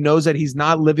much. He knows that he's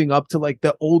not living up to like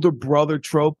the older brother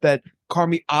trope that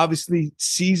Carmi obviously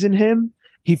sees in him.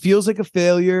 He feels like a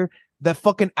failure. That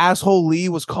fucking asshole Lee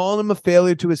was calling him a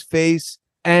failure to his face.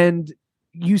 And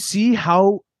you see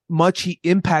how much he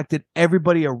impacted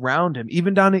everybody around him,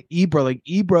 even down to Ibra. Like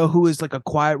Ibra, who is like a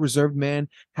quiet, reserved man,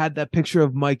 had that picture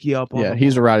of Mikey up on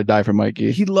he's a ride or die for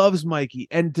Mikey. He loves Mikey.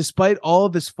 And despite all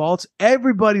of his faults,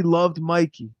 everybody loved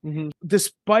Mikey.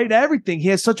 Despite everything, he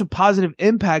has such a positive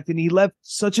impact and he left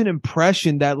such an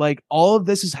impression that like all of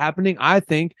this is happening, I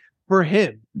think, for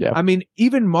him. Yeah. I mean,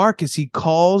 even Marcus, he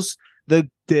calls the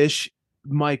dish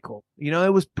Michael. You know,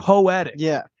 it was poetic.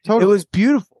 Yeah, totally. It was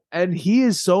beautiful. And he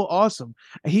is so awesome.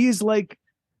 He is like,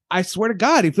 I swear to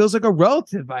God, he feels like a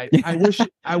relative. I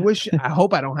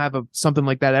hope I don't have something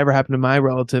like that ever happen to my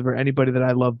relative or anybody that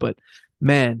I love. But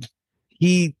man,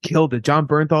 he killed it. Jon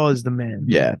Bernthal is the man.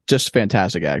 Yeah, just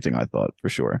fantastic acting, I thought, for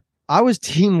sure. I was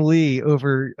Team Lee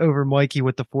over Mikey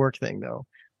with the fork thing, though.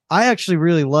 I actually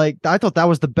really I thought that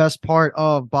was the best part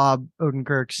of Bob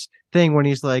Odenkirk's thing when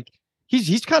he's like,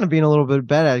 He's kind of being a little bit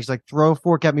bad at it. He's like, throw a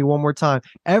fork at me one more time.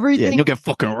 Everything. You'll get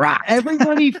fucking rocked.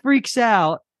 Everybody freaks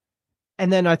out.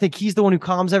 And then I think he's the one who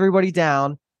calms everybody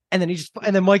down. And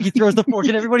then Mikey throws the fork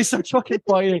and everybody starts fucking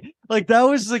fighting. Like that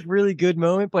was like really good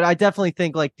moment. But I definitely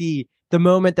think like the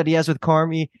moment that he has with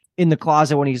Carmi in the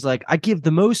closet when he's like, I give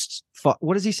the most fuck.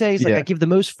 What does he say? He's like, I give the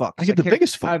most fucks. I give the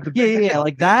biggest fuck. Yeah.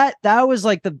 Like that was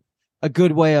like a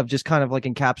good way of just kind of like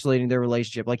encapsulating their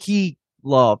relationship. Like he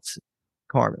loved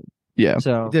Carmen. Yeah.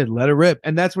 So he did Let It Rip.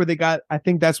 And that's where I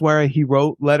think that's where he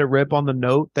wrote Let It Rip on the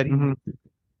note that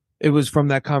it was from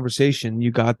that conversation. You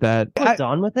got that.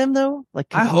 Done with him though? Like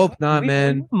I hope not,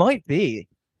 man. Might be.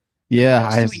 Yeah.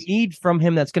 What do we need from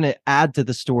him that's going to add to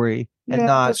the story and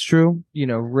not, that's true.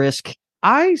 Risk.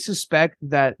 I suspect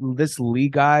that this Lee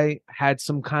guy had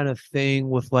some kind of thing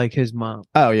with like his mom.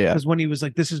 Oh yeah, because when he was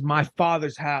like, "This is my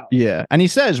father's house." Yeah, and he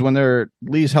says when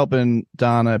Lee's helping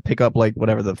Donna pick up like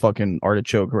whatever the fucking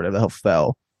artichoke or whatever the hell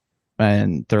fell,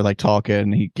 and they're like talking,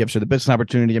 and he gives her the business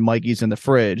opportunity, and Mikey's in the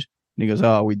fridge, and he goes, "Oh,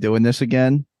 are we doing this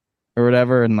again?" or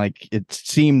whatever, and like it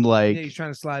seemed like he's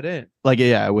trying to slide in. Like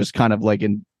it was kind of like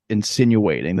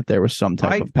insinuating that there was some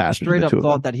type of passion. Straight up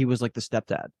thought that he was like the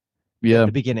stepdad. Yeah, at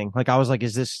the beginning, like I was like,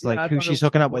 is this like who she's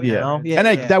hooking up with now? Yeah,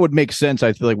 and that would make sense.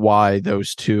 I feel like why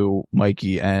those two,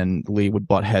 Mikey and Lee, would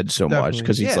butt heads so much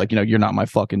because he's like, you're not my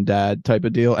fucking dad type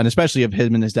of deal, and especially if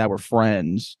him and his dad were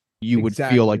friends, you would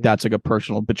feel like that's like a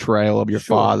personal betrayal of your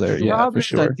father. Yeah, for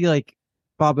sure. I feel like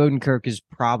Bob Odenkirk is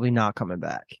probably not coming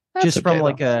back. That's just from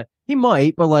like he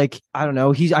might, but like I don't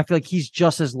know. I feel like he's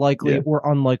just as likely or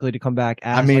unlikely to come back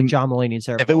as like John Mulaney and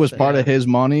Sarah. If it was part of his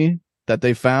money that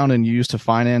they found and used to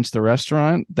finance the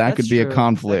restaurant, that could be a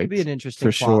conflict. That could be an interesting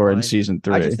for sure in season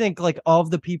 3. I just think like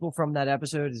of the people from that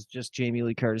episode is just Jamie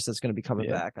Lee Curtis that's going to be coming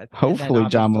back. Hopefully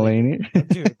John Mulaney.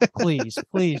 Dude,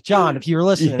 please, John, if you're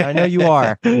listening, I know you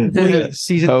are. Please,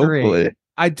 season 3.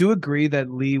 I do agree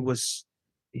that Lee was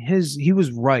he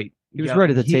was right. He was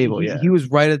right at the table. He was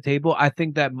right at the table. I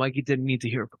think that Mikey didn't need to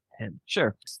hear from him.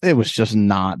 Sure, it was just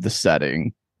not the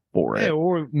setting for it,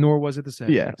 nor was it the same.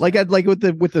 Yeah, like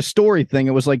with the story thing,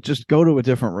 it was like just go to a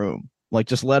different room, like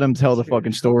just let him tell the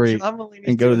fucking story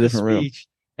and go to a different room.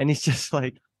 And he's just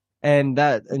like, And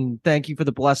thank you for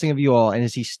the blessing of you all. And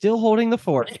is he still holding the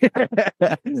fork?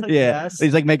 Yeah. Yes.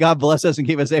 He's like, may God bless us and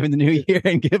keep us safe in the new year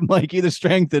and give Mikey the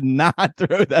strength to not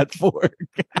throw that fork.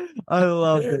 I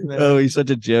love it, man. Oh, he's such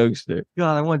a jokester.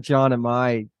 God, I want John at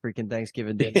my freaking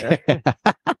Thanksgiving dinner.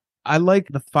 I like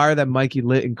the fire that Mikey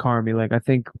lit in Carmi. Like, I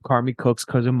think Carmi cooks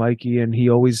because of Mikey, and he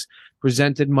always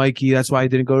resented Mikey. That's why he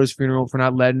didn't go to his funeral, for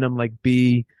not letting him like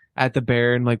be at the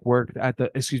bear and like work at the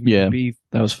Yeah. the beef.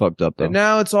 That was fucked up though. And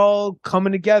now it's all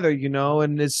coming together,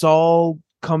 and it's all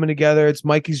coming together. It's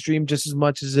Mikey's dream just as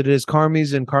much as it is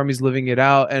Carmi's, and Carmi's living it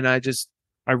out. And I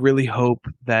really hope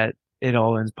that it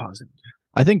all ends positive.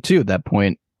 I think too, at that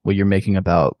point, what you're making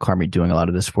about Carmi doing a lot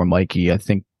of this for Mikey, I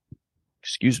think,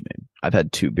 excuse me, I've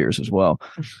had 2 beers as well.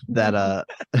 That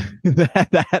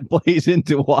that plays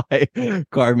into why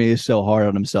Carmi is so hard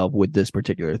on himself with this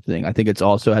particular thing. I think it's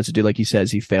also has to do, like he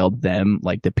says, he failed them,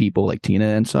 like the people like Tina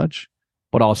and such.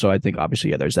 But also I think obviously,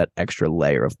 yeah, there's that extra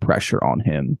layer of pressure on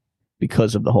him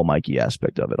because of the whole Mikey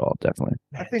aspect of it all, definitely.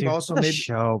 I think Dude, also what a maybe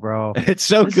show, bro. It's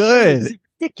so This good. is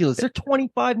ridiculous. They're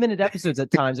 25-minute episodes at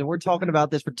times, and we're talking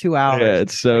about this for 2 hours. Yeah,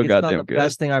 it's so Like, it's not goddamn the good.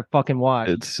 best thing I've fucking watched.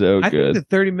 It's so I think good. the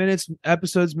 30 minutes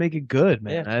episodes make it good,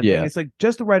 man. I Yeah. think it's like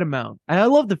just the right amount. And I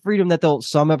love the freedom that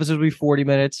some episodes will be 40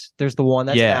 minutes. There's the one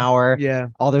that's an Yeah. hour. Yeah.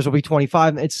 Others will be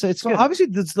 25. It's So good. obviously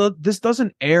this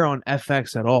doesn't air on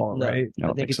FX at all, No. right? I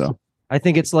don't think it's so. I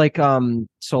think it's like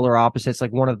Solar Opposites,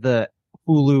 like one of the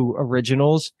Hulu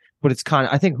originals, but it's kind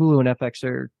of I think Hulu and FX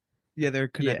are Yeah, they're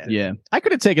connected. Yeah. I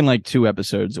could have taken like 2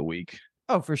 episodes a week.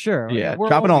 for sure. Yeah, We're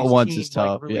dropping all at always once team, is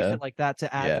tough, releasing yeah. like that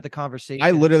to add Yeah. to the conversation.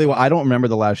 I don't remember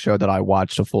the last show that I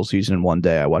watched a full season in one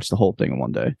day. I watched the whole thing in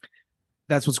one day.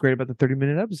 That's what's great about the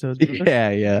 30-minute episodes.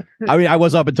 Yeah. I mean, I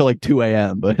was up until like 2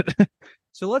 a.m., but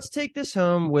So let's take this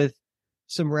home with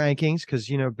some rankings because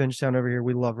Binge Town over here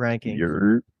we love rankings.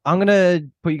 you're I'm gonna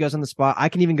put you guys on the spot. I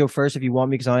can even go first if you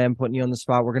want me because I am putting you on the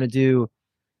spot. We're gonna do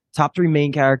top 3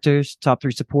 main characters, top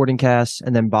 3 supporting casts,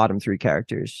 and then bottom 3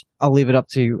 characters. I'll leave it up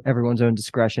to everyone's own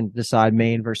discretion to decide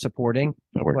main versus supporting.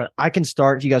 But I can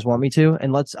start if you guys want me to.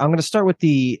 And I'm gonna start with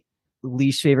the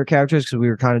least favorite characters because we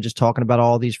were kind of just talking about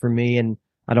all these for me, and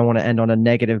I don't want to end on a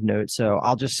negative note. So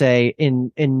I'll just say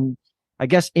in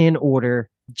order,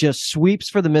 just Sweeps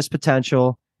for the missed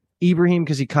potential. Ibrahim,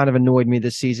 because he kind of annoyed me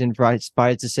this season by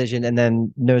his decision, and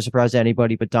then no surprise to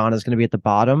anybody, but Donna's going to be at the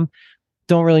bottom.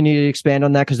 Don't really need to expand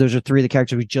on that because those are 3 of the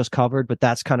characters we just covered, but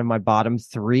that's kind of my bottom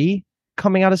 3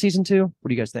 coming out of season 2. What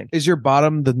do you guys think? Is your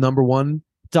bottom the number one?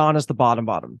 Donna's the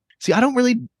bottom. See, I don't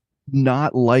really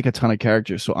not like a ton of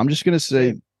characters, so I'm just gonna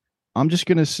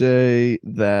say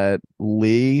that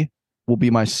Lee will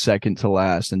be my second to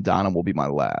last, and Donna will be my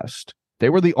last. They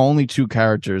were the only 2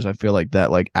 characters I feel like that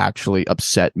like actually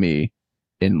upset me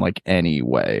in like any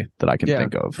way that I can Yeah.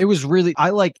 think of. It was really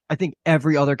I think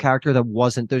every other character that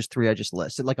wasn't those 3 I just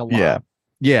listed, like a lot.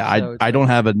 Yeah. So it's I don't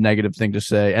have a negative thing to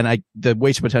say, and the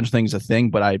waste potential thing is a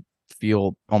thing, but I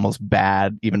feel almost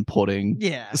bad even putting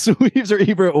Yeah. Sweeps or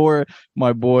Ebert or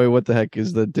my boy, what the heck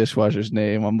is the dishwasher's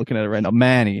name? I'm looking at it right now,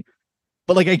 Manny.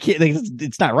 But like I can't,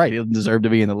 it's not right. It doesn't deserve to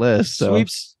be in the list. So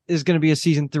Sweeps is going to be a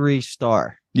season 3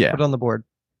 star. yeah, Put it on the board.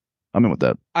 I'm in with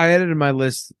that. I edited my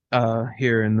list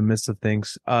here in the midst of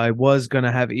things. I was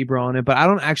gonna have Ibra on it, but I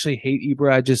don't actually hate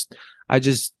Ibra. I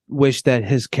just wish that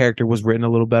his character was written a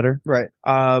little better. Right.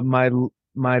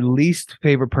 My least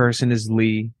favorite person is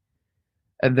Lee,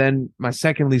 and then my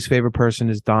second least favorite person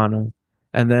is Donna,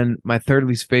 and then my third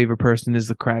least favorite person is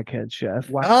the crackhead chef.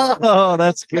 Oh,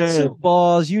 that's That's some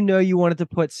balls. You wanted to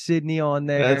put Sydney on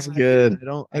there. That's good.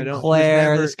 And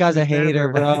Claire, this guy's a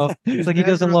hater, bro. It's like he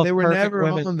doesn't love They were perfect never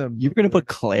women. on them. You're gonna put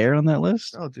Claire on that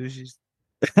list? Oh, dude, she's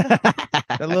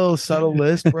that little subtle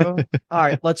list, bro. All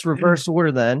right, let's reverse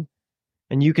order then.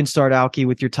 And you can start, Alki,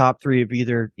 with your top 3 of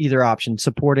either option,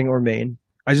 supporting or main.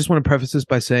 I just want to preface this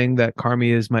by saying that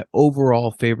Carmi is my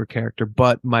overall favorite character,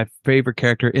 but my favorite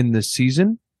character in this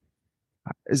season.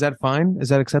 Is that fine? Is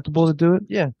that acceptable to do it?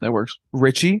 Yeah. That works.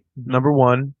 Richie, number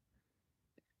 1.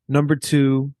 Number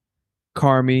 2,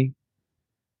 Carmi.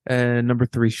 And number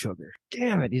 3, Sugar.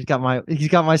 Damn it. He's got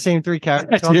my same 3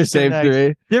 characters. That's your same Next.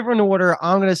 3. Different order.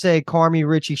 I'm going to say Carmi,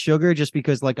 Richie, Sugar, just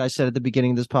because, like I said at the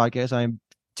beginning of this podcast, I'm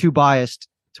too biased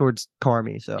towards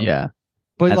Carmi. So Yeah.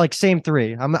 But like same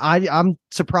 3. I'm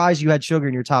surprised you had Sugar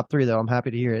in your top 3 though. I'm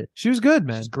happy to hear it. She was good,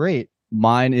 man. She's great.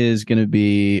 Mine is gonna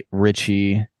be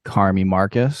Richie, Carmi,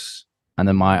 Marcus, and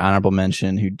then my honorable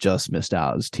mention who just missed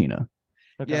out is Tina.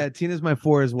 Okay. Yeah, Tina's my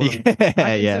 4 as well.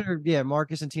 Yeah.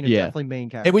 Marcus and Tina Yeah. definitely main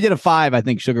characters. If we did a 5, I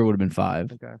think Sugar would have been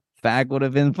 5. Okay. Fag would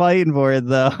have been fighting for it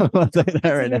though. I'll tell you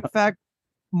that right now. In fact,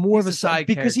 more He's of a a side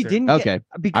because he character. didn't Okay.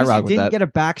 because rock he with didn't that. get a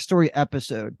backstory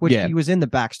episode, which Yeah. he was in the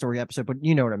backstory episode, but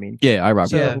you know what I mean. Yeah, I rock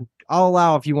So with that. I'll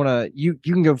allow if you want to. You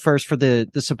can go first for the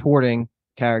supporting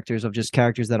characters of just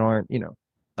characters that aren't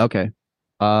Okay.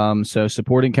 So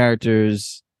supporting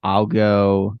characters, I'll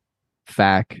go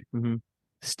Fack, Mhm.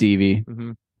 Stevie,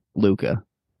 Mhm. Luca.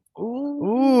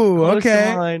 Ooh, Close to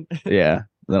okay. mine. Yeah.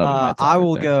 That'll be my top I right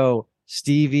will there. go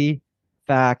Stevie,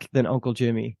 Fack, then Uncle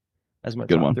Jimmy as my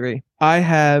Good top one. 3. I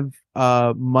have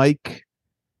Mike,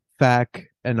 Fack,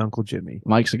 and Uncle Jimmy.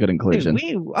 Mike's a good inclusion.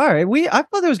 I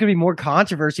thought there was gonna be more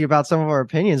controversy about some of our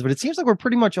opinions, but it seems like we're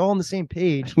pretty much all on the same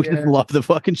page. We love the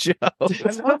fucking show. I love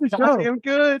the show. Damn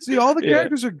good. See, all the Yeah.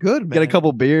 characters are good, man. Get a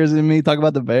couple beers in me. Talk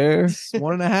about the bear.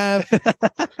 1.5.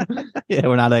 Yeah,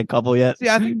 we're not at a couple yet. See,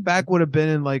 I think Fack would have been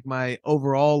in like my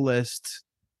overall list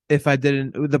if I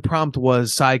didn't. The prompt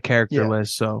was side character Yeah.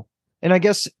 list, so And I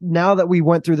guess now that we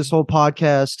went through this whole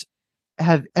podcast,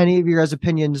 have any of your guys'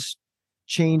 opinions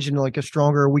changed in like a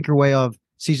stronger or weaker way of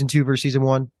season 2 versus season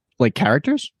 1? Like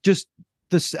characters? Just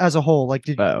this as a whole. Like,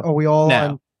 are we all No.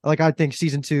 on? Like, I think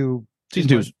season 2. Season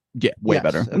 2 is way Yes,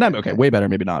 better. okay, Not, okay, okay. way better,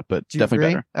 maybe not, but Do you definitely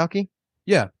agree, better. Alki?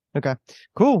 yeah. Okay.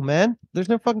 Cool, man. There's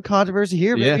no fucking controversy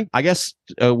here, Yeah, baby. I guess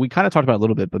we kind of talked about it a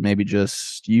little bit, but maybe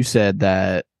just you said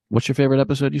that. What's your favorite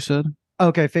episode? You said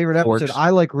Okay, favorite episode. Forks.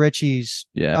 I like Richie's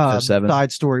episode 7.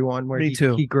 side story one where Me he,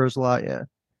 too. he grows a lot. Yeah.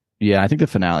 Yeah, I think the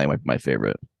finale might be my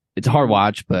favorite. It's a hard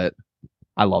watch, but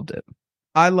I loved it.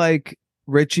 I like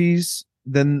Richie's.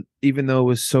 Then, even though it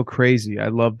was so crazy, I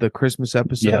love the Christmas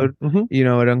episode. Mhm. You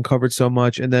know, it uncovered so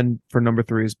much. And then for number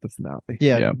 3 is the finale.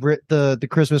 Yeah. Yeah. The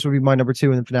Christmas would be my number 2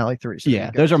 and then finale 3. So there Yeah,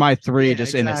 you go. those are my 3 Yeah,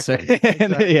 just exactly, in a second.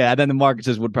 exactly. Yeah, and then the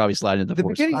Marcuses would probably slide into The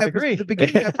fourth. beginning, I agree. the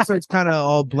beginning episodes kind of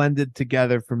all blended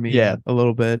together for me. Yeah. a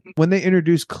little bit. When they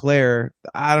introduced Claire,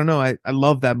 I don't know. I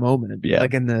love that moment. Yeah.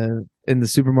 Like in the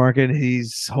supermarket,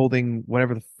 he's holding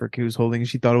whatever the frick he was holding.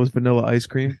 She thought it was vanilla ice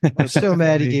cream. I'm so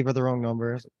mad he gave her the wrong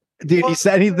number. Dude, he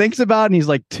said he thinks about it and he's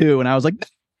like 2, and I was like,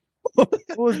 Well,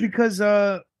 it's because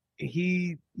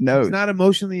he's no. not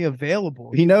emotionally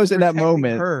available. He knows in that protecting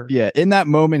moment. her. Yeah, in that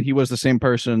moment, he was the same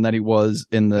person that he was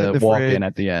in the, The walk-in fridge.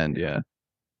 at the end. Yeah.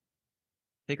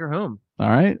 Take her home. All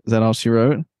right. Is that all she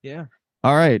wrote? Yeah.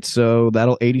 All right. So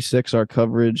that'll 86 our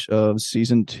coverage of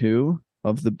season 2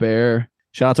 of The Bear.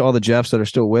 Shout out to all the Jeffs that are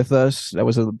still with us. That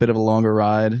was a bit of a longer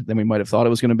ride than we might have thought it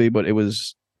was going to be, but it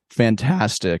was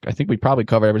fantastic. I think we probably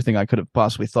covered everything I could have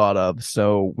possibly thought of.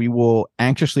 So we will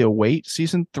anxiously await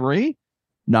season 3.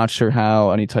 Not sure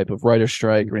how any type of writer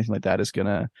strike or anything like that is going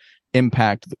to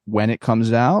impact when it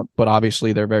comes out, but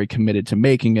obviously they're very committed to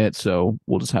making it. So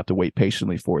we'll just have to wait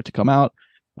patiently for it to come out.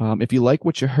 If you like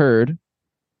what you heard,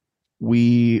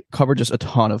 we covered just a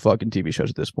ton of fucking TV shows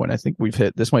at this point. I think we've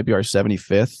hit, this might be our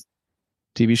 75th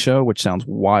TV show, which sounds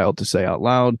wild to say out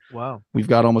loud. Wow. We've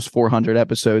got almost 400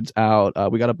 episodes out.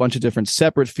 We got a bunch of different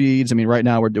separate feeds. I mean, right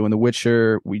now we're doing The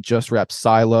Witcher. We just wrapped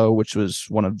Silo, which was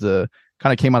one of the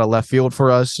kind of came out of left field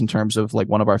for us in terms of like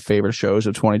one of our favorite shows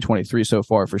of 2023 so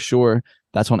far, for sure.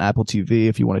 That's on Apple TV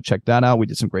if you want to check that out. We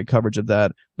did some great coverage of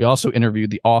that. We also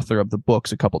interviewed the author of the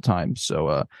books a couple times.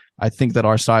 So I think that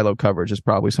our Silo coverage is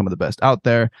probably some of the best out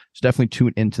there. So definitely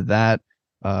tune into that.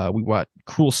 We got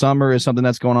Cruel Summer is something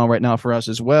that's going on right now for us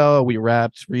as well. We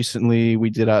wrapped recently.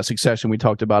 We did Succession. We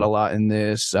talked about a lot in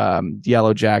this.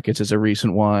 Yellow Jackets is a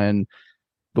recent one.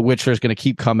 The Witcher is going to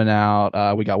keep coming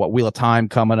out. We got Wheel of Time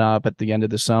coming up at the end of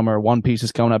the summer. One Piece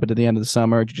is coming up at the end of the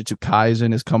summer. Jujutsu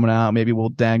Kaisen is coming out. Maybe we'll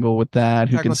dangle with that.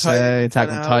 Who Attack can on Titan say? Attack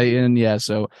on finale. Titan. Yeah.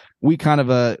 So we kind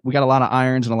of we got a lot of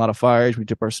irons and a lot of fires. We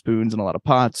dip our spoons in a lot of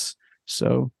pots.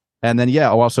 So, and then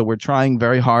also we're trying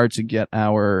very hard to get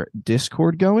our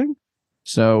Discord going.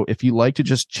 So if you like to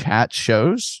just chat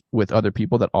shows with other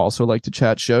people that also like to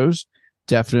chat shows,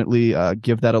 definitely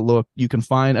give that a look. You can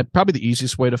find probably the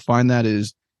easiest way to find that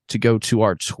is to go to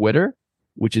our Twitter,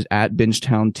 which is at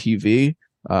Bingetown TV.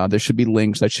 There should be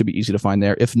links that should be easy to find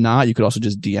there. If not, you could also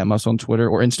just DM us on Twitter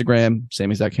or Instagram,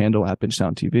 same exact handle at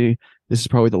Bingetown TV. This is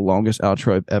probably the longest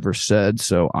outro I've ever said,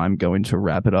 so I'm going to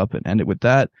wrap it up and end it with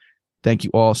that. Thank you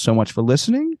all so much for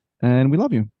listening, and we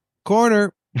love you.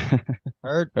 Corner.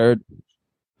 Heard. Heard.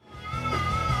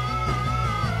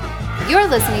 You're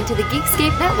listening to the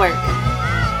Geekscape Network.